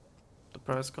 The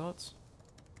Prescotts?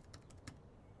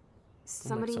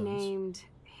 Somebody named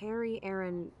Harry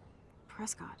Aaron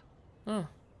Prescott. Oh.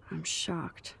 I'm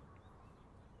shocked.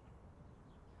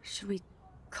 Should we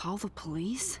call the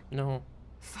police? No.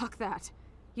 Fuck that.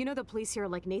 You know the police here are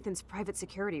like Nathan's private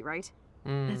security, right?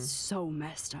 That's so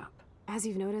messed up. As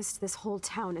you've noticed, this whole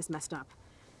town is messed up.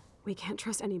 We can't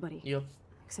trust anybody. Yep.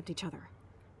 Except each other.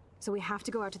 So we have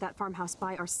to go out to that farmhouse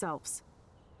by ourselves.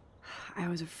 I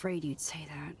was afraid you'd say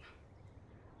that.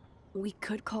 We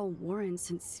could call Warren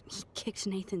since he kicked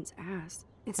Nathan's ass.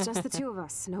 It's just the two of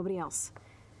us, nobody else.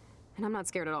 And I'm not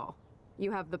scared at all.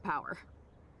 You have the power.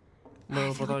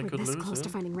 Well, I feel but like I could we're this lose close it. to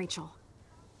finding Rachel.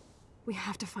 We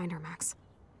have to find her, Max.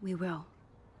 We will.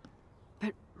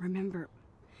 But remember,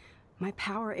 my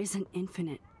power isn't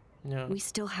infinite. Yeah. We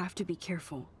still have to be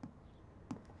careful.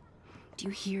 Do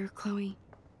you hear, Chloe?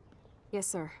 Yes,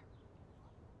 sir.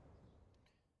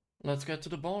 Let's get to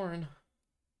the barn.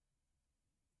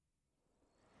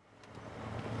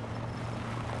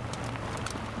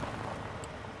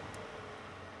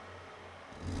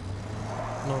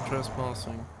 No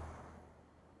trespassing.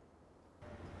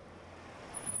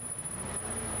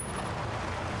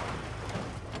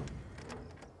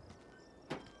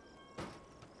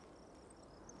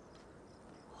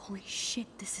 Holy shit,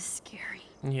 this is scary.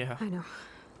 Yeah. I know.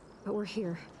 But we're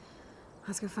here.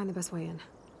 Let's go find the best way in.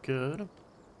 Good.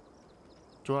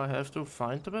 Do I have to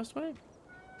find the best way?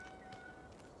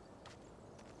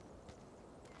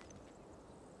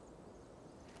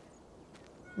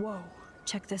 Whoa,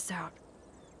 check this out.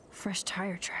 Fresh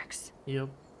tire tracks. Yep.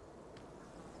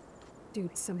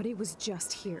 Dude, somebody was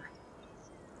just here.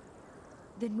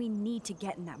 Then we need to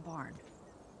get in that barn.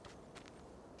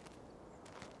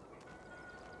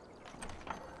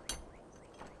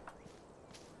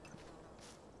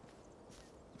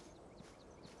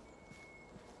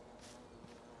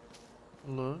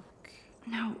 Look.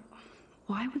 Now,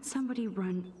 why would somebody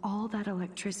run all that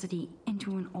electricity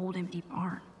into an old empty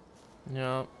barn?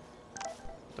 Yeah.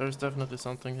 There's definitely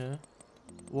something here.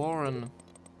 Warren.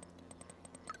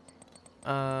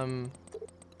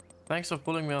 Thanks for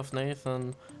pulling me off,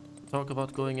 Nathan. Talk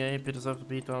about going ape, he deserves a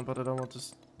beatdown, but I don't want to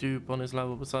stoop on his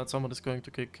level. Besides, someone is going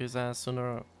to kick his ass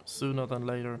sooner than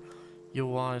later. You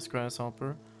wise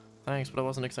grasshopper. Thanks, but I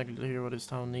wasn't exactly the hero this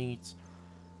town needs.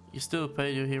 You still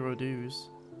paid your hero dues.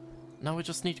 Now we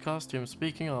just need costumes.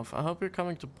 Speaking of, I hope you're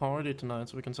coming to party tonight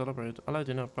so we can celebrate. I'll let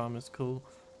you know, promise. Cool.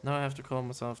 Now I have to calm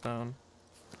myself down.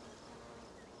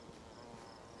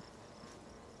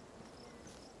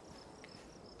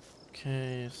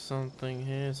 Okay, something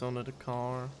here is under the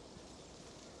car.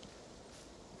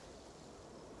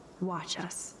 Watch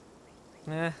us.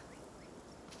 Eh.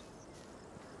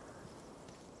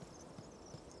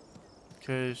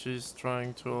 Okay, she's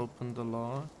trying to open the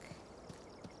lock.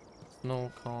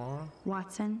 No car.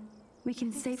 Watson, we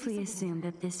can safely assume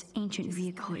that this ancient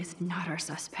vehicle is not our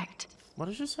suspect. What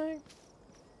did you say?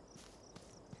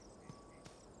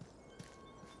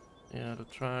 Yeah, the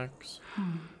tracks.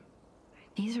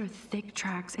 These are thick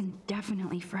tracks and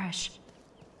definitely fresh.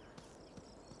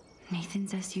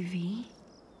 Nathan's SUV?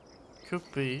 Could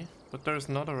be, but there's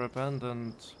another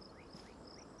abandoned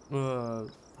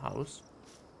house.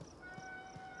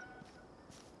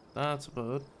 That's a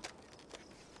bird.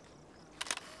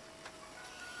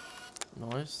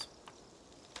 Nice.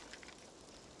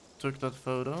 Took that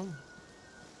photo.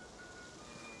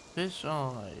 Fish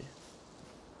eye.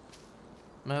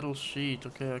 Metal sheet.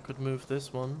 Okay, I could move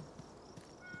this one.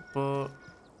 But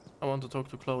I want to talk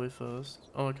to Chloe first.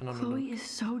 Oh, I can only Chloe look. is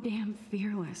so damn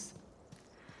fearless.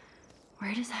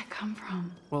 Where does that come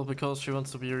from? Well, because she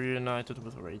wants to be reunited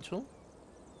with Rachel.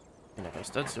 And I guess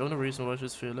that's the only reason why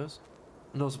she's fearless.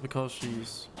 And also because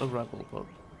she's a rebel, but,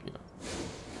 you know.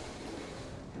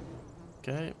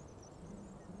 Okay.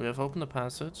 We have opened the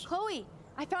passage. Chloe,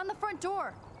 I found the front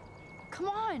door. Come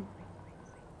on.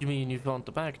 You mean you found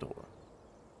the back door?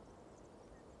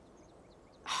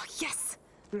 Oh, yes!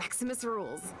 Maximus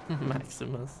rules.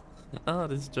 Maximus. Ah,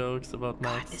 these jokes about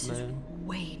God, Max this is name.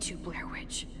 way too Blair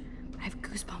Witch. I have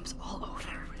goosebumps all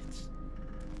over.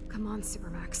 Come on,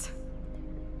 Supermax.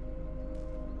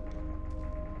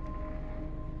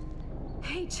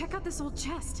 Hey, check out this old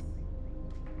chest.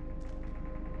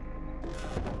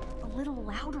 A little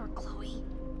louder, Chloe.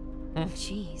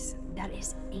 Jeez, that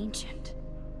is ancient.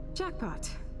 Jackpot.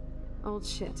 Old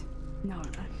shit. No,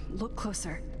 look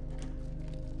closer.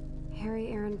 Harry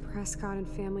Aaron Prescott and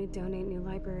family donate new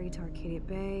library to Arcadia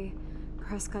Bay.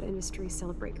 Prescott Industries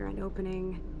celebrate grand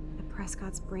opening. The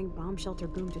Prescotts bring bomb shelter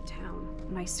boom to town.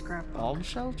 Nice scrapbook. Bomb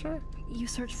shelter? You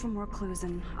search for more clues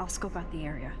and I'll scope out the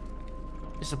area.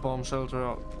 Is a bomb shelter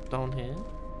out down here?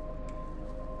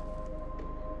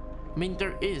 I mean,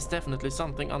 there is definitely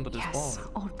something under this Yes,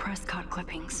 wall. old Prescott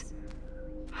clippings.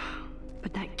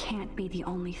 But that can't be the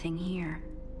only thing here.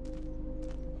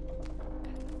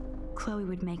 Chloe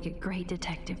would make a great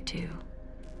detective too.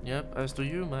 Yep, as do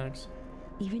you, Max.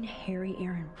 Even Harry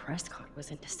Aaron Prescott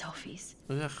was into selfies.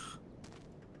 Ugh.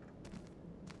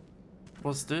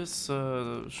 Was this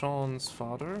Sean's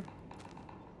father?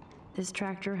 This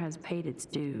tractor has paid its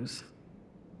dues.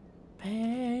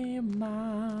 Pay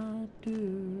my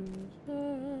dues.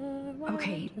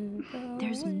 Okay,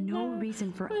 there's no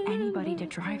reason for anybody to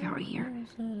drive out here.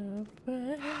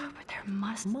 But there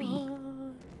must be.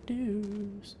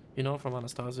 Dues. You know from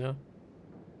Anastasia?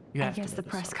 You I have to guess know the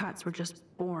this song. Prescotts were just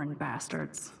born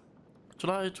bastards.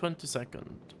 July 22nd,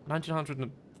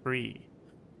 1903.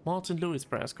 Martin Louis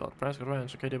Prescott, Prescott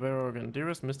Ranch, Arcadia Bay, Oregon.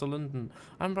 Dearest Mr. Linden,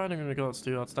 I'm writing in regards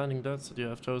to your outstanding debts that you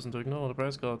have chosen to ignore. The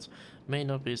Prescotts may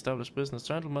not be established business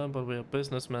gentlemen, but we are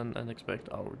businessmen and expect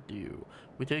our due.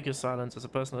 We take your silence as a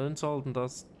personal insult and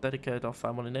thus dedicate our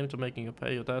family name to making you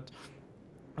pay your debt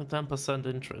at 10%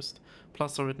 interest,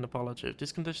 plus a written apology. If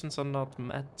these conditions are not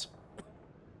met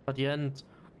at the end,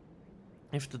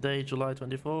 if the day, July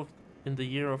 24th, in the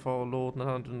year of our Lord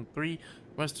 903,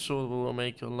 rest assured we will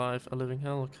make your life a living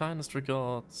hell. Kindest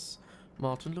regards,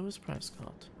 Martin Louis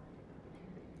Prescott.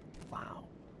 Wow.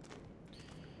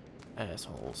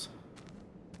 Assholes.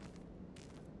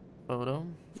 Photo?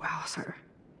 Wow, sir.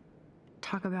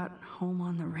 Talk about home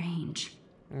on the range.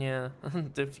 Yeah,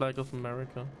 the flag of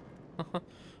America.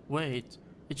 Wait,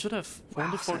 it should have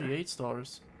only 48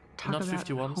 stars, Talk not about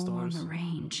 51 home on stars. the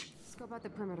range. Scope out the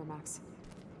perimeter, Max.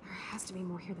 There has to be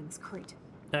more here than this crate.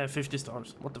 50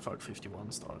 stars. What the fuck,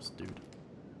 51 stars, dude.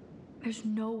 There's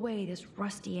no way this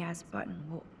rusty-ass button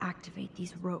will activate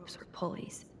these ropes or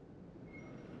pulleys.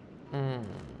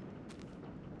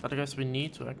 But I guess we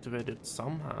need to activate it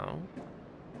somehow.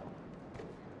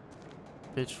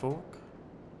 Pitchfork.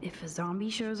 If a zombie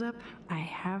shows up, I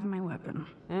have my weapon.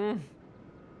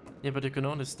 Yeah, but you can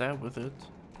only stab with it,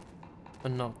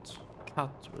 and not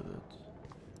cut with it.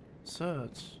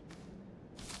 Search.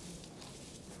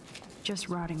 Just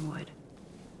rotting wood.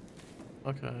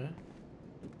 Okay.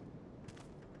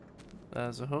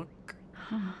 There's a hook.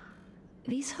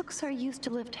 These hooks are used to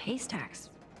lift haystacks.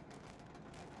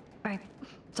 I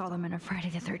saw them in a Friday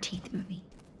the 13th movie.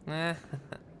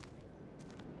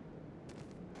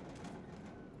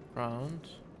 Round.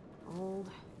 Old.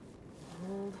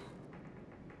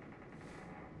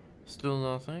 Still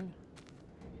nothing.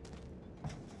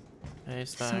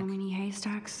 Haystack. So many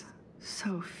haystacks,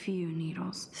 so few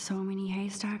needles. So many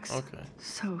haystacks, Okay.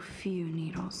 so few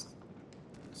needles.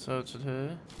 Search it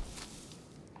here.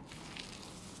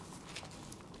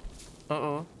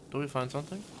 Uh-oh. Do we find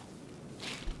something?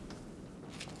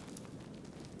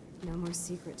 No more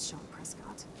secrets, Sean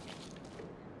Prescott.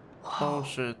 Oh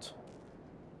shit.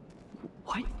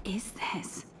 What is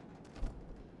this?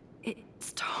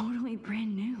 It's totally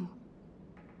brand new.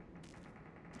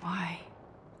 Why?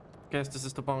 Guess this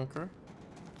is the bunker.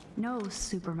 No,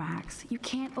 Supermax. You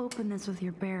can't open this with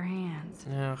your bare hands.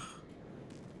 Yeah.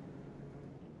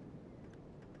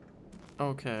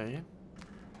 Okay.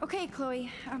 Okay,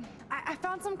 Chloe. I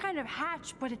found some kind of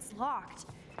hatch, but it's locked.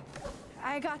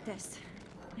 I got this.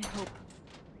 I hope.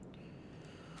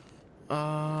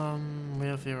 We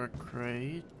have here a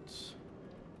crate.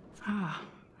 Ah,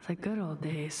 the good old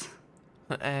days.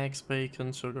 Eggs,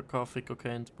 bacon, sugar, coffee,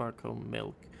 cocaine, tobacco,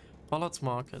 milk. Pollard's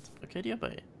Market. Arcadia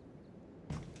Bay.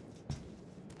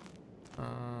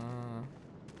 I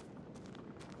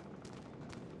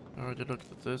already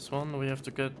looked at this one. We have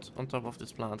to get on top of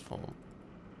this platform.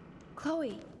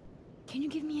 Chloe, can you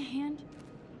give me a hand?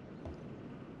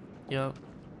 Yeah.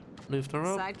 Lift her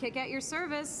up. Sidekick at your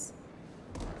service.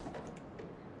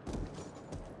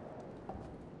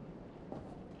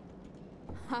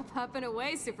 Up and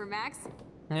away, Supermax.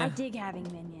 Yeah. I dig having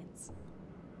minions.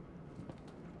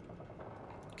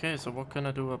 Okay, so what can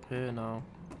I do up here now?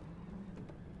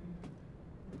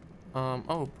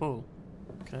 Oh, pull.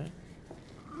 Okay.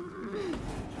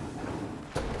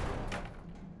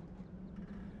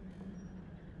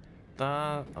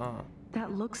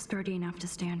 That looks sturdy enough to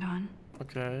stand on.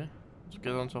 Okay. Let's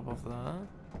get on top of that.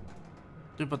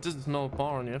 Dude, but this is no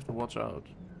barn, you have to watch out.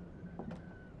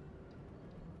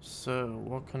 So,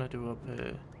 what can I do up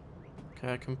here?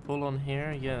 Okay, I can pull on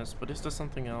here, yes, but is there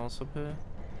something else up here?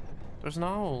 There's an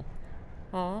owl.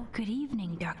 Aw. Good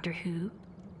evening, Doctor Who.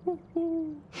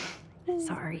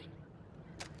 Sorry.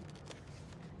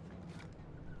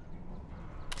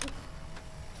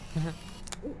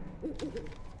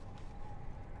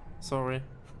 Sorry.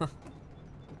 I'm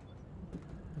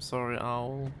sorry,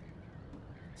 owl.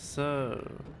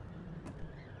 So,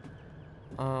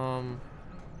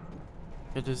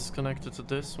 it is connected to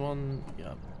this one.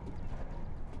 Yeah.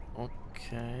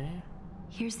 Okay.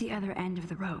 Here's the other end of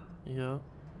the rope. Yeah.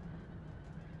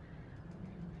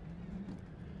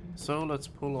 So let's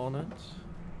pull on it.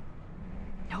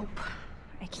 Nope.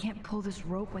 I can't pull this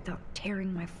rope without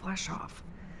tearing my flesh off.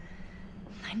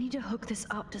 I need to hook this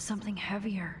up to something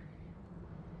heavier.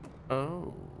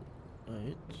 Oh,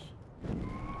 wait.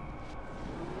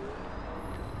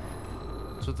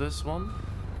 To this one?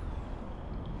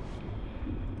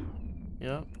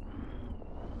 Yep.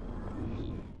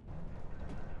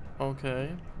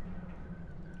 Okay.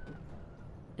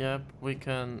 Yep, we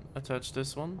can attach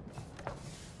this one.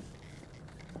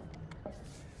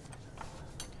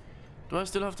 Do I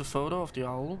still have the photo of the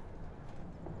owl?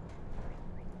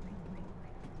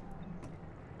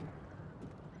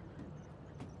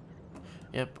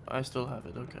 Yep, I still have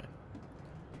it, okay.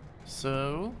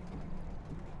 So,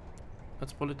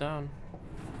 let's pull it down.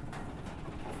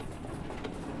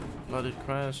 Let it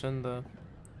crash in the...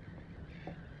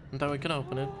 And then we can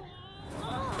open it.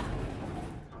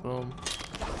 Boom.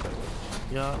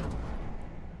 Yeah.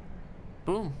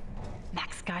 Boom.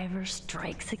 Max Guyver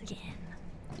strikes again.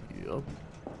 Yup.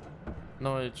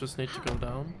 Now I just need to go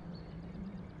down.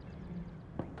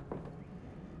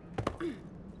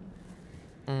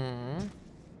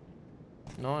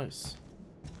 Nice.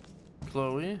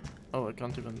 Chloe? Oh, I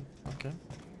can't even... Okay.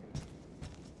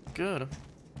 Good.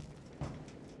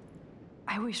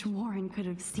 I wish Warren could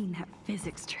have seen that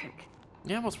physics trick.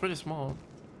 Yeah, it was pretty small.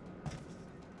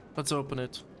 Let's open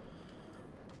it.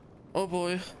 Oh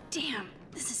boy. Damn,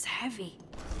 this is heavy.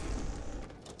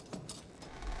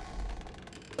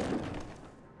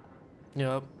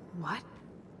 Yep. What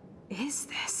is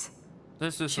this?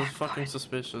 This is just fucking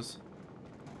suspicious.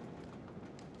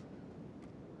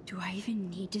 Do I even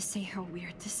need to say how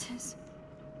weird this is?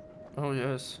 Oh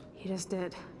yes. He just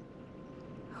did.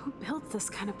 Who built this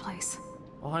kind of place?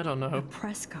 Oh, I don't know.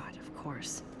 Prescott, of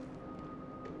course.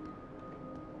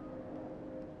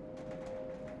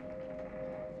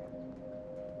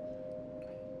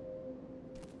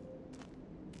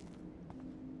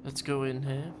 Let's go in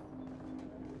here.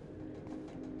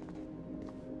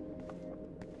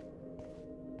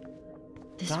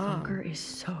 This bunker is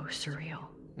so surreal.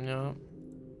 Yeah.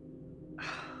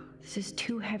 This is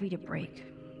too heavy to break,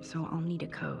 so I'll need a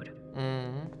code.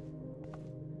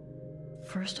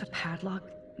 First a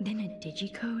padlock, then a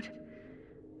digicode?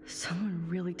 Someone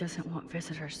really doesn't want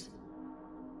visitors.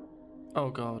 Oh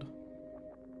god.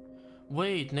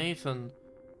 Wait, Nathan.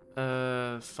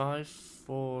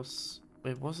 5-4...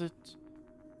 Wait, was it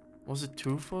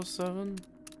 247?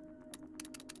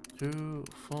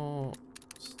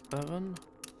 247?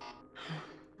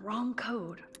 Wrong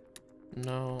code.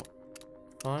 No.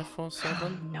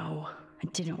 547? No,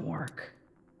 it didn't work.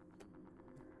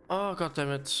 Oh god damn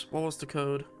it. What was the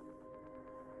code?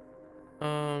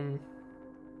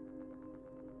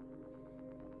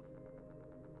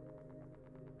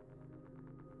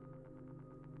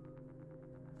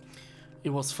 It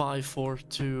was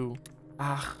 542.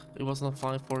 Ah, it was not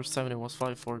 547, it was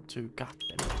 542. God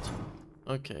damn it.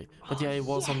 Okay, but yeah, it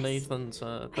was on Nathan's,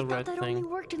 the I red thought that thing. only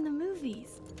worked in the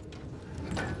movies.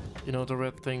 You know, the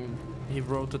red thing, he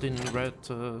wrote it in red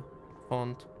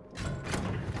font.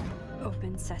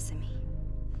 Open sesame.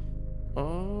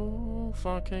 Oh,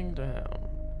 fucking damn.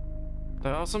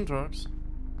 There are some drugs.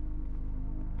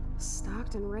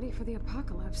 Stocked and ready for the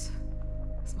apocalypse.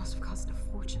 This must have cost a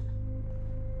fortune.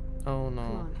 Oh Come no.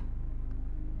 on.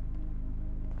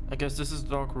 I guess this is the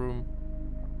dark room.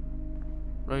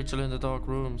 Rachel in the dark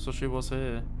room, so she was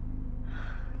here.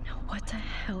 Now what the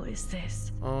hell is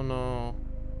this? Oh no.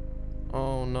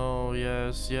 Oh no,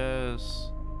 yes, yes.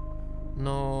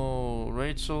 No,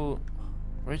 Rachel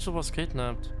was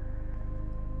kidnapped.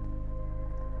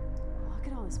 Look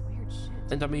at all this weird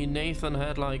shit. And I mean, Nathan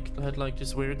had like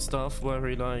this weird stuff where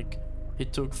he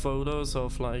took photos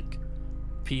of like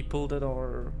people that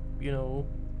are, you know,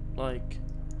 like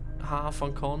half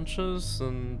unconscious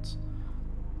and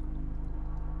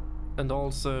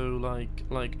also like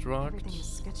drugged. Everything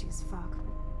is sketchy as fuck.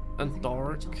 And Nothing about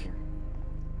dark. Rachel here.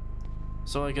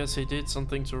 So I guess he did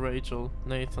something to Rachel,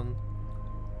 Nathan.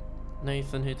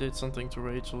 Nathan, he did something to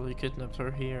Rachel. He kidnapped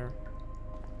her here.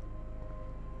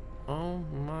 Oh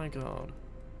my god.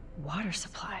 Water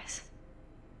supplies.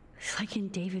 It's like in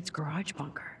David's garage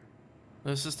bunker.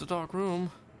 This is the dark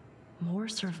room. More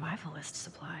survivalist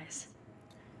supplies.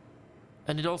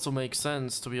 And it also makes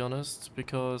sense, to be honest,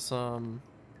 because,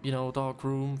 you know, dark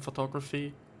room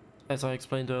photography. As I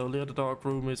explained earlier, the dark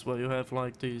room is where you have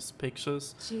like these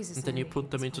pictures, Jesus, and then you I put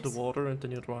hate them this into the place. water and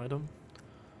then you dry them.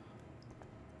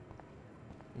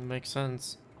 It makes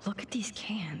sense. Look at these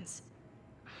cans.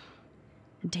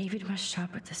 David must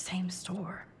shop at the same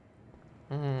store.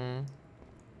 Hmm.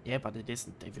 Yeah, but it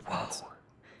isn't David Watts.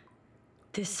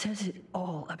 This says it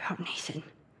all about Nathan.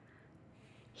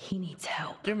 He needs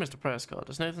help. Dear Mr. Prescott,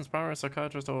 as Nathan's primary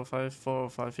psychiatrist over 4 or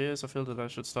 5 years, I feel that I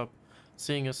should stop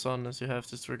seeing his son as you have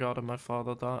disregarded my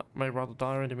rather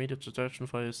dire and immediate suggestion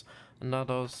for his and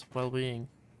others' well-being.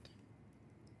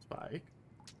 Spike?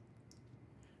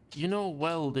 You know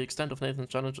well the extent of Nathan's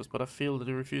challenges, but I feel that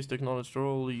you refuse to acknowledge the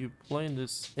role you play in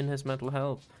his mental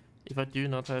health. If I do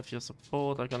not have your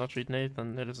support, I cannot treat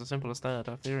Nathan. It is as simple as that.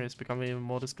 Our theory has become even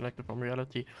more disconnected from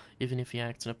reality, even if he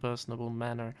acts in a personable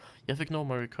manner. You have ignored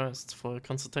my requests for a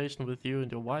consultation with you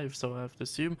and your wife, so I have to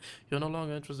assume you are no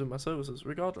longer interested in my services.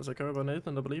 Regardless, I care about Nathan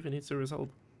and I believe he needs serious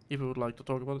help. If you would like to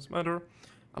talk about this matter,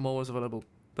 I'm always available.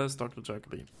 Best Dr.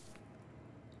 Jacoby.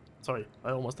 Sorry,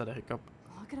 I almost had a hiccup.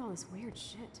 Look at all this weird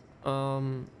shit. I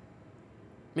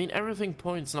mean, everything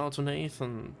points now to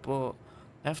Nathan, but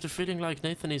I have the feeling like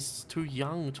Nathan is too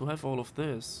young to have all of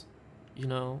this, you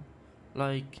know?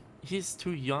 Like, he's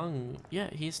too young. Yeah,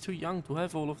 he's too young to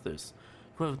have all of this.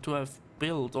 To have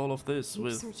built all of this Keep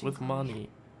with searching, Chloe. money.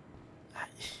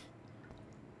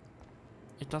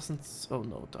 It doesn't... Oh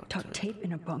no, duct Duct tape. tape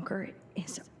in a bunker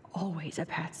is always a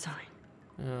bad sign.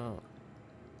 Yeah.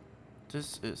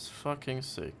 This is fucking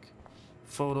sick.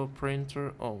 Photo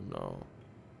printer. Oh no.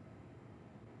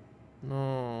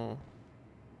 No.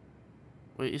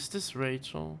 Wait, is this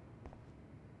Rachel?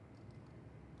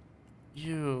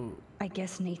 You... I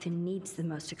guess Nathan needs the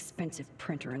most expensive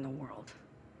printer in the world.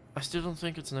 I still don't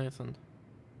think it's Nathan.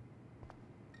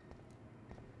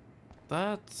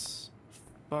 That's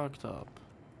fucked up.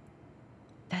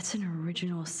 That's an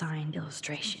original signed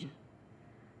illustration.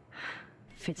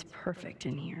 Fits perfect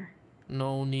in here.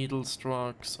 No needle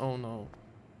strokes. Oh no.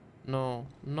 No.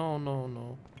 No, no,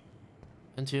 no.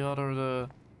 And here are the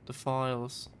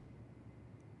files.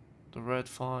 The red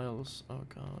files. Oh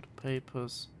god.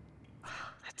 Papers.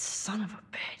 That son of a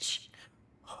bitch.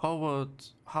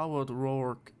 Howard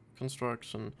Rourke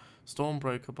construction.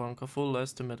 Stormbreaker bunker. Full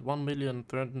estimate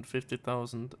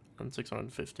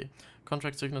 1,350,650.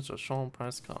 Contract signature Sean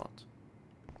Prescott.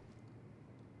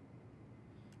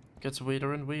 Gets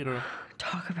weirder and weirder.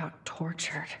 Talk about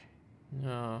tortured.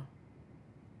 Yeah.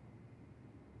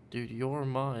 Dude, your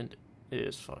mind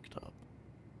is fucked up.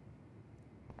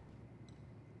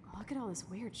 Look at all this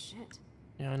weird shit.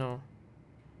 Yeah, I know.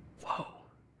 Whoa.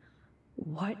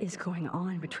 What is going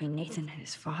on between Nathan and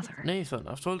his father? Nathan,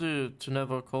 I've told you to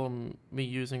never call me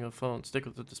using a phone. Stick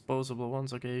with the disposable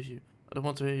ones I gave you. I don't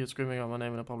want to hear you screaming out my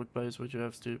name in a public place, which you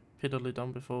have stupidly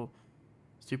done before.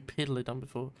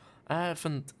 I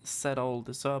haven't set all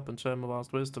this up and share my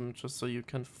vast wisdom just so you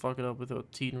can fuck it up with your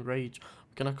teen rage.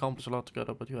 We can accomplish a lot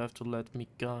together, but you have to let me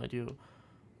guide you.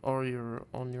 Or you're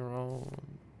on your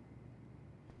own.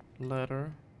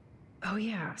 Letter. Oh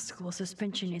yeah, school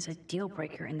suspension is a deal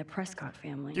breaker in the Prescott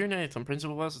family. Dear Nathan,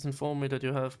 Principal West has informed me that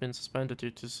you have been suspended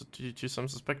due to some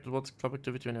suspected What's Club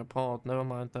activity on your part. Never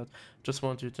mind that. Just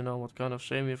want you to know what kind of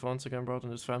shame you've once again brought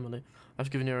on this family. I've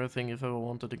given you everything you've ever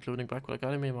wanted, including BlackWidow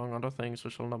Academy, among other things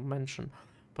which I'll not mention.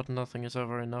 But nothing is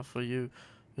ever enough for you.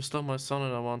 You're still my son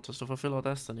and I want us to fulfill our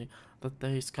destiny. That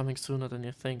day is coming sooner than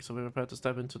you think, so be prepared to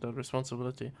step into that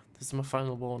responsibility. This is my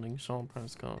final warning, Sean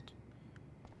Prescott.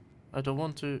 I don't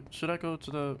want to... Should I go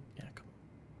to the... Yeah, come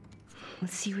on.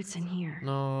 Let's see what's in here.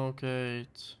 No,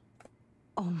 Kate.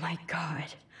 Oh my god.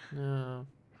 Yeah.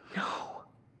 No.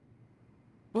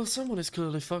 Well, someone is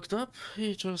clearly fucked up.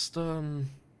 He just,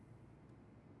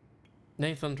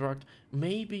 Nathan drugged...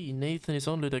 Maybe Nathan is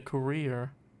only the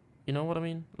courier. You know what I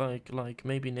mean? Like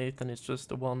maybe Nathan is just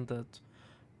the one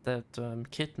that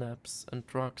kidnaps and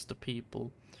drugs the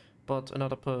people. But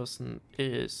another person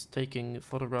is taking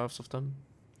photographs of them.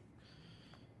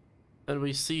 And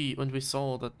we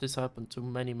saw that this happened to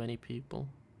many people.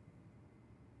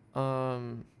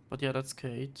 But yeah, that's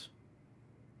Kate.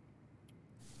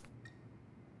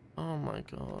 Oh my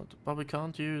god. But we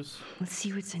can't use... Let's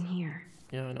see what's in here.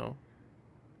 Yeah, I know.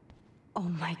 Oh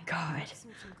my god.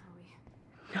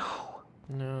 No.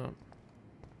 No.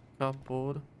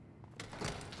 Cupboard.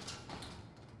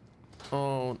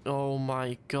 Oh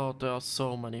my god, there are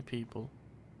so many people.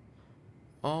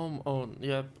 Oh,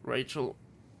 yep, Rachel.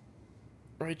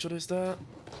 Rachel is there.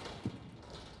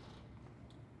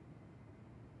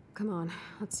 Come on,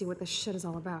 let's see what this shit is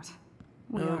all about.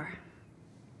 We are.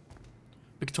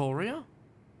 Victoria?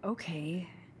 Okay.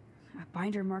 A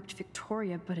binder marked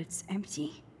Victoria, but it's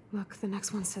empty. Look, the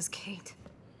next one says Kate.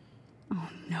 Oh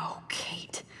no,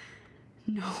 Kate.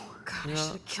 No. God, I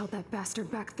should have killed that bastard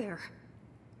back there.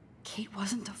 Kate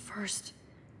wasn't the first.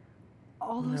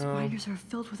 All those binders are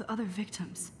filled with other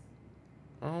victims.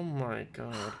 Oh my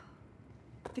god.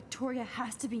 Victoria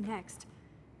has to be next.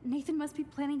 Nathan must be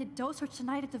planning to dose her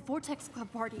tonight at the Vortex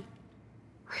Club party.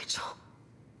 Rachel.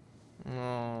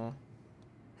 No.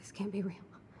 This can't be real.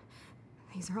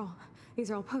 These are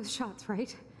all post shots,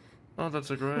 right? Oh,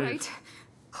 that's a grave. Right?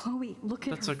 Chloe, look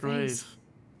at that's her a grave. face.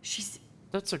 She's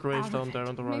That's a grave down there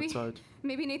on the right side.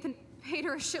 Maybe Nathan paid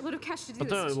her a shitload of cash to do But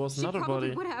this. there was another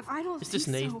body. Would have. I don't Is this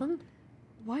think so. Nathan?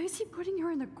 Why is he putting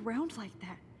her in the ground like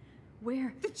that?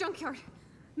 Where? The junkyard.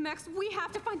 Max, we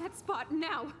have to find that spot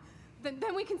now.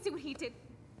 Then we can see what he did.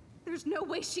 There's no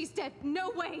way she's dead.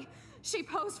 No way. She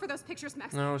posed for those pictures,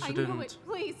 Max. No, she didn't. I know it.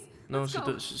 Please. No, let's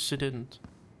go. she didn't.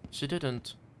 She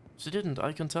didn't. She didn't.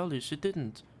 I can tell you, she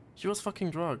didn't. She was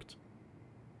fucking drugged.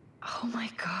 Oh my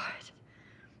god.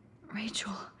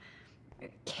 Rachel.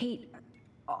 Kate.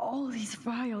 All these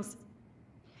files.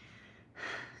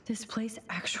 This place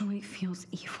actually feels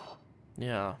evil.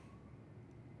 Yeah. I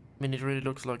mean, it really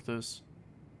looks like this.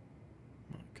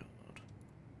 My god.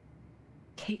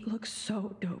 Kate looks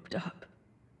so doped up.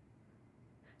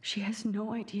 She has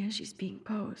no idea she's being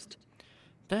posed.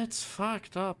 That's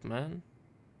fucked up, man.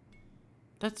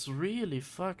 That's really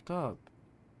fucked up.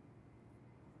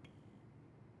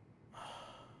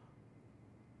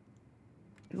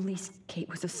 At least Kate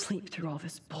was asleep through all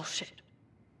this bullshit.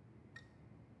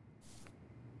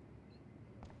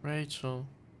 Rachel.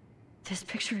 This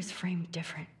picture is framed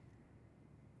different.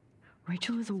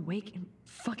 Rachel is awake and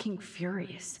fucking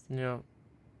furious. Yeah.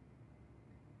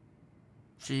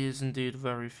 She is indeed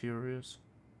very furious.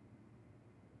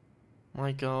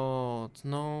 My god,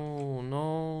 no.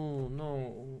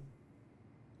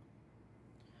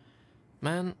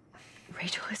 Man.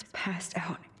 Rachel is passed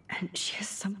out and she has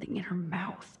something in her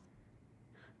mouth.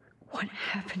 What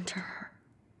happened to her?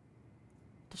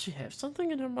 Does she have something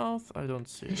in her mouth? I don't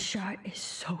see The it. shot is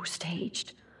so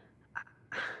staged.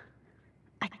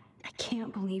 I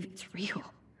can't believe it's real.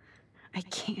 I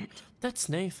can't. That's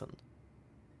Nathan.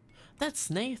 That's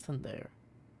Nathan there.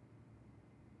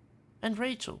 And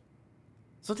Rachel.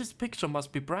 So this picture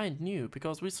must be brand new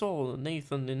because we saw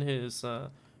Nathan in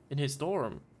his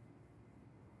dorm.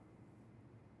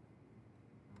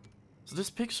 So this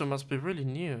picture must be really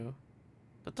new.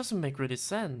 That doesn't make really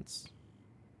sense.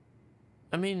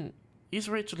 I mean, is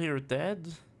Rachel here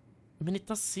dead? I mean, it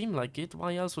does seem like it.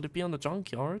 Why else would it be on the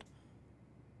junkyard?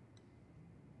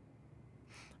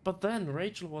 But then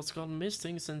Rachel was gone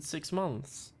missing since 6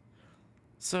 months.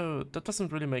 So that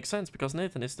doesn't really make sense because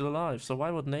Nathan is still alive. So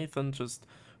why would Nathan just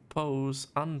pose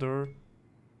under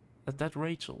a dead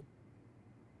Rachel?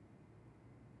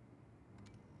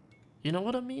 You know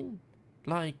what I mean?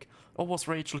 Like, or was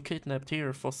Rachel kidnapped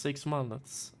here for 6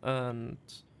 months and...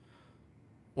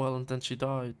 Well, and then she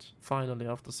died, finally,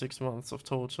 after 6 months of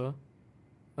torture.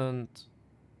 And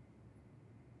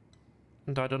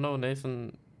I don't know,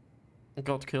 Nathan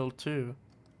got killed too.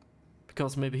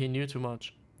 Because maybe he knew too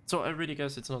much. So I really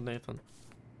guess it's not Nathan.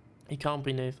 It can't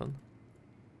be Nathan.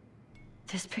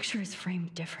 This picture is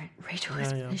framed different. Rachel,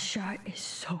 this shot is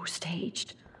so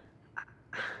staged.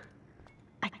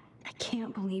 I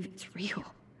can't believe it's real.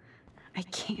 I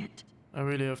can't. I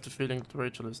really have the feeling that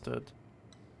Rachel is dead.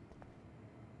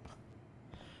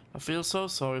 I feel so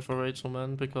sorry for Rachel,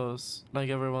 man, because like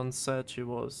everyone said, she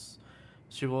was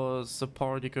a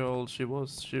party girl. She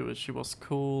was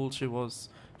cool. She was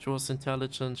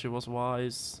intelligent. She was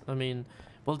wise. I mean,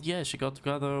 well, yeah, she got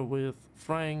together with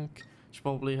Frank. She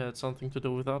probably had something to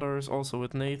do with others, also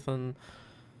with Nathan.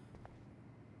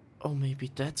 Oh,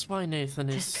 maybe that's why Nathan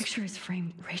is. This picture is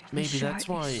framed. Maybe that's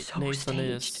why Nathan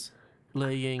is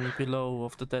laying below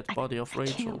of the dead body of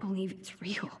Rachel. I can't believe it's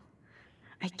real.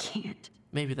 I can't.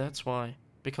 Maybe that's why,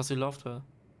 because he loved her.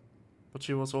 But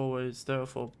she was always there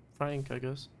for Frank, I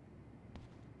guess.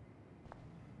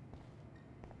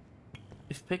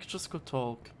 If pictures could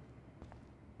talk,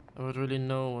 I would really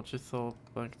know what she thought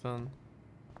back then,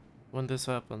 when this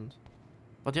happened.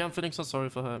 But yeah, I'm feeling so sorry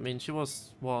for her. I mean, she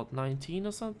was, what, 19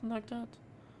 or something like that?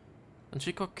 And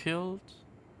she got killed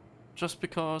just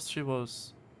because she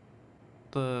was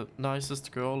the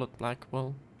nicest girl at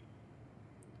Blackwell.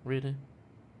 Really?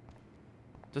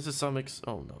 This is some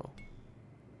oh no.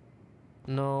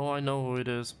 No, I know who it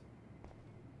is.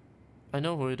 I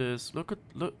know who it is. Look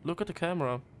at the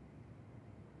camera.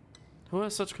 Who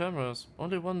has such cameras?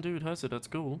 Only one dude has it at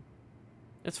school.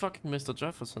 It's fucking Mr.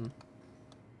 Jefferson.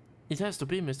 It has to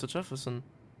be Mr. Jefferson.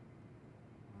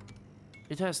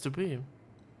 It has to be.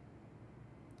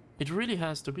 It really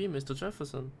has to be Mr.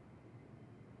 Jefferson.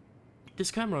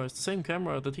 This camera is the same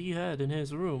camera that he had in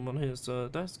his room on his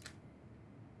desk.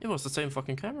 It was the same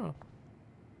fucking camera.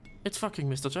 It's fucking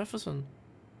Mr. Jefferson.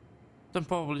 Then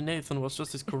probably Nathan was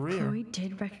just his career. If Chloe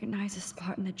did recognize a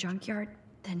spot in the junkyard,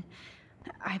 then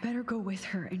I better go with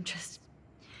her and just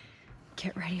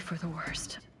get ready for the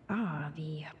worst. Ah,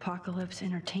 the Apocalypse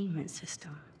Entertainment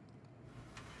System.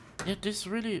 Yeah, this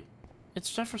really...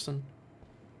 It's Jefferson.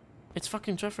 It's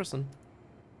fucking Jefferson.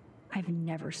 I've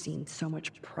never seen so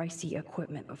much pricey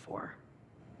equipment before.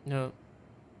 Yeah.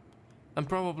 And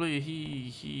probably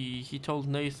he told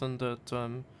Nathan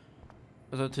that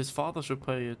that his father should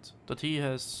pay it. That he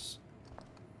has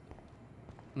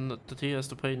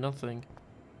to pay nothing.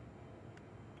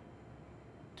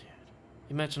 Dude,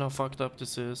 imagine how fucked up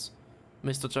this is.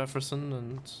 Mr.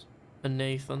 Jefferson and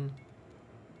Nathan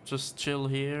just chill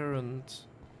here, and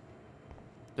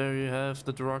there you have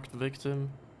the drugged victim.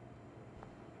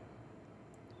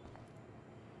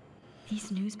 These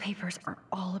newspapers are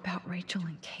all about Rachel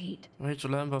and Kate.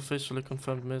 Rachel Amber officially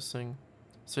confirmed missing.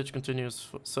 Search continues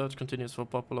for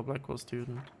popular Blackwell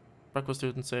student. Blackwell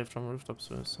student saved from rooftop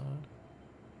suicide.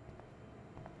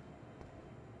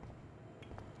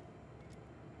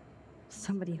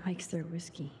 Somebody likes their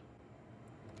whiskey.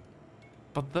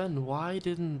 But then why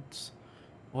didn't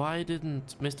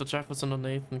Mr. Jefferson or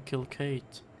Nathan kill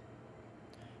Kate?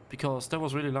 Because that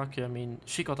was really lucky. I mean,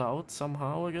 she got out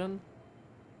somehow again.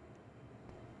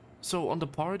 So on the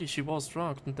party she was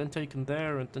drugged and then taken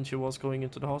there, and then she was going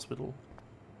into the hospital.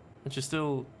 And she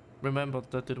still remembered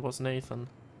that it was Nathan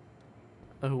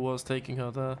who was taking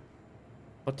her there.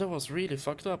 But that was really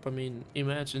fucked up. I mean,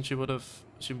 imagine she would have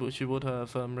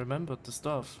remembered the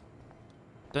stuff.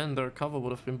 Then their cover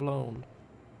would have been blown.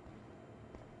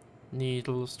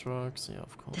 Needles, drugs, yeah,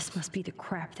 of course. This must be the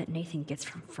crap that Nathan gets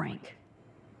from Frank.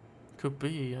 Could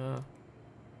be, yeah.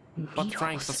 Needles. But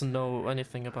Frank doesn't know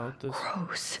anything about this.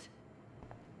 Gross.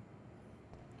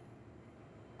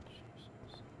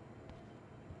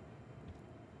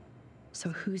 So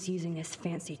who's using this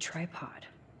fancy tripod?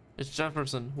 It's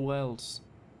Jefferson. Who else?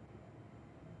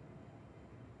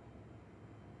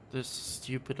 This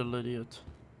stupid little idiot.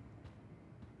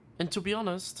 And to be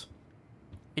honest,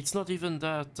 it's not even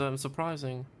that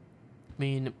surprising. I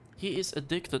mean, he is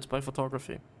addicted by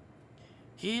photography.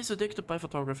 He is addicted by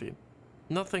photography.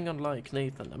 Nothing unlike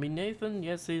Nathan. I mean, Nathan,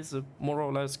 yes, he's a more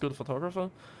or less good photographer,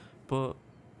 but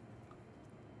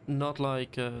not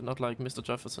like Mr.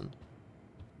 Jefferson.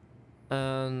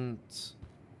 And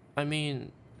I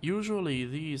mean, usually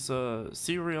these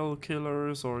serial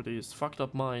killers or these fucked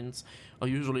up minds are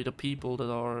usually the people that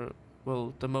are,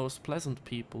 well, the most pleasant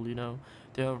people, you know.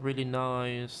 They are really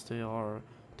nice. They are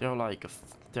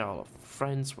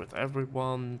friends with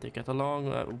everyone. They get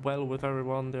along well with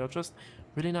everyone. They are just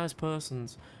really nice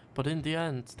persons. But in the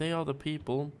end, they are the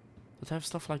people that have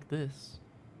stuff like this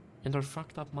in their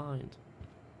fucked up mind.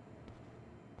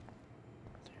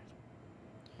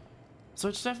 So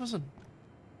it's Jefferson.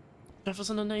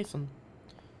 Jefferson and Nathan.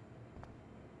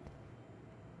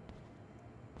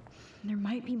 There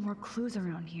might be more clues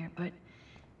around here, but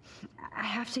I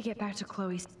have to get back to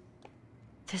Chloe's.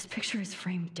 This picture is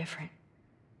framed different.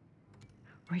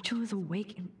 Rachel is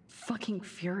awake and fucking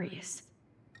furious.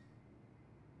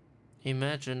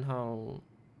 Imagine how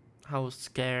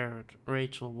scared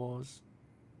Rachel was.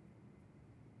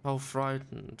 How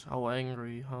frightened, how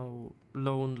angry, how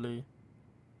lonely.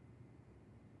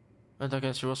 And I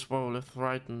guess she was probably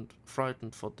frightened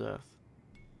for death.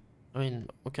 I mean,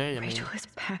 okay, Rachel is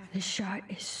packed. This shot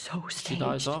is so staged. She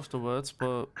dies afterwards,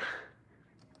 but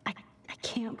I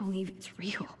can't believe it's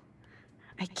real.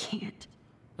 I can't.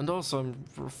 And also, I'm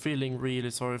feeling really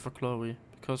sorry for Chloe,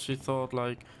 because she thought,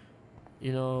 like,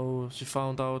 you know, she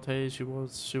found out, hey, she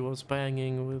was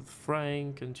banging with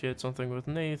Frank, and she had something with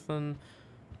Nathan.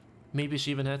 Maybe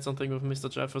she even had something with Mr.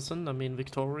 Jefferson. I mean,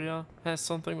 Victoria has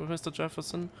something with Mr.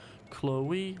 Jefferson.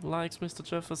 Chloe likes Mr.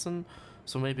 Jefferson,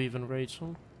 so maybe even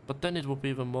Rachel. But then it would be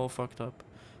even more fucked up.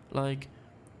 Like,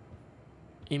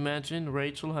 imagine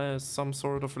Rachel has some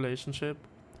sort of relationship,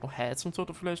 or had some sort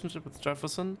of relationship with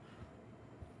Jefferson,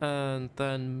 and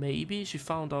then maybe she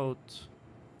found out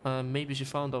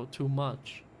too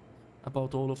much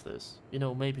about all of this. You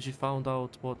know, maybe she found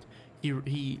out what he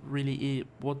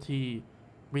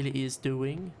really is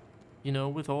doing, you know,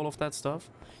 with all of that stuff.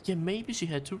 Yeah, maybe she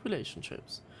had two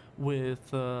relationships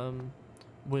with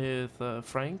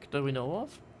Frank that we know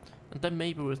of, and then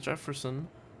maybe with Jefferson,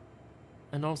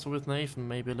 and also with Nathan,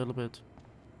 maybe a little bit.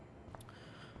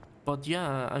 But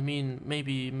yeah, I mean,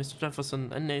 maybe Mr.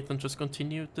 Jefferson and Nathan just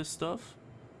continued this stuff,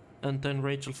 and then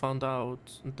Rachel found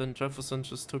out, and then Jefferson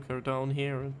just took her down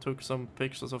here and took some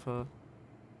pictures of her.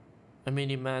 I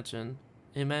mean, imagine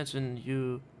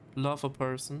you love a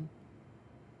person,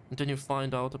 and then you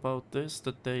find out about this,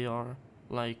 that they are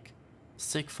like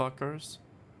sick fuckers,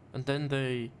 and then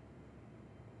they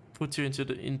put you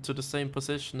into the same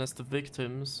position as the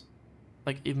victims.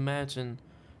 Like, imagine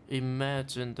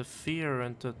the fear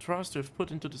and the trust you've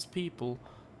put into these people,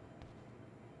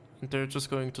 and they're just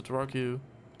going to drug you,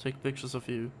 take pictures of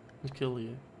you, and kill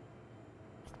you.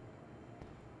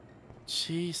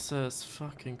 Jesus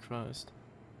fucking Christ.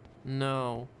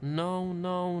 No. No,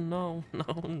 no, no,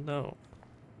 no, no.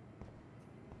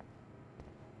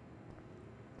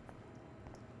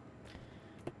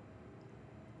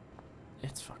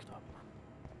 It's fucked up.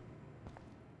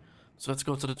 So let's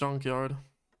go to the junkyard.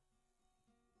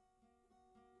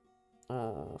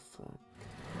 Oh, fuck.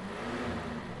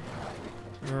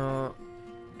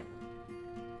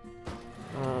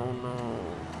 Oh no.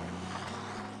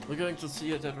 We're going to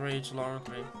see it at Rachel, aren't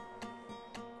we?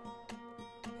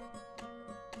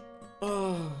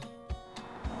 Oh.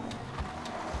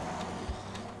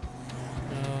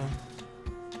 Yeah.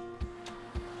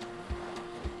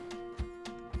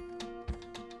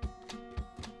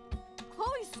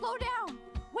 Chloe, slow down!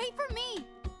 Wait for me!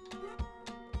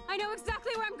 I know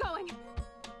exactly where I'm going!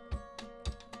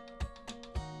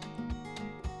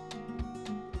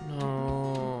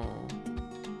 No.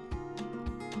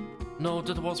 No,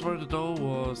 that was where the dough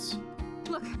was.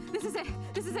 Look, this is it!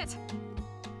 This is it!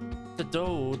 The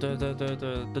dough,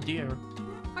 the deer.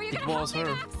 Are you It gonna was help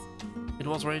me, her. Max? It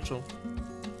was Rachel.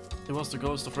 It was the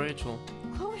ghost of Rachel.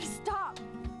 Chloe, stop!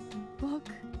 Look.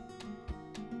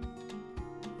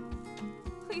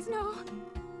 Please, no.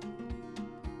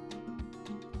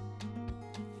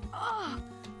 Oh,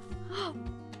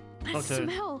 that Okay.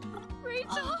 smell.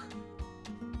 Rachel!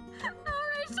 No,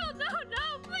 Rachel, no,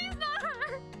 please not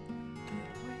her!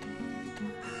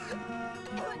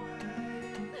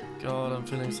 God, I'm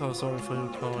feeling so sorry for you,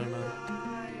 Chloe, man.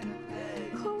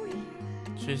 Chloe.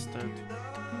 She's dead.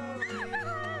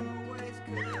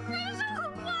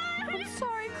 Rachel, why? I'm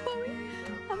sorry, Chloe.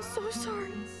 I'm so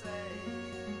sorry.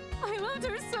 I loved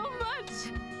her so much.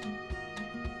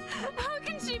 How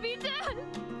can she be dead?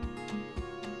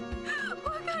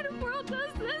 What kind of world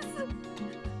does this?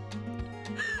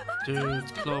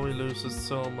 Dude, Chloe loses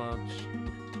so much.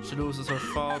 She loses her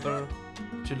father.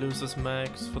 She loses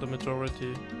Max for the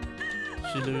majority.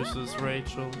 She loses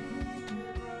Rachel.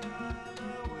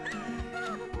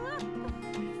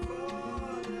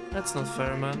 That's not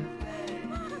fair, man.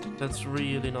 That's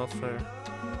really not fair.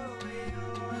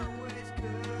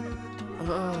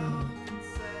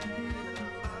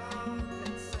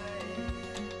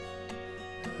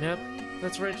 Yep,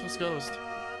 that's Rachel's ghost.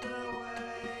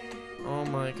 Oh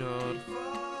my god.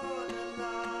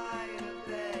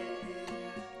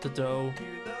 The dough.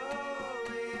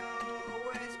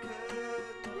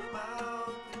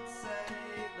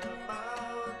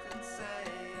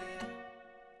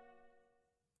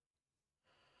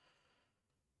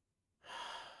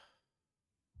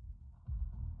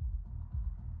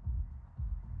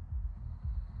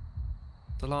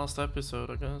 The last episode,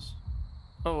 I guess.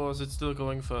 Oh, or is it still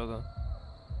going further?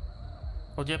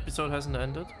 Oh, the episode hasn't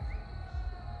ended?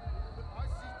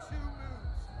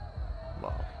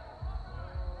 Wow.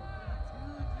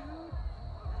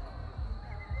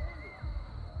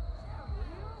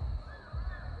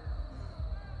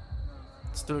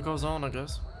 It still goes on, I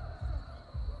guess.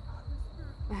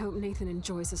 I hope Nathan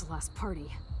enjoys his last party.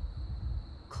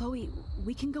 Chloe,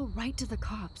 we can go right to the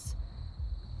cops.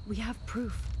 We have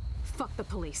proof. Fuck the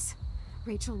police.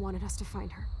 Rachel wanted us to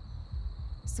find her,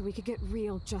 so we could get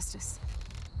real justice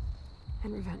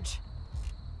and revenge.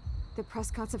 The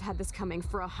Prescotts have had this coming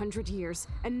for 100 years,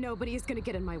 and nobody is gonna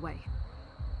get in my way.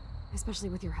 Especially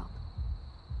with your help.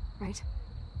 Right?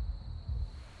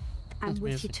 I'm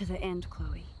with you to the end,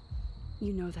 Chloe.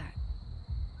 You know that.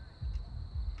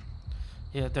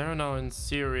 Yeah, they're now in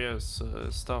serious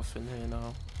stuff in here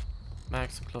now.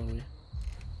 Max and Chloe.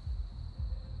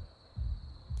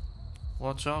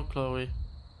 Watch out, Chloe.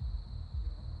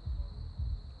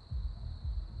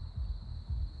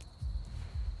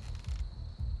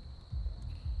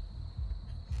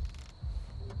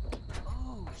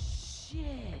 Oh shit!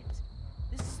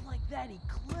 This is like that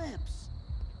eclipse.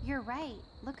 You're right.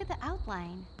 Look at the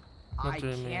outline. I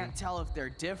can't tell if they're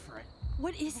different.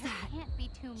 What is that? Can't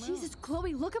be two moons. Jesus,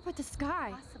 Chloe, look up at the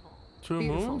sky. Possible. Two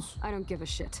Beautiful. moons? I don't give a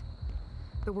shit.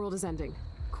 The world is ending.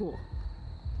 Cool.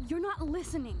 You're not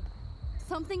listening.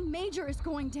 Something major is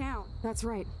going down. That's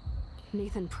right.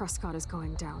 Nathan Prescott is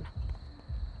going down.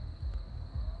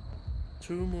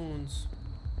 Two moons.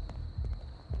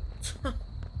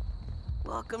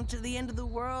 Welcome to the end of the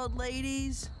world,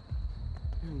 ladies.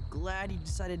 I'm glad you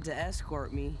decided to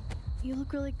escort me. You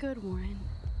look really good, Warren.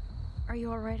 Are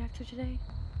you alright after today?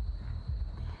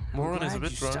 Warren is a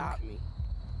bit you drunk. stopped me.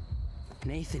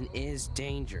 Nathan is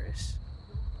dangerous.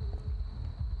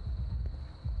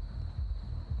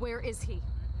 Where is he?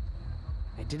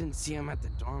 I didn't see him at the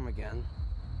dorm again.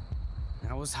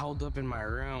 I was held up in my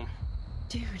room.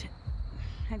 Dude,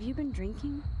 have you been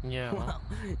drinking? Yeah. Well,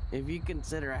 if you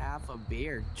consider half a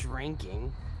beer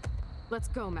drinking. Let's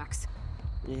go, Max.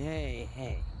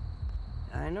 Hey.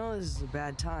 I know this is a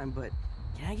bad time, but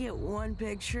can I get one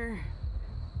picture?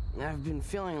 I've been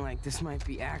feeling like this might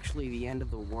be actually the end of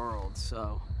the world,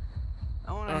 so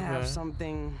I want to have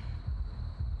something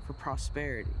for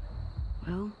prosperity.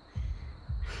 Well,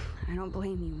 I don't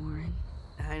blame you, Warren.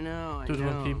 I know. Dude,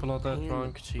 when people are that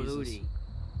drunk, Jesus. Booty.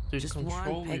 Dude, Just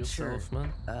control one picture. yourself,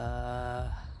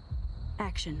 man.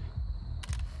 Action.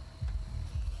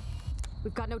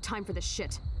 We've got no time for this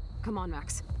shit. Come on,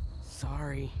 Max.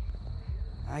 Sorry.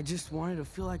 I just wanted to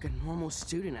feel like a normal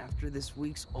student after this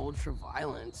week's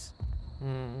ultra-violence.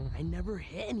 I never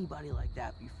hit anybody like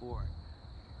that before.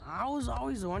 I was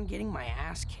always the one getting my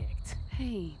ass kicked.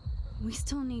 Hey, we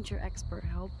still need your expert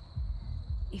help.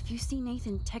 If you see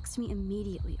Nathan, text me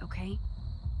immediately, okay?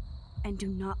 And do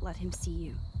not let him see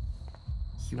you.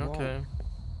 He won't.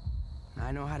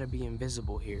 I know how to be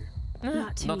invisible here.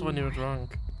 Not when you're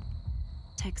drunk.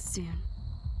 Text soon.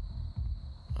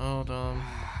 Hold on.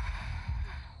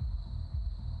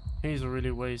 He's really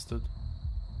wasted.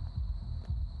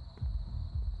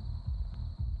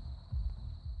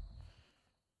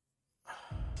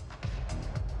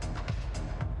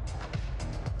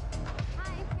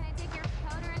 Hi, can I take your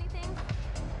code or anything?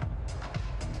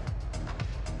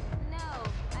 No,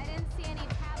 I didn't see any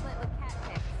tablet with cat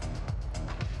pics.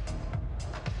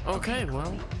 Okay,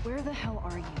 well. Where the hell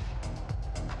are you?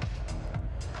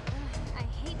 I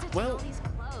hate to Well, all these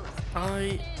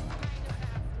clothes.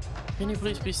 Can you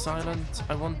please be silent?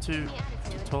 I want to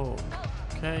talk,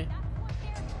 okay?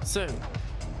 So,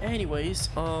 anyways,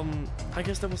 I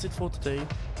guess that was it for today.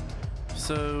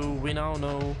 So, we now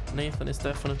know Nathan is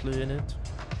definitely in it.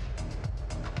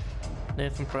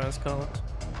 Nathan Prescott.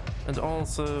 And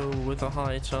also, with a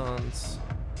high chance,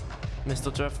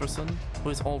 Mr. Jefferson,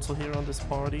 who is also here on this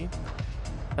party.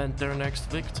 And their next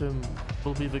victim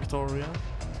will be Victoria,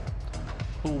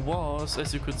 who was,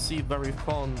 as you could see, very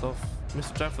fond of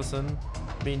Mr. Jefferson.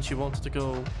 I mean, she wanted to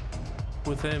go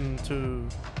with him to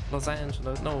Los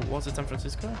Angeles. No, was it San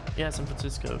Francisco? Yeah, San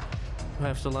Francisco. To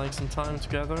have to like some time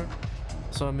together.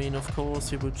 So I mean, of course,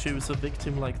 he would choose a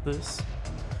victim like this.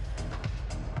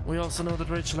 We also know that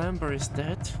Rachel Amber is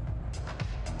dead.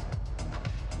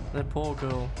 That poor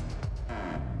girl.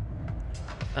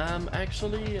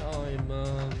 Actually,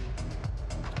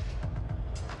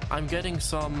 I'm getting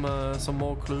some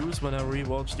more clues when I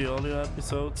rewatch the earlier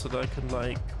episodes so that I can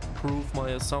like prove my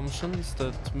assumptions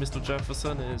that Mr.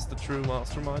 Jefferson is the true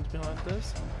mastermind behind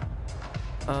this.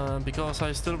 Because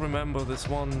I still remember this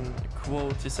one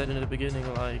quote he said in the beginning,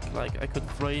 like I could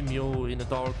frame you in a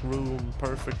dark room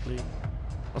perfectly,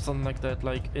 or something like that,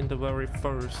 like in the very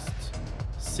first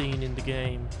scene in the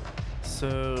game.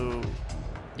 So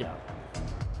yeah.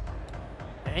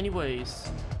 Anyways,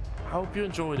 I hope you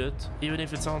enjoyed it, even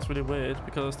if it sounds really weird,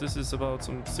 because this is about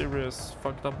some serious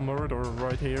fucked up murder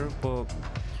right here. But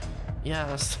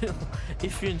yeah, still,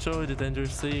 if you enjoyed it and you're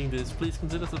seeing this, please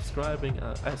consider subscribing.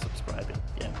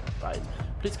 Yeah, right.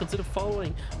 Please consider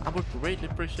following. I would greatly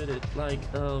appreciate it. Like,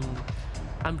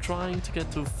 I'm trying to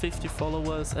get to 50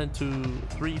 followers and to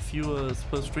 3 viewers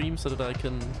per stream so that I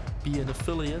can be an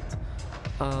affiliate.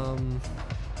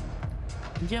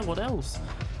 Yeah, what else?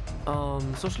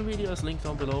 Social media is linked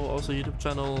down below. Also YouTube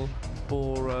channel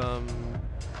for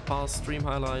past stream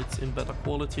highlights in better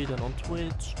quality than on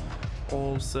Twitch.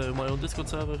 Also my own Discord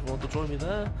server if you want to join me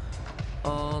there.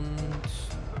 And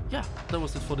yeah, that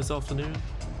was it for this afternoon.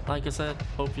 Like I said,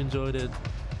 hope you enjoyed it.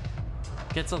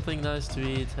 Get something nice to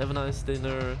eat, have a nice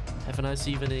dinner, have a nice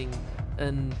evening,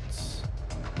 and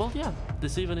well, yeah,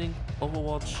 this evening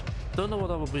Overwatch. Don't know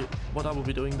what I will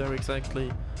be doing there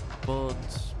exactly, but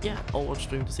yeah, Overwatch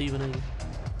stream this evening,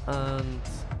 and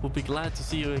we'll be glad to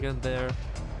see you again there.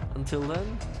 Until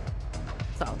then,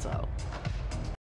 ciao ciao.